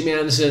side. Jimmy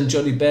Anderson,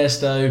 Johnny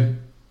Bairstow,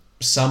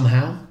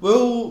 somehow.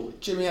 Will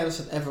Jimmy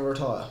Anderson ever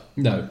retire?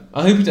 No.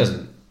 I hope he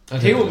doesn't.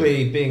 He will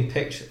be being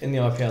picked in the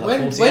IPL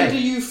at 48. When do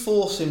you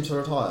force him to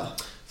retire?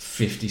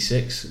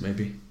 56,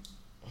 maybe.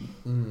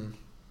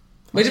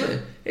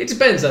 It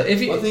depends, though. I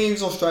think he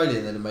was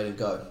Australian, then it made him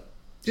go.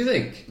 Do you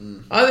think?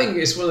 I think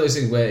it's one of those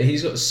things where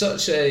he's got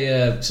such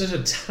a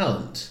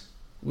talent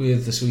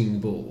with the swinging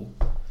ball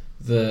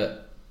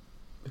that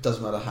It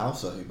doesn't matter how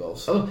so who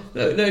bowls. Oh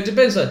no, it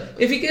depends. Like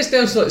if he gets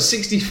down to like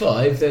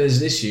 65, then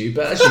there's an issue.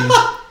 But actually,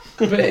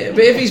 but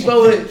if he's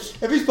bowling,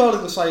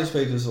 the same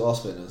speed as our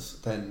spinners,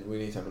 then we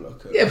need to have a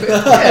look. At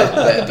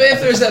but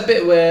if there's that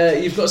bit where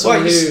you've got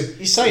someone you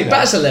who say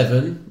bats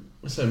 11.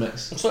 So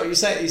Max, I'm sorry, you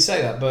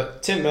say that,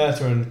 but Tim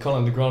Murtagh and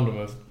Colin de Grandhomme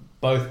have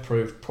both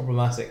proved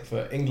problematic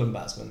for England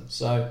batsmen.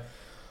 So.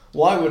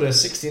 Why would a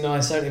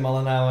 69, 70 mile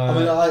an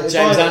hour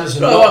James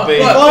Anderson not be?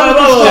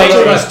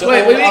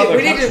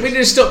 We need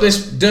to stop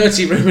this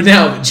dirty rumour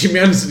now that Jimmy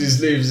Anderson is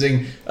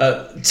losing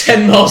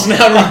 10 miles an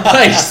hour of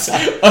pace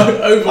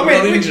over one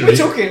injury.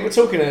 We're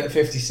talking at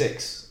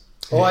 56.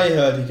 I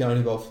heard he can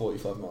only bowl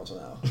 45 miles an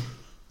hour.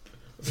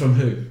 From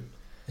who?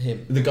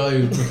 Him. The guy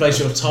who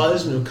replaced your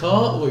tyres in your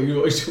car? What are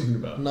you talking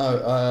about?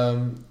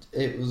 No,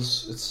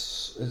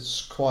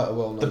 it's quite a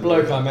well-known. The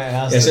bloke I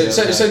met in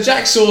Asda. So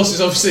Jack Sauce is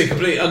obviously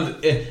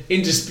completely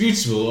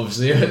indisputable,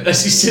 obviously,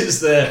 as he sits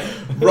there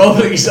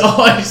rolling his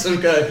eyes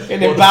and going,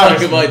 "What the fuck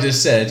have I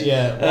just said?"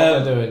 Yeah, what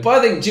am I doing? But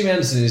I think Jimmy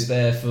Anderson is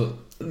there for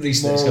at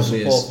least the next couple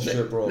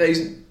of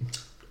years.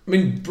 I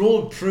mean,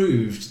 Broad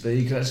proved that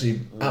he can actually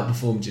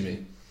outperform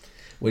Jimmy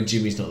when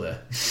Jimmy's not there.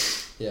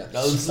 Yeah,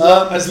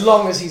 as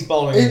long as he's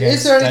bowling against.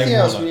 Is there anything Dave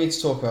else Waller. we need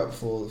to talk about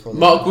before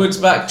Mark Wood's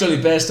back, Johnny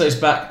Bairstow's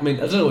back. I mean,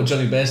 I don't know what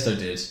Johnny Bairstow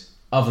did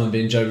other than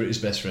being Joe Root's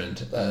best friend.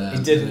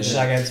 He didn't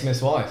shag Ed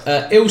Smith's wife.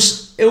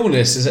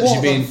 Illness has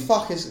actually been.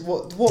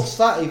 What the fuck what's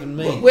that even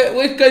mean?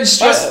 We're going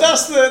straight.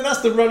 That's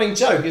the running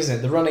joke, isn't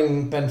it? The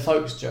running Ben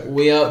Folkes joke.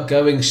 We are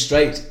going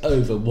straight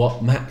over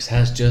what Max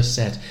has just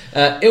said.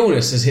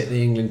 Illness has hit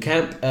the England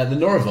camp, the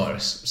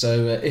norovirus.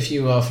 So if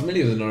you are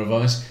familiar with the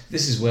norovirus,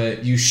 this is where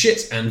you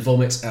shit and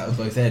vomit out of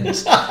both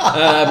ends.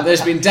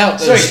 There's been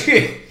doubt.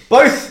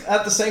 Both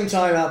at the same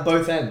time at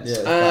both ends.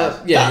 It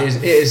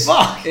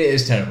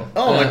is terrible.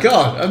 Oh my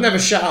god! I've never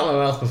shat out my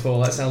mouth before.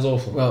 That sounds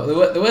awful. Well,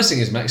 the worst thing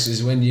is, Max,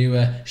 is when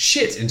you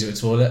shit into a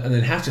toilet and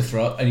then have to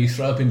throw up, and you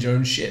throw up into your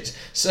own shit.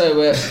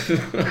 So,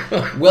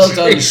 well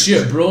done,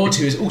 Stuart Broad,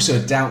 who is also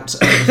a doubt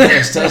over the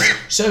first test.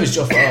 So is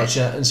Jofra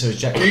Archer, and so is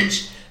Jack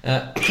Leach.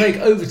 Craig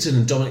Overton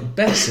and Dominic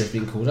Bess have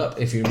been called up,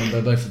 if you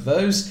remember both of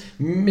those.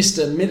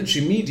 Mr.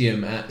 Military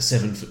Medium at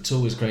 7 foot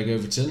tall is Craig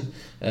Overton.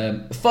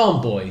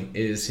 Farm Boy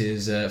is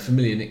his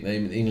familiar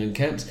nickname in the England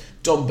camps.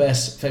 Dom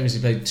Bess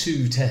famously played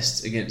 2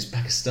 tests against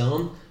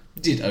Pakistan.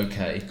 Did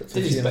okay.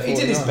 He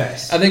did his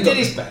best. And then did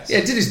his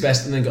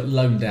best and then got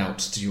loaned out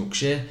to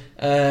Yorkshire.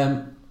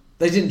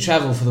 They didn't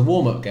travel for the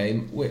warm-up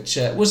game, which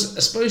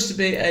was supposed to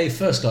be a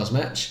first-class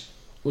match.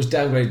 Was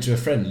downgraded to a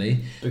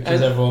friendly because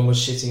everyone was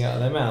shitting out of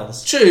their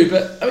mouths. True,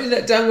 but I mean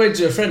that downgrade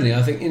to a friendly,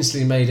 I think,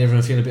 instantly made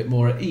everyone feel a bit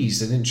more at ease.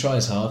 They didn't try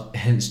as hard.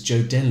 Hence,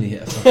 Joe Denley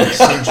hit a fucking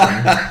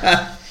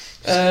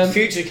century.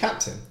 Future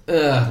captain.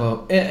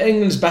 Well,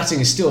 England's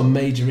batting is still a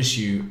major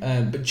issue,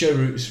 but Joe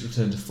Root's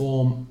return to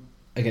form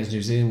against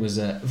New Zealand was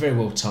very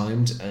well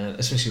timed,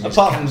 especially with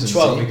apart from the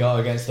 12 we got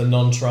against the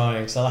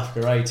non-trying South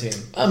Africa A team.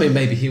 I mean,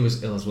 maybe he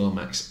was ill as well,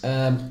 Max.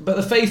 But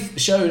the faith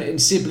shown in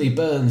Sibley,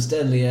 Burns,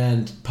 Denley,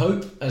 and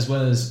Pope, as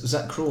well as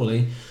Zach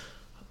Crawley,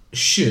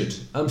 should.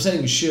 I'm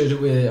saying should.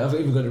 I've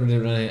even got it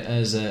written around here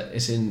as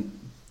it's in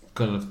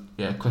kind of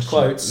question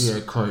quotes.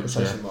 Yeah, quotes.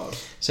 Yeah.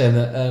 Saying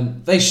that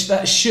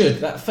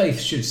that faith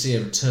should see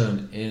a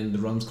return in the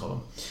runs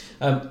column.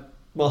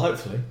 Well,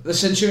 hopefully. The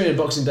Centurion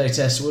Boxing Day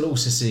test will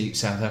also see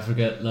South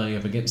Africa lining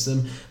up against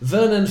them.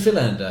 Vernon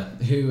Philander,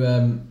 who,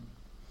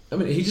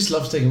 he just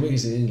loves taking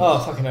wickets in England. Oh,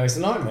 fucking hell, he's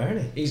a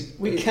nightmare, isn't he?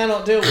 We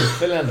cannot deal with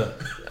Philander.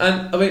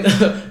 And,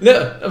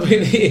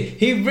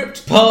 he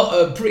ripped apart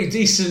a pretty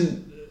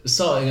decent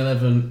starting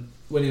 11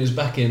 when he was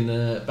back in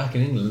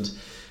England,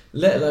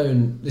 let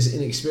alone this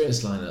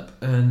inexperienced lineup.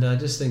 And I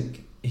just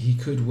think he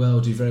could well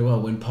do very well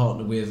when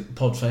partnered with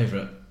pod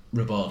favourite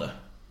Rabada.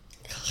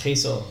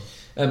 He's on.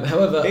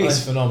 However,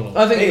 he's phenomenal.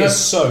 I think he's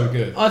so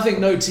good. I think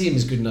no team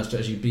is good enough to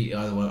actually beat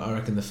either one. I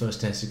reckon the first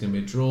test is going to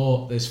be a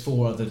draw. There's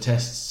 4 other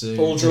tests.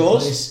 All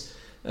draws?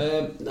 No,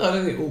 I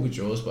don't think all be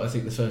draws, but I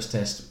think the first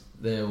test,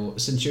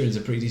 Centurion's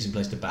a pretty decent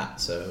place to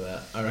bat,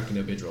 so I reckon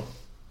it'll be a draw.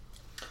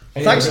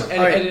 Any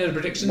other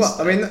predictions? Well,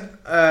 I mean,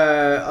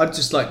 I'd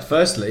just like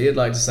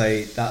to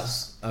say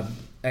that's an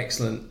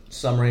excellent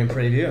summary and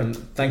preview, and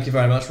thank you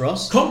very much,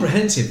 Ross.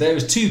 Comprehensive. There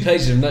was 2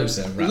 pages of notes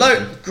there.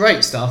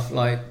 Great stuff.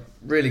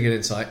 Really good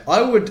insight.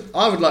 I would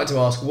like to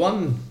ask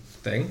one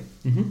thing.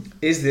 Mm-hmm.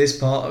 Is this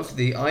part of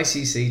the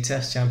ICC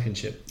Test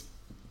Championship?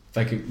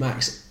 Thank you,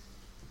 Max.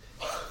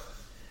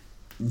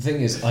 The thing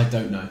is, I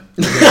don't know.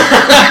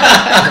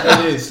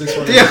 It is.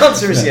 The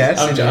answer is yes.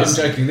 I'm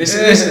joking. This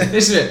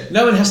is it.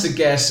 No one has to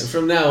guess.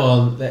 From now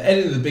on,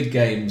 any of the big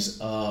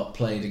games are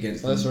played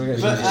against them.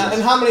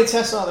 And how many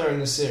tests are there in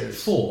this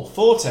series? 4.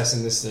 4 tests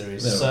in this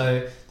series.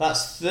 So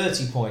that's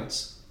 30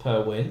 points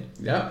per win.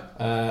 Yeah.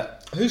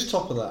 Who's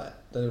top of that?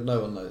 No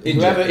one knows.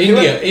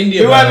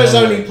 India. Whoever's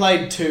only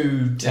played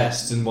 2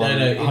 tests and won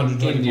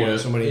 120 India,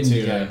 points from winning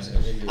 2 games.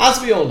 As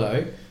we all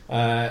know,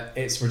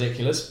 it's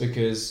ridiculous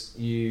because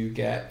you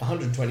get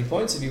 120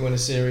 points if you win a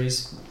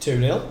series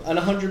 2-0 and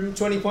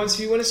 120 points if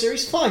you win a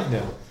series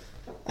 5-0.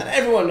 And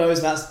everyone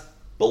knows that's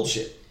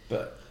bullshit.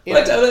 But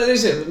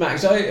Listen,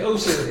 Max,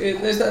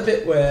 there's that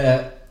bit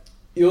where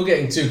you're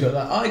getting too good.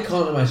 Like, I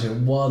can't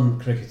imagine one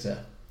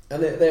cricketer,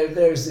 and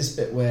there is this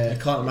bit where I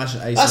can't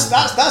imagine.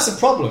 That's a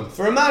problem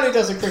for a man who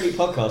does a cricket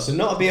podcast and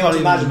not be able to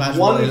imagine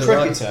one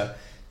cricketer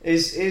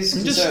is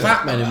just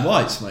fat men in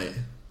whites, mate.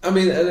 I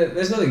mean,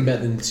 there's nothing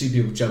better than two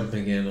people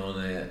jumping in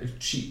on a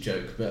cheap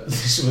joke, but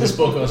this is what this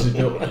podcast is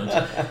built around.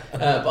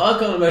 But I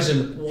can't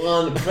imagine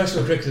one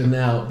professional cricketer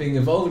now being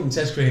involved in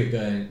Test cricket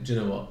going, do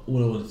you know what?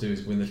 All I want to do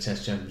is win the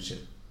Test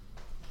Championship.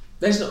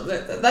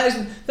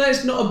 That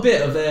is not a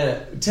bit of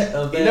their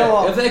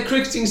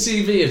cricketing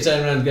CV of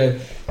turning around and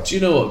going, do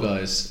you know what,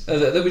 guys?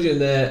 They'll be doing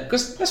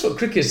because that's what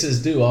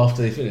cricketers do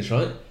after they finish,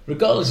 right?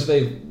 Regardless if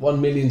they've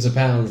won millions of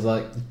pounds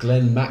like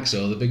Glenn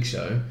Maxwell, the Big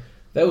Show.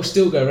 They'll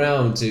still go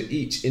around to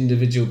each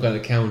individual kind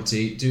of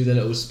county, do their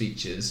little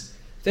speeches.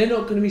 They're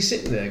not going to be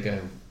sitting there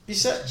going, do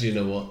you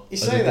know what? You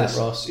say that,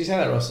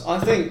 Ross. I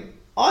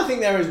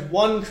think there is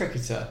one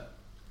cricketer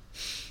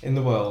in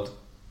the world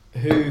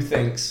who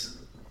thinks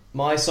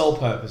my sole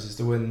purpose is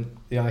to win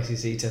the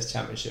ICC Test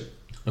Championship.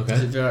 Okay.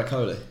 Is it Virat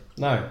Kohli?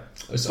 No.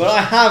 But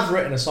I have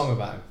written a song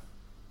about him.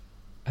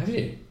 Have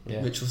you?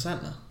 Yeah. Mitchell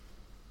Santner.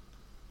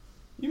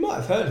 You might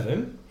have heard of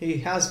him. He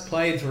has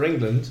played for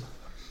England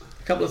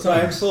a couple of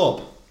times.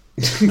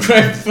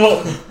 Graham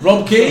Thorpe.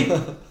 Rob Key?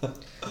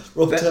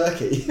 Rob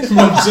Turkey.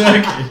 Rob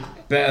Turkey.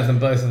 Better than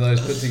both of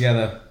those put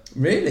together.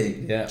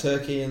 Really? Yeah.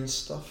 Turkey and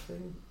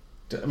stuffing.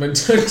 I mean,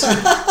 Turkey.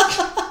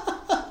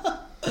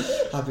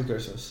 Happy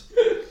Christmas.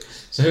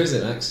 So who is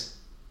it, Max?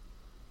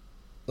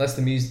 Let's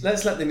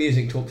let the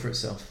music talk for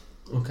itself.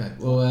 Okay.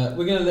 Well,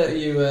 we're going to let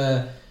you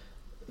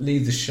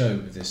lead the show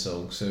with this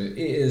song. So it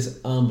is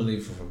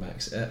unbelievable from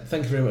Max.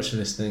 Thank you very much for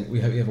listening.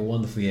 We hope you have a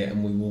wonderful year,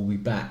 and we will be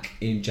back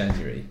in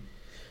January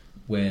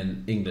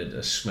when England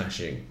are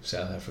smashing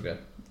South Africa.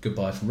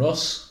 Goodbye from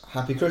Ross.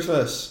 Happy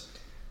Christmas.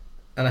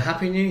 And a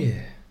Happy New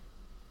Year.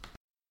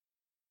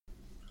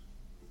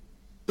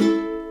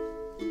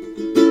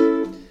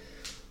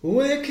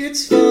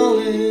 Wickets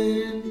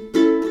falling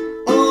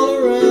all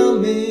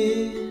around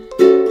me.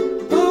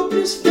 Hope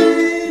is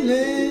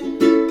failing.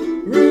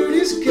 Root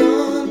is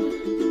gone.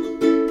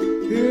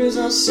 Who is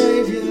our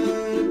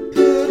saviour?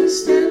 Put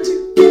us stand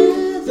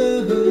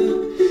together.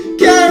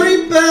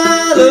 Carry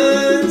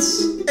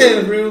balance,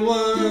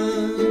 everyone.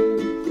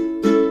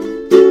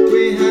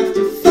 We have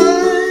to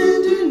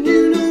find a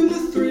new number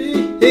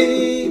 3.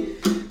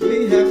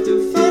 We have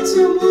to find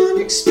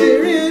someone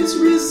experienced,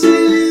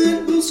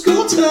 resilient, who'll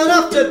score turn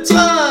after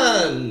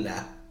turn.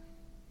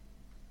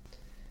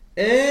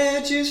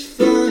 Edges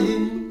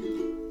flying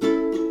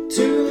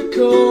to the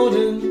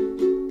cordon.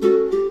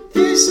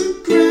 This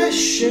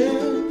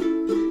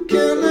aggression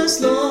can't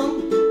last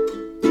long.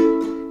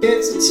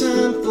 It's a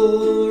time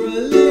for